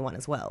about 21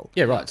 as well.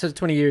 Yeah, right. So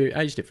it's a 20-year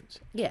age difference.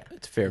 Yeah.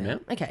 It's a fair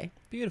amount. Okay.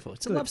 Beautiful.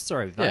 It's a love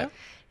story, Yeah. yeah.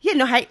 Yeah.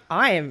 No. Hey,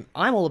 I'm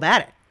all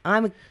about it.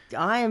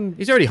 I am.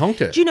 He's already honked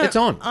her. Do you know? It's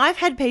on. I've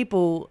had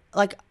people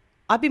like.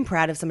 I've been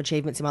proud of some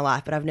achievements in my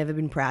life, but I've never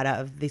been prouder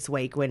of this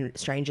week when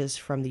strangers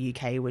from the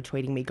UK were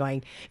tweeting me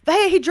going,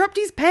 "Hey, he dropped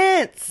his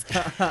pants,"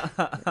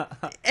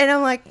 and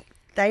I'm like,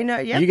 "They know,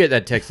 yeah." You get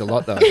that text a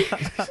lot, though.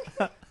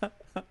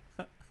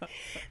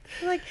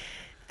 Like,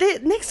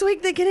 next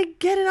week they're gonna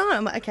get it on.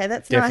 I'm like, okay,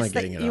 that's Definitely nice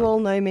that getting it you on. all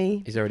know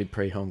me. He's already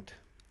pre-honked.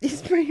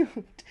 It's pretty.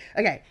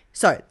 Okay,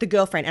 so the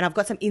girlfriend, and I've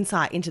got some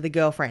insight into the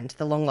girlfriend,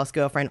 the long lost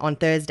girlfriend, on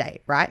Thursday,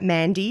 right?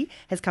 Mandy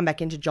has come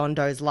back into John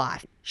Doe's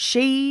life.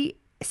 She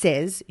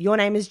says, "Your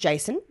name is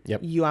Jason.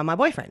 Yep. You are my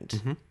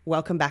boyfriend.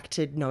 Welcome back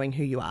to knowing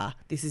who you are.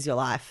 This is your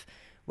life.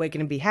 We're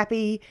going to be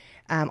happy.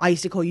 I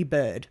used to call you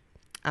Bird."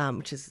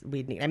 Which is a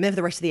weird nickname. And then for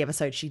the rest of the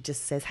episode, she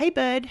just says, "Hey,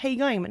 Bird, how you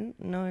going?" And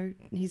no,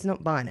 he's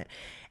not buying it.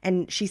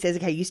 And she says,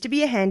 "Okay, used to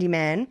be a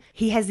handyman.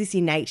 He has this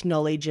innate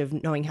knowledge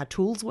of knowing how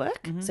tools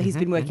work. So he's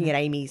been working at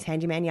Amy's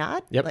handyman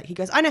yard. Yep. Like he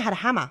goes, I know how to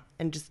hammer,"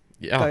 and just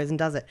Yeah. goes and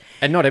does it.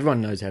 And not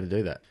everyone knows how to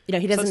do that. You know,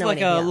 he So doesn't it's know like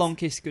anything a else. long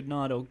kiss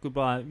goodnight or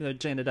goodbye. You know,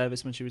 Gina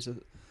Davis when she was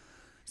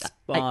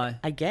spy.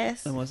 I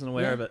guess. I wasn't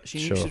aware Yeah. of it. She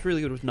Sure. she's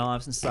really good with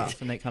knives and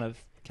stuff, and that kind of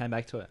came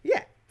back to her.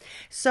 Yeah.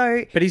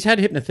 So But he's had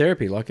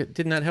hypnotherapy. Like,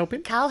 didn't that help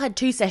him? Carl had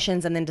 2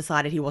 sessions and then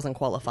decided he wasn't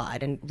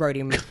qualified and wrote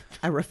him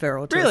a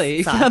referral to Really? a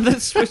You psych. found the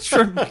switch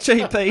from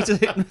GP to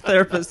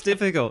hypnotherapist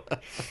difficult.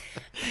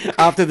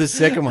 After the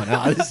second one,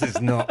 this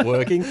is not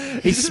working.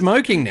 He's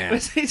smoking now.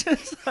 Was he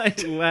just like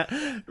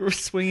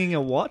swinging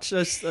a watch?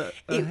 Just,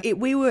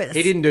 We were.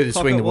 He didn't do the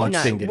swing the watch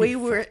No, thing, did we he?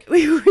 were.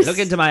 look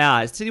into my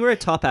eyes. Did he wear a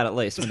top hat at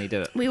least when he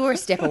did it? We were a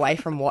step away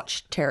from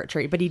watch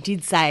territory, but he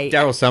did say.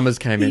 Daryl Summers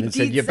came in He and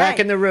said, did "You're say- back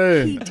in the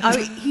room."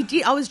 He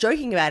did. I was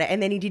joking about it,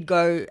 and then he did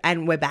go,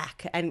 and we're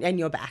back, and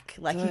you're back.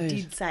 Like he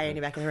did say, and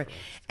you're back in the room.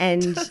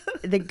 And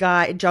the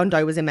guy, John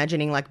Doe, was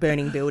imagining like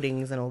burning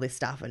buildings and all this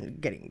stuff, and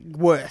getting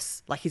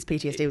worse. Like his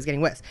PTSD was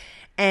getting worse.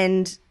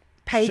 And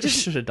Paige is,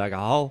 Should have dug a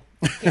hole.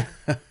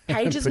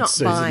 Paige is Put not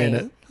Susan in buying.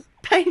 it.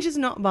 Paige is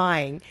not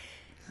buying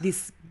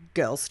this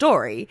girl's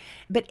story,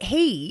 but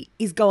he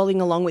is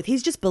going along with.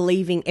 He's just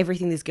believing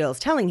everything this girl's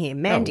telling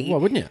him. Mandy, Oh, why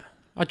wouldn't you?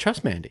 I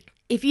trust Mandy.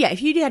 if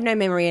you had no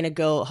memory and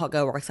hot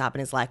girl rocks up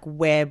and is like,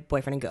 we're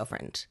boyfriend and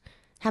girlfriend,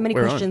 how many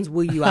We're on. questions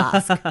will you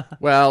ask?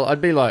 Well,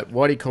 I'd be like,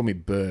 "Why do you call me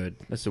Bird?"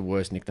 That's the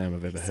worst nickname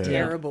I've ever heard.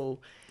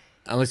 Terrible.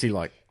 Unless he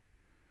like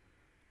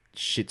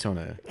shits on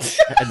her,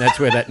 and that's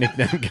where that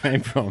nickname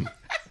came from.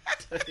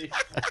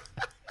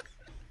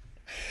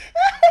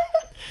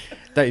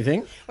 Don't you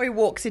think? Or he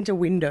walks into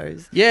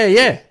windows.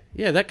 Yeah,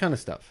 that kind of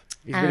stuff.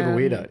 He's a bit of a Um,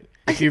 weirdo.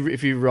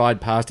 If you ride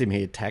past him,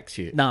 he attacks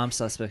you. No, I'm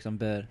suspect. I'm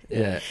Bird.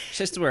 Yeah.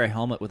 She has to wear a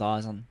helmet with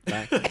eyes on the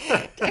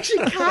back.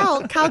 Actually,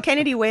 Carl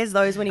Kennedy wears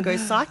those when he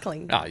goes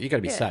cycling. Oh, you got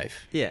to be safe.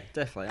 Yeah,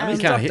 definitely. I mean,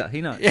 he's You a can't doctor.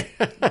 He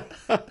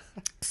knows.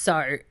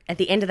 So at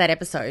the end of that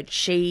episode,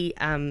 she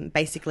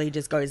basically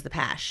just goes the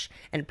pash,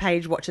 and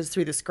Paige watches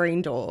through the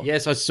screen door.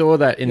 Yes, I saw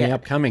that in the Yeah,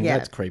 upcoming. yeah.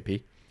 That's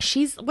creepy.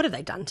 What have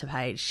they done to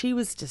Paige? She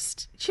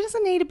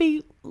doesn't need to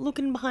be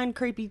looking behind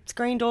creepy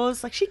screen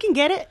doors. Like, she can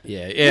get it.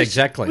 Yeah,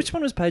 exactly. Which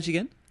one was Paige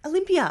again?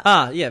 Olympia.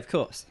 Ah, yeah, of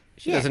course.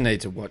 She doesn't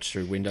need to watch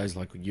through windows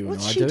like you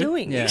What's and I she do.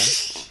 doing? Yeah,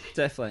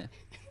 definitely.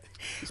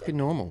 It's been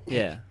normal.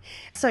 Yeah.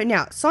 So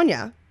now,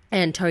 Sonia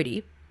and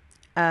Toadie,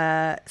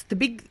 the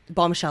big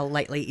bombshell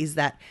lately is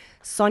that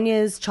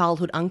Sonia's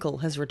childhood uncle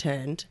has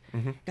returned.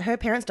 Her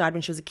parents died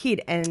when she was a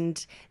kid,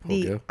 and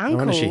the Girl. uncle... No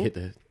wonder she hit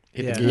the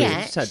Yeah. gears.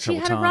 Yeah, She's had she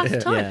trouble had a time.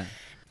 rough time. Yeah.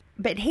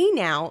 But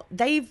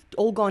they've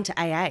all gone to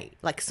AA.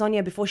 Like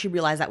Sonia, before she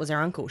realised that was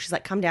her uncle, she's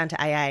like, come down to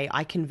AA.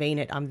 I convene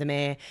it. I'm the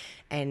mayor.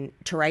 And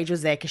Terage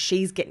was there because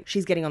she's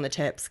getting on the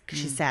terps because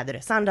she's sad that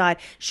her son died.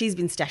 She's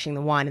been stashing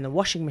the wine in the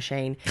washing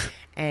machine.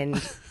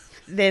 And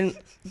then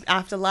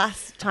after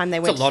last time they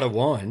It's went... a lot of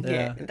wine.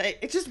 Yeah,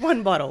 it's just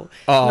one bottle.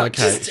 Oh, not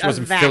okay. just She a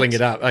wasn't vat. filling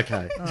it up.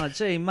 Okay. Oh,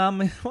 gee,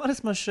 Mum, why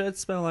does my shirt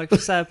smell like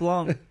Sauv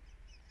Blanc?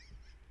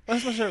 Why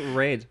is my shirt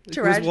red? It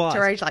was white.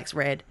 Terage likes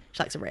red.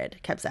 She likes a red,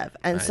 Cab Sav.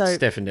 And Mate, so...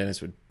 Stephen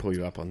Dennis would pull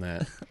you up on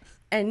that.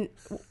 And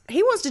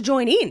he wants to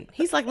join in.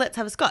 He's like, let's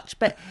have a scotch.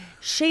 But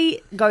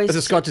she goes... But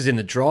the scotch is in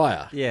the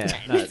dryer. Yeah,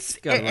 no, it's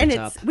got to and light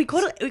it's up. we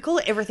call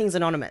it everything's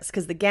anonymous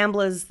because the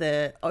gamblers,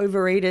 the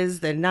overeaters,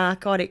 the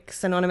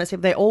narcotics anonymous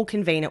people, they all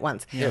convene at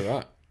once. Yeah,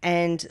 right.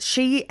 And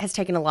she has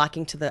taken a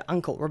liking to the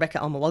uncle, Rebecca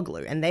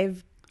Almaloglu, and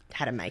they've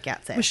had a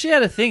make-out Well, set. she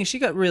had a thing. She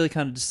got really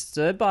kind of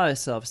disturbed by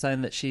herself,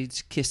 saying that she'd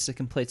kissed a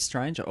complete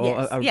stranger, or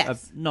Yes,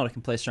 yes. not a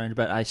complete stranger,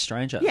 but a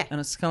stranger. Yeah. And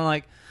it's kind of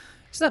like,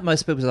 isn't that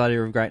most people's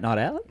idea of a great night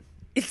out?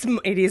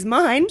 It is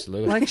mine.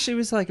 Absolutely. Like she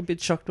was like a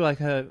bit shocked, like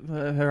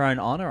her own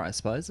honour, I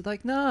suppose. It's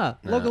like, nah,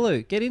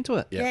 Logaloo, get into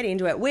it. Get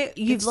into it.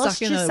 You've Get lost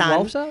stuck in your a son.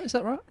 Walter, is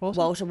that right?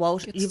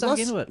 Walter. Get You've stuck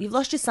lost, into it. you've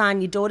lost your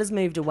son. Your daughter's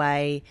moved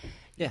away.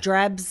 Yeah.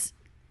 Drab's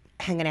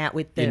hanging out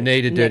with the You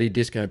need a dirty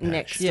disco patch.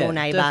 next Yeah, door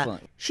neighbour.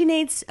 definitely. She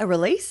needs a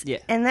release. Yeah.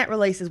 And that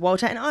release is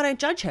Walter. And I don't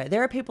judge her.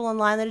 There are people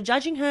online that are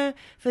judging her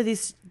for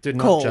this Do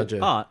not call. judge her.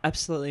 Oh,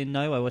 absolutely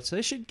no way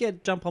whatsoever. She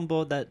should jump on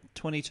board that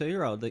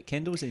 22-year-old that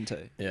Kendall's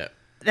into. Yeah.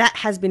 That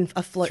has been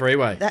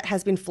Three-way. That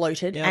has been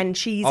floated, Yeah. and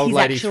she's Old his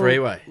lady actual.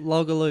 three-way.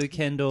 Logaloo,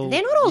 Kendall.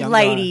 They're not old young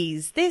guy.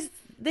 ladies.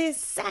 They're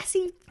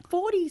sassy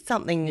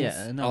 40-somethings.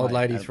 Yeah, no Old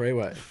way. lady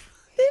three-way.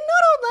 They're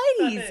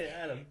not old ladies.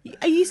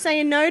 Are you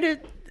saying no to?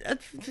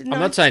 No? I'm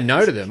not saying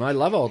no to them. I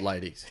love old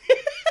ladies.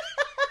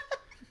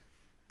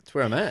 That's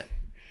where I'm at.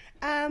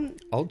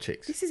 Old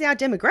chicks. This is our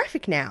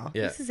demographic now.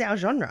 Yeah. This is our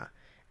genre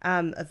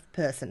of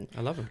person.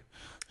 I love them.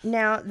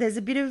 Now, there's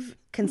a bit of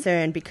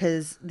concern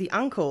because the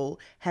uncle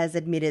has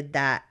admitted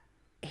that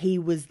he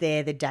was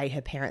there the day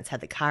her parents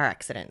had the car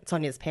accident,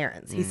 Sonia's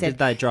parents. He Did said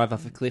they drive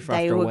off a cliff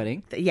they after were, a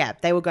wedding? Yeah,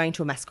 they were going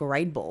to a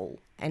masquerade ball.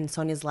 And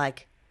Sonia's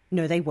like,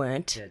 no, they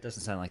weren't. Yeah, it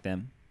doesn't sound like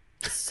them.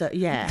 So,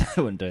 yeah.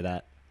 I wouldn't do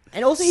that.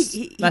 And also,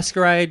 he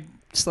Masquerade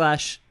 /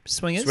 swingers?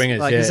 Swingers,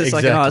 like, yeah, is this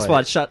like an eyes exactly.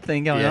 wide shut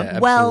thing going Yeah.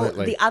 on? well,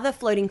 Absolutely. the other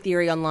floating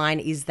theory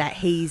online is that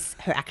he's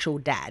her actual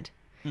dad.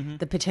 Mm-hmm.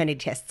 The paternity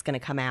test's going to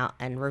come out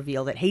and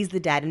reveal that he's the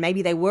dad, and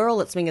maybe they were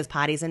all at swingers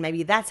parties, and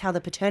maybe that's how the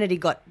paternity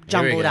got Here we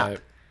jumbled go. up.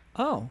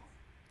 Oh.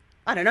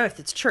 I don't know if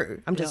it's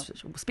true. I'm just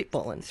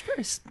spitballing.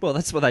 Well,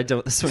 that's what they do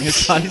at the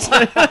swingers parties.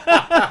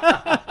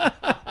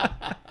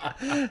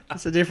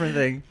 It's a different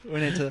thing. We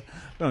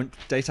won't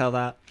detail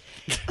that.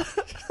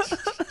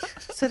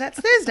 So that's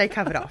Thursday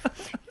covered off.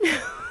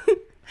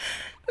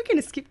 We're going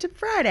to skip to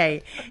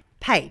Friday.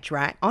 Paige,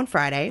 right, on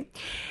Friday,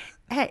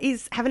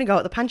 is having a go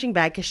at the punching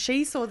bag because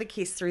she saw the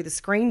kiss through the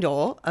screen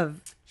door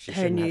of She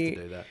her shouldn't have to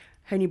do new that.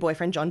 her new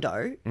boyfriend John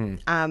Doe.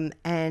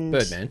 And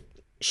Birdman.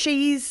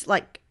 she's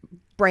like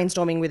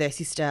brainstorming with her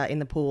sister in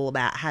the pool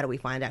about how do we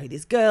find out who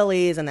this girl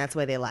is, and that's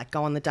where they're like,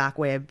 go on the dark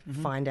web,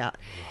 find out.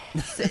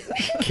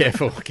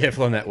 Careful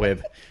on that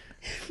web.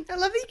 I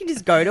love that you can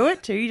just go to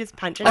it too. You just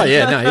punch it. Oh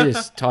yeah, no, you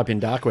just type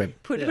in dark web.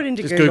 Put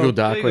into Just Google. Google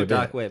dark Google web.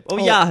 dark yeah. web. Or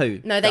Yahoo.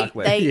 No, dark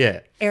web.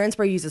 Yeah.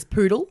 Erinsborough uses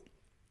Poodle,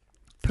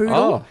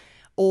 Oh.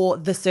 or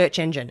the search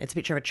engine. It's a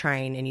picture of a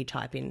train, and you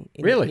type in.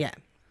 Really? Yeah.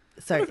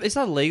 So Is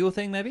that a legal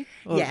thing, maybe?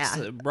 Or Yeah.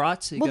 it's,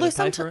 rights, you well, got there's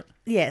to pay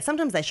for it?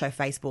 sometimes they show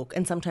Facebook,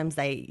 and sometimes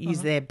they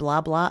use their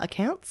blah blah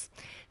accounts.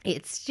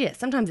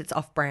 Sometimes it's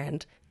off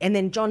brand, and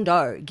then John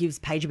Doe gives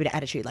Paige a bit of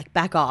attitude, like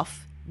back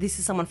off. This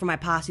is someone from my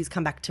past who's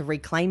come back to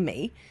reclaim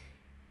me.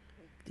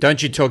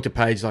 Don't you talk to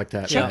Paige like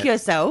that. Check mate.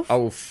 yourself. I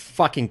will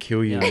fucking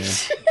kill you, man.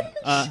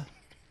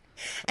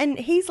 And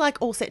he's like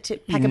all set to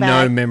You pack a no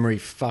bag. memory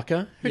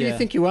fucker. Who do you Yeah.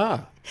 think you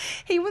are?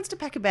 He wants to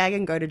pack a bag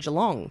and go to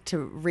Geelong to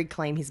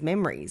reclaim his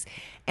memories.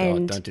 Oh,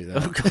 And don't do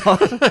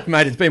that.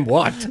 Mate, it's been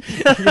wiped.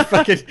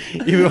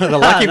 You're one of the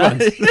lucky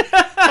ones.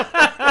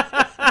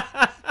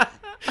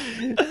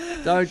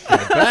 Don't go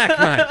back,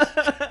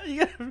 mate.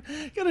 You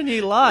got a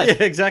new life.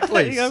 Yeah,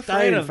 exactly. You got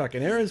Stay in freedom.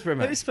 fucking Erinsborough,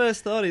 mate. His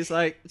first thought is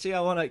like, gee,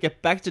 I want to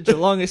get back to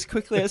Geelong as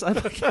quickly as I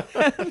can.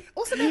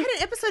 also, they had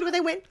an episode where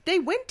they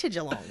went to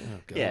Geelong.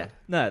 God. Yeah.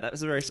 No, that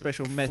was a very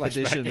special meth Flashback.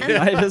 edition.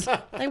 Neighbours.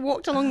 They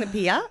walked along the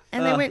pier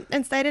and they went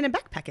and stayed in a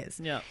backpackers.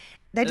 Yeah.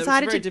 They It was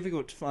decided very to.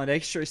 difficult to find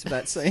extras for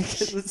that scene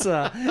 'cause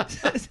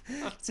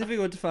it's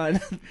difficult to find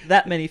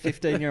that many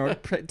 15-year-old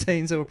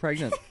teens who were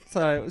pregnant.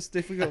 So it was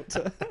difficult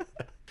to.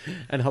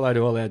 And hello to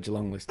all our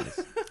Geelong listeners.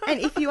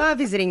 And if you are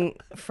visiting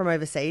from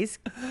overseas,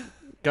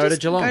 Go to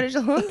just Geelong. Go to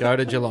Geelong. Go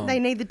to Geelong. They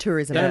need the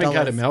tourism Don't even go to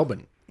dollars.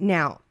 Melbourne.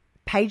 Now,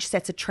 Paige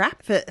sets a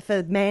trap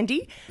for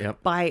Mandy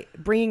Yep. by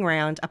bringing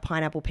round a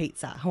pineapple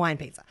pizza, Hawaiian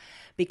pizza,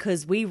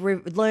 because we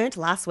learnt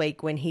last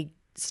week when he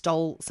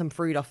stole some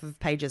fruit off of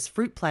Paige's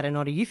fruit platter,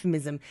 not a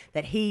euphemism,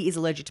 that he is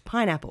allergic to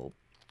pineapple.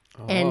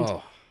 And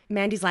Oh.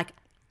 Mandy's like,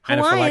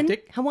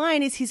 Anaphylactic?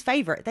 Hawaiian is his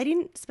favourite. They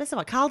didn't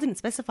specify. Carl didn't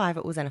specify if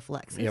it was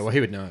anaphylaxis. Yeah, well, he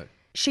would know.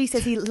 She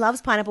says he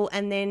loves pineapple,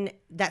 and then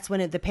that's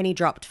when the penny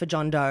dropped for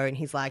John Doe, and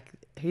he's like,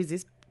 who's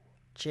this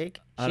chick?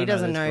 I She don't know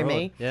doesn't this know broad.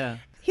 me. Yeah.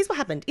 Here's what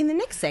happened. In the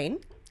next scene,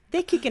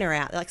 they're kicking her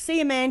out. They're like, see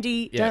you,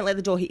 Mandy. Yeah. Don't let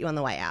the door hit you on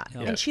the way out.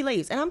 Yeah. And she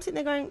leaves. And I'm sitting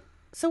there going,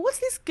 so what's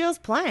this girl's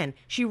plan?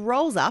 She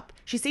rolls up.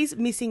 She sees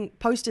missing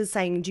posters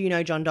saying, do you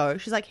know John Doe?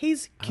 She's like,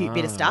 he's a cute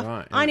bit of stuff.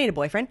 right, I yeah. need a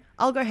boyfriend.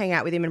 I'll go hang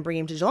out with him and bring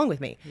him to Geelong with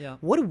me. Yeah.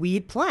 What a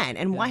weird plan.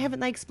 And why haven't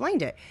they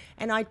explained it?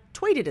 And I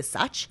tweeted as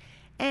such.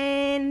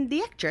 And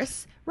the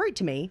actress wrote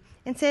to me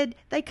and said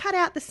they cut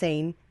out the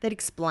scene that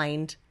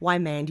explained why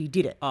Mandy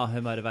did it. Oh,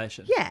 her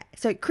motivation. Yeah.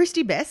 So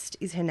Christy Best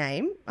is her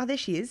name. Oh, there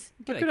she is.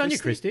 G'day, Good on you,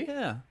 Christy.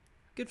 Yeah.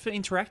 Good for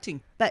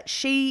interacting. But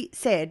she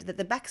said that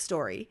the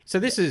backstory. So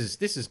this is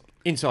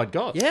Inside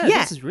God. Yeah,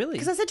 this is really.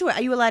 Because I said to her,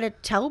 "Are you allowed to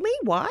tell me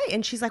why?"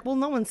 And she's like, "Well,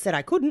 no one said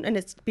I couldn't, and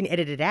it's been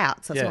edited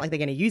out, so it's Yeah. not like they're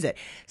going to use it."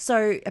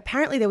 So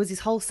apparently, there was this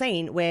whole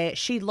scene where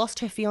she lost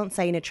her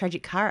fiance in a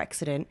tragic car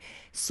accident,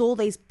 saw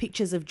these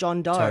pictures of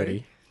John Doe,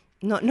 Toady.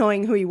 not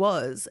knowing who he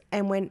was,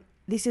 and went,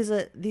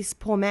 this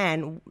poor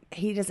man,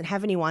 he doesn't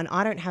have anyone.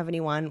 I don't have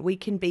anyone. We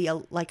can be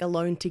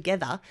alone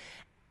together."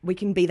 We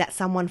can be that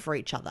someone for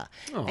each other.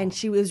 And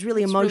she was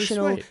really That's really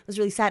emotional. sweet. Was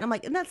really sad. I'm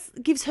like, and that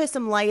gives her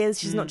some layers.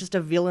 She's not just a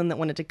villain that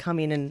wanted to come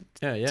in and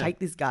Yeah. take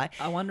this guy.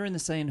 I wonder in the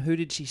scene, who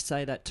did she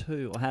say that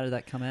to, or how did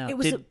that come out? It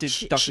was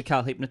Did Dr.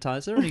 Carl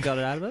hypnotise her and he got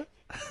it out of her?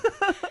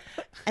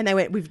 And they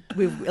went, we've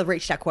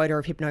reached our quota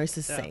of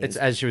hypnosis scenes. It's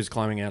as she was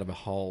climbing out of a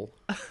hole.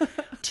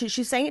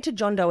 She's saying it to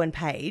John Doe and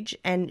Paige,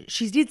 and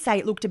she did say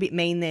it looked a bit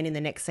mean then in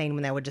the next scene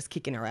when they were just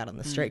kicking her out on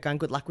the street, going,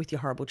 good luck with your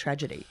horrible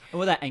tragedy. And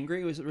were they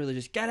angry? Was it really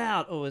just get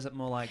out, or was it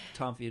more like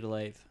time for you to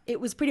leave? It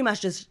was pretty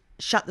much just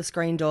shut the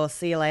screen door,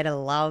 see you later,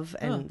 love,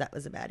 and that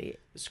was about it.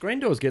 Screen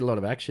doors get a lot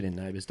of action in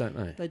Neighbours, don't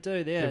they? They do,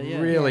 yeah. They're yeah.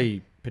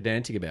 really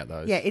pedantic about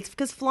those. Yeah, it's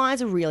because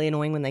flies are really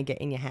annoying when they get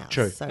in your house.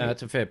 True. So No,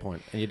 that's a fair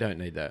point, and you don't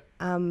need that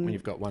when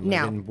you've got one leg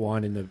now- in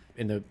wine in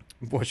the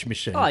washing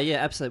machine. Oh, yeah,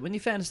 absolutely. When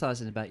you're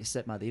fantasising about your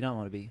stepmother, you don't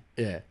want to be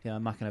Yeah.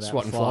 mucking about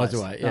Swatting with flies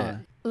away, yeah. No.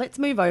 let's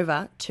move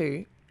over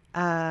to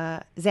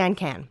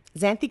Xancan.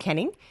 Xanthe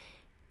Canning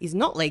is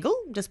not legal,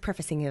 just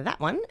prefacing that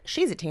one.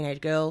 She's a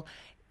teenage girl.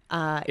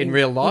 In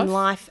real life? In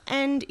life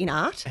and in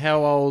art.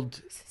 How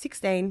old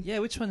 16. Yeah,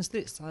 which one's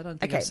this? I don't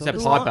think Okay, I is saw that?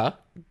 this. Piper?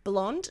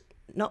 Blonde,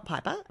 not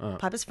Piper.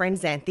 Piper's friend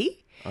Xanthe.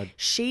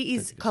 She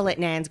is Colette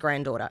Nan's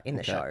granddaughter in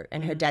the show,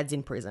 and her dad's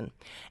in prison.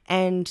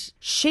 And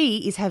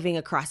she is having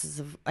a crisis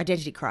of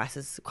identity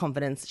crisis,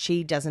 confidence.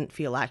 She doesn't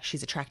feel like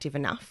she's attractive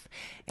enough.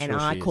 And Sure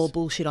I she call is.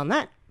 bullshit on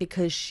that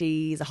because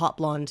she's a hot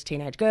blonde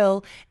teenage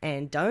girl.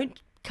 And don't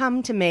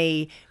come to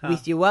me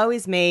with your woe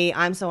is me,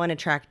 I'm so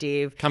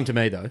unattractive. Come to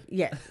me, though.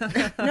 Yeah.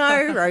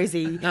 No,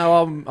 Rosie.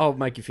 No, I'll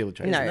make you feel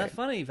attractive. No. Isn't that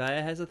funny?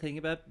 Vaya has a thing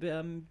about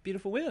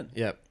beautiful women.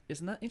 Yep.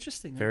 Isn't that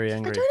interesting? Very I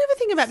angry. don't ever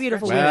think about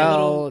beautiful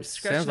Well, women. it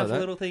Scratching sounds like off a that.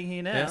 little thing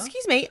here now. Yeah.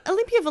 Excuse me,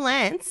 Olympia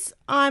Valance,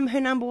 I'm her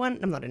number one.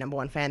 I'm not a number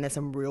one fan. There's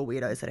some real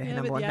weirdos that are her Yeah,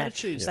 number but one the fan.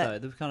 attitudes,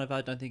 But though, the kind of,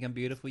 I don't think I'm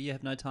beautiful. You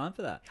have no time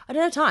for that. I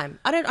don't have time.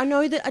 I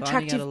know that Finding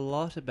attractive. out a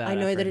lot about I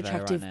know our that friend Vaya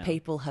attractive right now.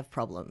 people have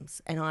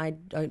problems, and I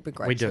don't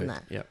begrudge We do. them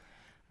that. Yep.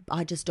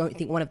 I just don't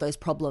think one of those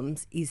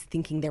problems is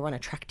thinking they're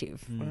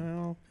unattractive.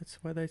 Well, that's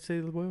the way they see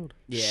the world.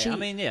 Yeah, She- I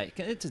mean, yeah,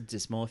 it's a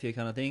dysmorphia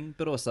kind of thing,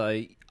 but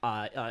also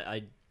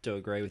I do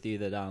agree with you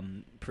that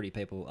pretty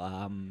people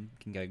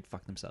can go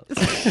fuck themselves.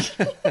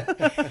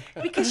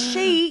 Because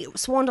she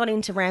swanned on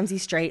into Ramsay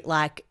Street,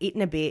 like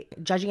eating a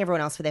bit, judging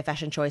everyone else for their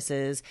fashion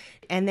choices.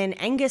 And then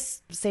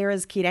Angus,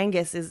 Sarah's kid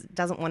Angus,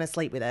 doesn't want to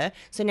sleep with her.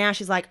 So now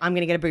she's like, I'm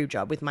going to get a boob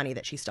job with money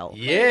that she stole.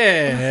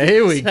 Yeah,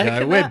 here we go.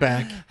 Second We're that.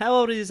 back. How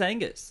old is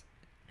Angus?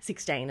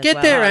 16 as Get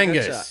well. there, Oh,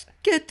 Angus. gotcha.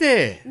 Get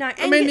there. No,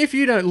 I mean, Angus- if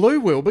you don't, Lou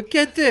will, but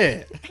get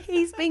there.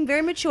 He's being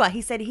very mature.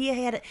 He said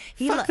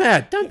Fuck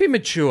that. Don't be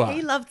mature.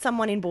 He loved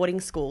someone in boarding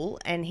school,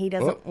 and he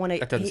doesn't Oh, want to.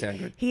 that doesn't sound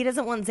good. He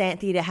doesn't want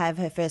Xanthi to have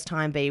her first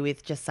time be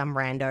with just some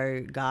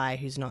rando guy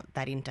who's not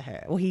that into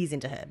her. Well, he's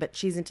into her, but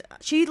she's into.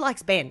 She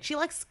likes Ben. She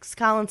likes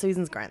Carl and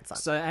Susan's grandson.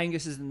 So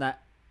Angus isn't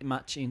that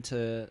much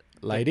into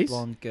Ladies? the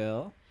blonde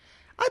girl.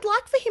 I'd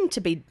like for him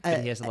to be But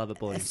he has a love at a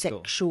boarding school.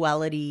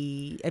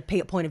 sexuality, a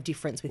point of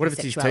difference with What his if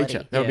it's his sexuality.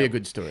 teacher? That would be Yeah. a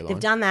good storyline. They've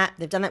done that.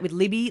 They've done that with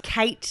Libby.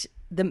 Kate,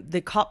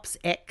 the cop's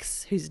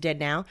ex, who's dead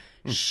now.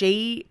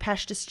 She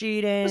pashed a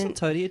student. Wasn't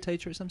Toadie a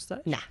teacher at some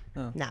stage? Nah,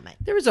 mate.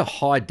 There is a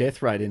high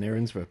death rate in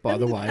Erinsworth, by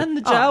the way. And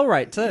the jail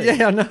rate, too.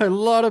 Yeah, I know a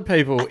lot of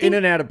people in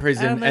and out of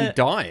prison and and the-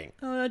 dying.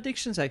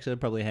 Addiction's actually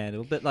probably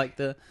handled, but like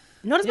the...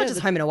 Not as Yeah, much as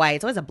Home and Away.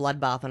 It's always a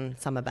bloodbath on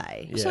Summer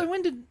Bay. Yeah. So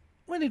when did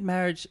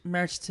marriage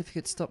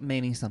certificates stop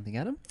meaning something,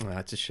 Adam? Oh,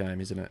 it's a shame,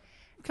 isn't it?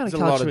 What kind There's of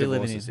a lot culture of we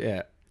living divorces. in?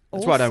 Yeah,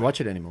 that's why I don't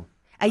watch it anymore.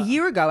 A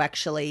year ago,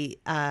 actually,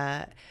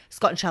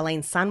 Scott and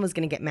Charlene's son was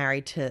going to get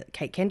married to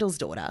Kate Kendall's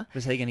daughter.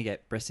 Was he going to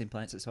get breast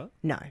implants as well?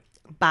 No,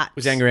 but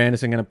Was Angry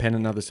Anderson going to pen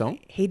another song?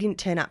 he didn't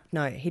turn up.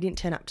 No, he didn't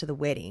turn up to the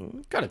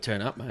wedding. Got to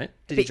turn up, mate.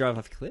 Did he drive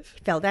off a cliff?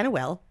 Fell down a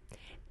well.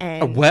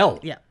 And A well?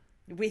 Yeah,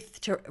 with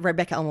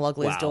Rebecca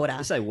Almaloglu's daughter.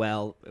 You say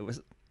well, it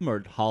was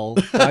more a hole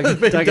dug in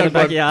the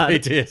backyard.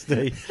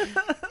 PTSD.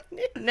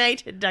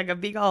 Nate had dug a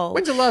big hole.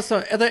 When's the last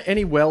time? Are there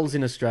any wells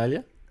in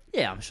Australia?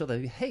 Yeah, I'm sure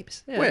there'd be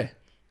heaps. Yeah. Where?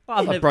 Well,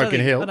 I've Like never- Broken I don't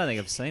think- Hill? I don't think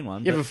I've seen one.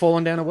 You but- ever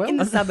fallen down a well? In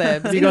the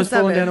suburbs. Have you in the guys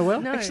fallen down a suburbs.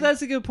 well? No. Actually,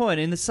 that's a good point.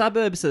 In the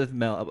suburbs of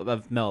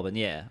Melbourne,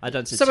 yeah, I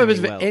don't see Suburbs too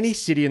of many wells. any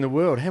city in the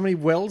world. How many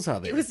wells are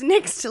there? It was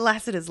next to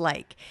Lassiter's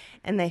Lake,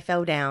 and they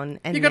fell down.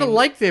 And You got a then-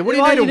 lake there. What do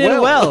you Why need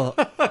a well?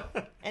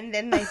 And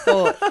then they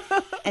thought.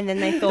 And then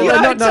they thought. You got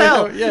a No, no,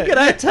 hotel. no, yeah. You got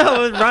a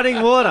hotel with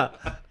running water.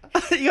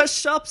 You got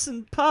shops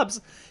and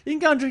pubs. You can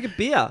go and drink a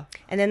beer.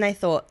 And then they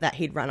thought that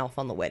he'd run off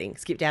on the wedding,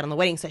 skipped out on the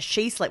wedding. So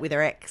she slept with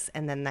her ex,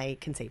 and then they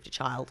conceived a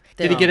child.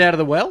 Did he get out of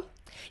the well?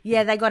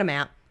 Yeah, they got him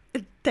out.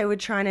 They were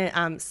trying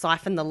to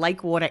siphon the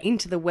lake water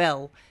into the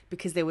well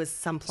because there was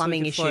some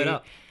plumbing could float issue.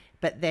 up.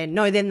 But then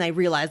they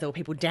realised there were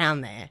people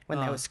down there when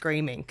they were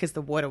screaming because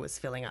the water was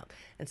filling up.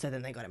 And so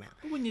then they got him out.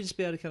 Wouldn't you just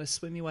be able to kind of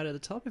swim your way to the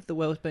top if the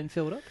well's been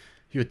filled up?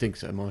 You would think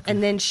so, Michael.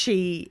 And then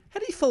she... How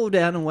do you fall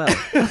down a well?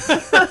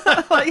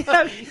 Like,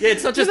 yeah,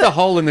 it's not just a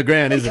hole in the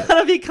ground, is it? kind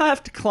of, you kind of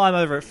have to climb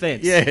over a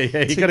fence. Yeah, you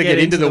to got to get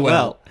into the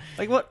well.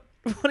 Like what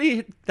are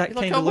you that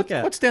You're keen like, to oh, look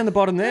at? what's down the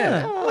bottom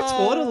there? Yeah. What's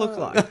water look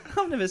like?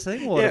 I've never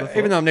seen water Yeah, before.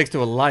 even though I'm next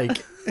to a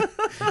lake.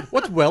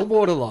 What's well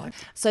water like?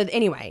 So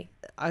anyway,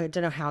 I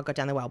don't know how I got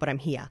down the well, but I'm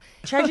here.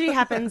 Tragedy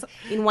happens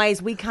in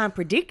ways we can't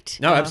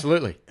predict. No,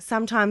 absolutely.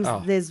 Sometimes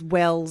there's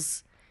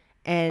wells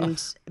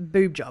and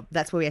boob job.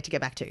 That's where we have to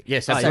get back to.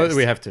 Yes, So- absolutely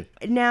we have to.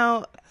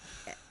 Now,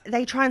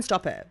 they try and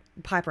stop her.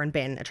 Piper and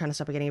Ben are trying to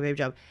stop her getting a boob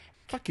job.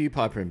 Fuck you,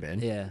 Piper and Ben.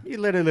 Yeah. You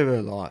let her live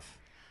her life.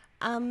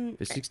 Um,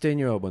 If a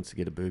 16-year-old wants to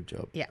get a boob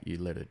job, Yeah. you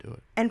let her do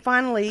it. and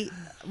finally,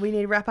 we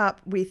need to wrap up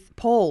with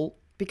Paul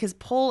because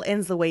Paul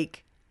ends the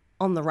week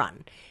on the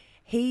run.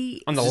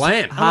 On the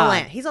lamb. On the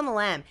lamb. He's on the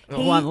lamb.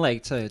 He- One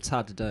leg too. It's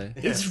hard to do.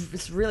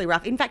 It's really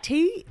rough. In fact,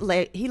 he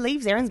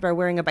leaves Erinsborough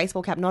wearing a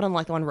baseball cap, not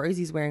unlike the one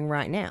Rosie's wearing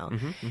right now.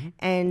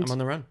 And I'm on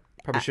the run.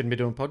 Probably shouldn't be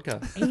doing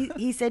podcasts.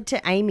 he said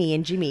to Amy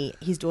and Jimmy,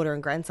 his daughter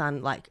and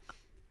grandson, like,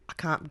 I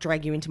can't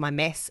drag you into my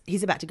mess.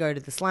 He's about to go to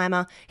the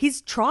slammer.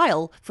 His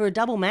trial for a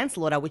double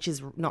manslaughter, which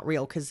is not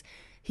real because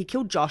he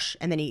killed Josh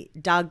and then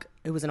Doug,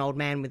 who was an old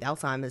man with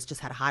Alzheimer's,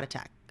 just had a heart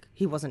attack.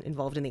 He wasn't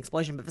involved in the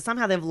explosion, but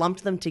somehow they've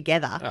lumped them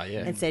together Oh, yeah.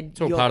 and said,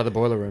 It's all part of the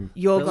boiler room.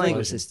 you're The going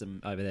legal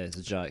system over there is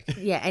a joke.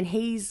 Yeah, and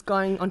he's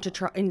going on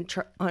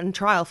on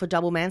trial for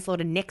double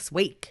manslaughter next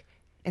week.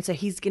 And so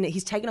he's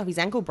taken off his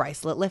ankle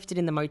bracelet, left it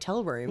in the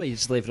motel room. Well, you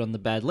just leave it on the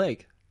bad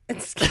leg.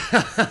 It's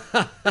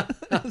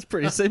That's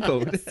pretty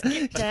simple.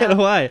 Get out.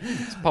 away.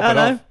 pop it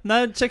off.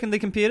 No checking the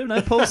computer.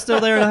 No, Paul's still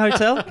there in the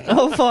hotel.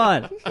 All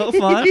fine. All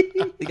fine.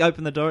 You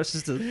open the door. It's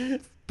just a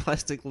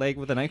plastic leg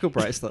with an ankle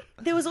bracelet.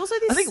 There was also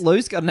this. I think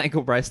Lou's got an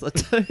ankle bracelet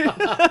too.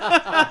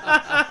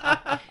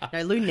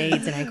 No, Lou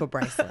needs an ankle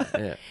bracelet.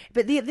 Yeah.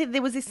 But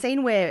there was this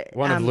scene where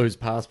One of Lou's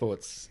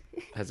passports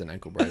has an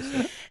ankle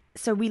bracelet.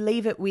 So we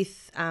leave it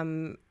with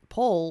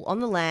Paul on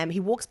the lam. He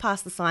walks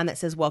past the sign that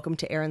says "Welcome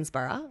to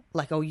Erinsborough,"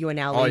 like, "Oh, you are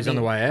now leaving he's on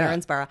the way out.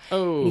 Erinsborough."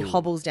 Oh. And he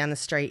hobbles down the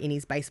street in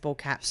his baseball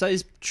cap. So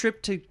his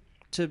trip to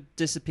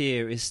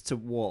disappear is to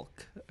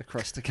walk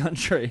across the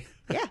country.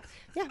 Yeah,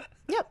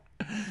 yep.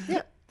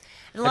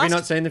 The Have you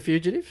not seen The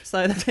Fugitive?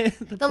 So the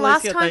police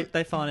last time-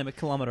 they find him a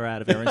kilometre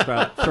out of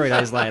Erinsborough 3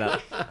 days later.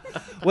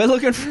 We're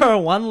looking for a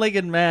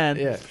one-legged man.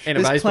 Yeah, in a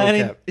who's baseball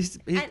cap.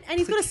 and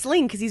he's got a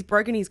sling because he's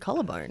broken his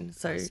collarbone.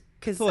 So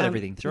because thought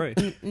everything through.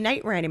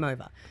 Nate ran him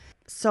over.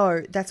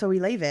 So that's where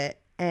we leave it.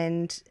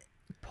 And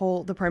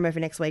Paul, the promo for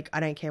next week, I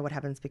don't care what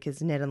happens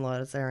because Ned and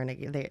Lauren are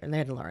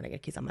going to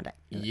kiss on Monday.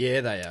 Yeah,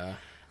 they are.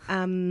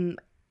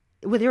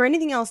 Were there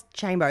anything else,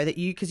 Chambo, that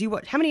because you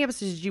watched? How many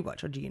episodes did you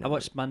watch, or do you know? I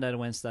watched Monday to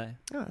Wednesday.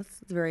 Oh, that's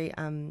very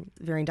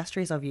very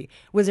industrious of you.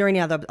 Was there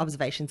any other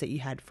observations that you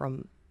had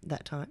from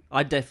that time?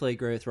 I definitely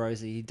agree with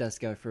Rosie. He does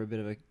go for a bit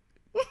of a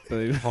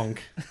boo.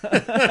 Honk.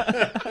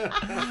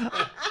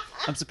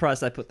 I'm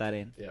surprised they put that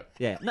in. Yep.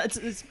 Yeah. No,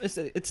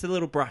 it's a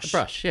little brush. A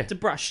brush, yeah. It's a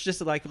brush,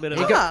 just like a bit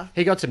of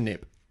He got some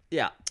nip.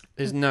 yeah.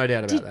 There's no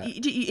doubt about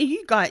that.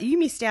 You guys, you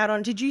missed out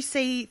on. Did you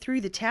see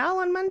Through the Towel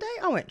on Monday?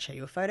 I won't show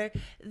you a photo.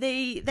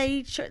 He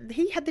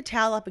had the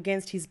towel up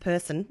against his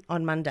person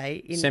on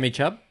Monday.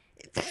 Semi-chub?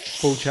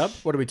 Full chub?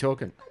 What are we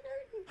talking?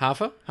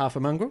 Half a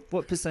mongrel?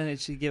 What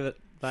percentage do you give it,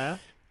 Bayer?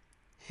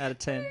 Out of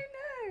 10?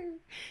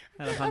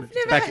 Out of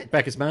 100?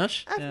 Bacchus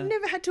Marsh? I've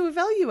never had to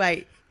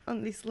evaluate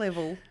on this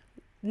level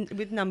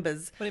with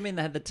numbers. What do you mean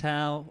they had the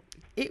towel?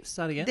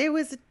 Start again. There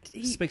was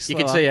Speak You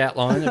slower. could see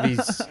outline of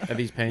his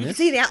you penis. can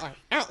see the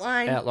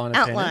outline, Outline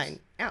of penis.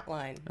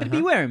 But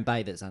be wearing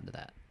bathers under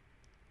that.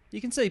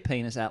 You can see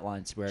penis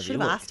outlines wherever Should you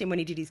have look. asked him when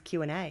he did his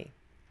Q&A.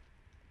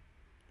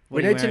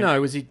 We need to know,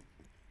 was he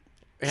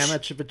how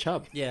much of a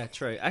chub? Yeah,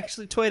 true.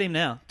 Actually, tweet him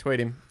now. Tweet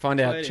him.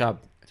 Find out Tweet him. chub.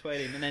 Tweet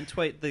him, and then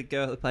tweet the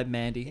girl who played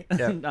Mandy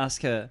Yeah. and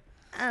ask her.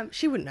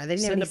 She wouldn't know. They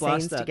didn't Send have a any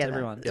blast scenes out to together.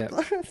 everyone. To Yeah.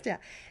 blast out.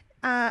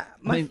 I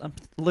mean,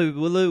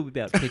 Lou would be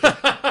able to pick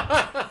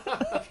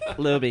it.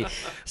 Lou will be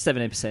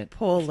 17%.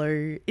 Poor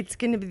Lou. It's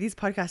going to be, this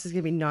podcast is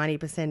going to be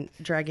 90%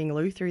 dragging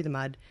Lou through the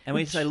mud. And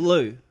we say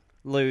Lou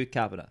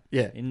Carpenter.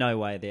 Yeah. In no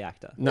way the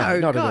actor. No,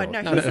 not God,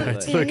 at no. all. He's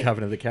It's a- Lou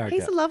Covenant, the character.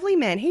 He's a lovely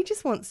man. He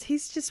just wants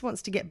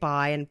to get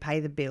by and pay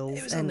the bills.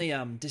 It was on the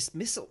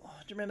Dismissal. Do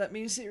you remember that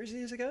miniseries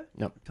years ago?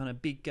 Nope. Kind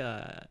of big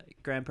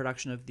grand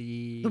production of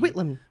the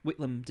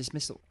Whitlam.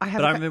 Dismissal. I have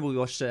but a I remember we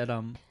watched it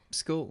at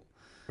school.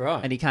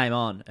 Right. And he came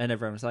on and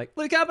everyone was like,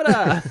 Lou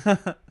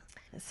Carpenter!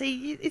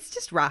 See, it's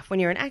just rough when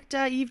you're an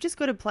actor. You've just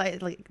got to play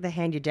like the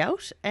hand you're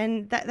dealt,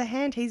 and that the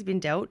hand he's been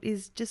dealt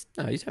is just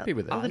No, he's happy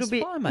with it. a little It's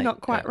bit fine, mate.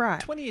 not quite Yeah. right.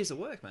 20 years of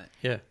work, mate.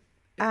 Yeah.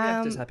 Every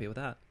actor's happy with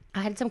that.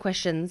 I had some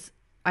questions.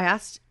 I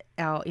asked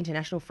our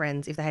international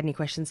friends if they had any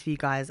questions for you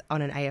guys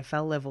on an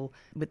AFL level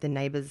with the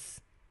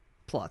Neighbours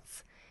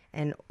plots,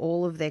 and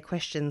all of their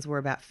questions were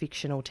about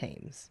fictional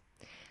teams.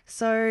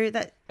 So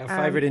that Our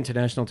favourite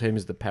international team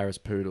is the Paris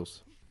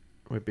Poodles.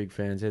 We're big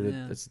fans. Yeah.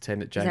 That's the team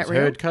that that James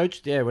real? Hird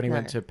coached. Yeah, when he No.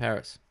 went to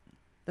Paris.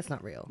 that's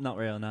not real. Not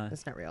real, no.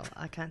 That's not real.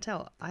 I can't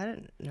tell. I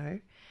don't know.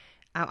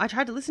 I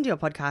tried to listen to your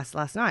podcast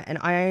last night, and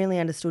I only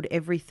understood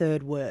every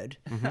third word,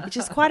 which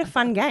is quite a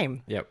fun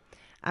game Yep.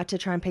 to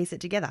try and piece it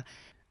together.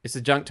 It's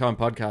the Junk Time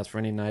podcast for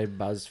any Neighbour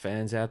Buzz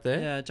fans out there.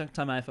 Yeah, Junk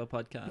Time AFL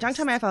podcast. Junk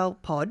Time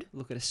AFL pod.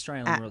 Look at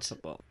Australian At- rules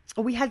football.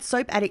 We had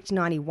Soap Addict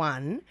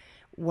 91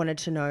 wanted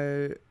to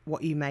know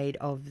what you made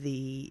of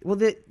the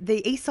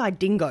Eastside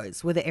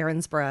Dingoes were the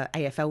Erinsborough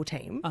AFL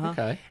team,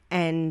 Okay.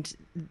 and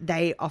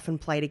they often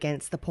played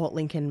against the Port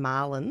Lincoln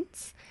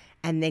Marlins.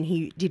 And then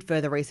he did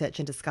further research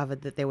and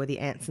discovered that there were the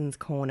Anson's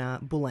Corner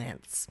Bull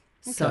Ants.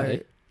 So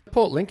Okay.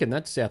 Port Lincoln,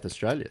 that's South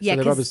Australia. Yeah, so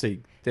they're 'cause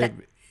obviously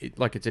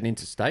like it's an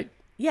interstate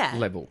yeah,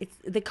 level. it's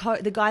the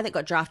guy that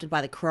got drafted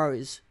by the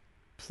Crows.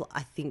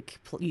 I think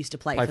used to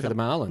play Play for for the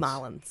Marlins.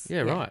 Marlins.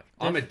 Yeah, right.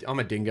 I'm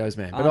a Dingoes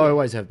man, but I'm- I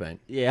always have been.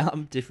 Yeah,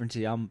 I'm different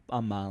to you. I'm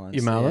Marlins.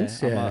 You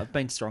Marlins? Yeah. I've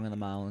been strong in the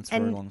Marlins for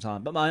And- a long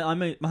time. But my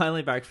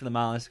only barrack for the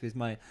Marlins because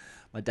my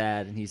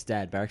dad and his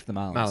dad barracked for the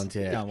Marlins. Marlins,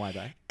 yeah. Going way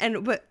back.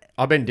 But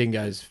I've been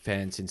Dingoes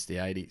fan since the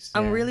 80s.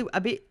 I'm really a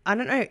bit. I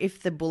don't know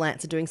if the Bull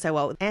Ants are doing so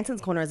well.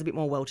 Anson's Corner is a bit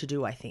more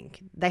well-to-do. I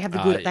think they have the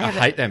good. They I have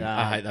hate them. Nah,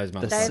 I hate those the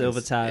motherfuckers.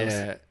 Silvertails.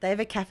 Yeah. They have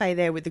a cafe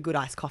there with the good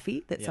iced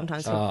coffee that Yeah.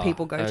 sometimes Oh,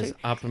 people go those to.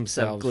 up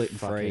themselves.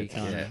 gluten-free fuckheads.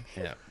 kind of-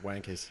 Yeah,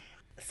 wankers.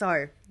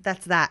 So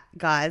that's that,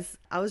 guys.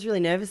 I was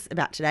really nervous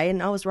about today,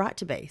 and I was right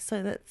to be.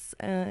 So that's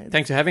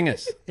Thanks for having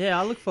us. Yeah,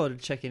 I look forward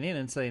to checking in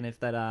and seeing if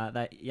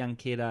that young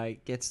kid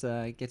gets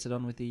it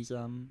on with his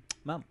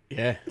mum.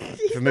 Yeah.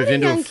 If not a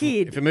young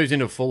kid. If it moves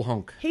into a full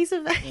honk. he's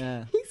of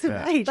Yeah. he's of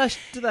Yeah. age.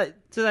 Do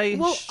they?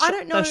 Well, I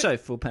don't know- They show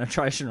full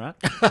penetration, right?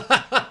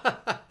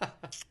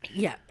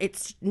 Yeah,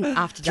 it's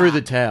after Through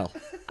the dark.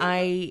 towel.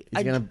 I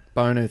He's going to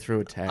bone her through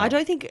a towel. I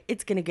don't think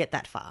it's going to get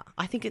that far.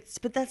 I think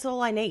but that's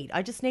all I need.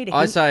 I just need a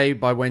I hint. say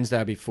by Wednesday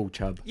I'll be full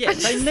chub. Yeah,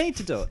 they need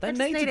to do it. They just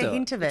need to need a do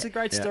hint it. of it. It's a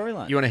great Yeah.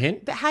 storyline. You want a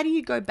hint? But how do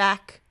you go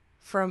back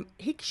from...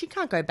 She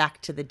can't go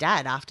back to the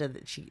dad after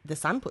the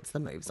son puts the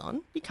moves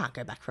on. You can't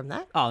go back from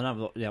that. Oh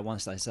no! Yeah,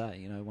 once they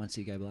say, once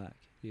you go black,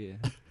 yeah,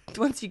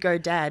 Once you go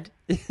dad,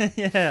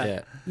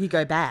 Yeah. you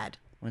go bad.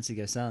 once you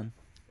go son.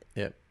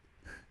 Yep.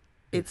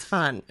 It's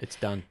fun. It's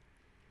done.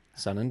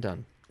 Son and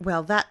done.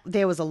 Well,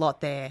 there was a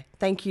lot there.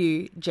 Thank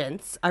you,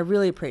 gents. I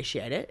really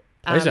appreciate it.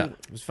 Pleasure.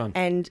 It was fun.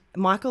 And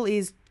Michael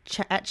is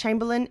at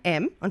Chamberlain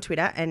M on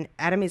Twitter, and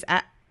Adam is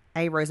at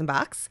A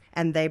Rosenbachs,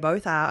 and they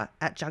both are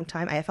at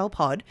Junktime AFL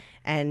Pod.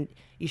 And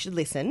you should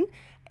listen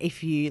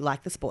if you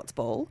like the sports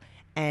ball.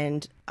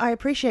 And I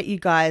appreciate you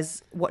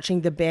guys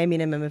watching the bare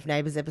minimum of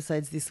Neighbours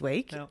episodes this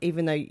week,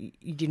 even though you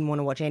didn't want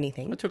to watch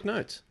anything. I took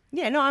notes.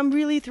 Yeah, no, I'm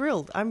really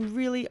thrilled. I'm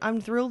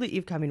thrilled that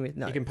you've come in with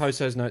notes. You can post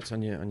those notes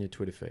on your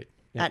Twitter feed.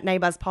 Yeah. At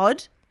Neighbours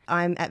Pod.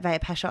 I'm at Vaya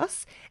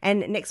Pashos,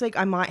 and next week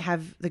I might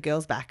have the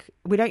girls back.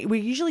 We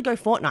usually go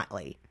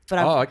fortnightly, but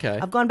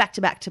I've gone back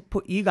to back to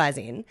put you guys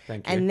in.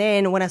 Thank you. And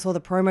then when I saw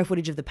the promo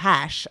footage of the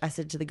Pash, I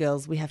said to the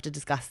girls, we have to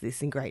discuss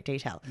this in great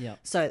detail. Yep.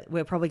 So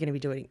we're probably going to be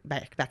doing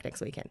back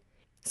next weekend.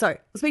 So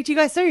we'll speak to you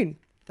guys soon.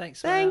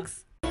 Thanks.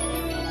 Thanks.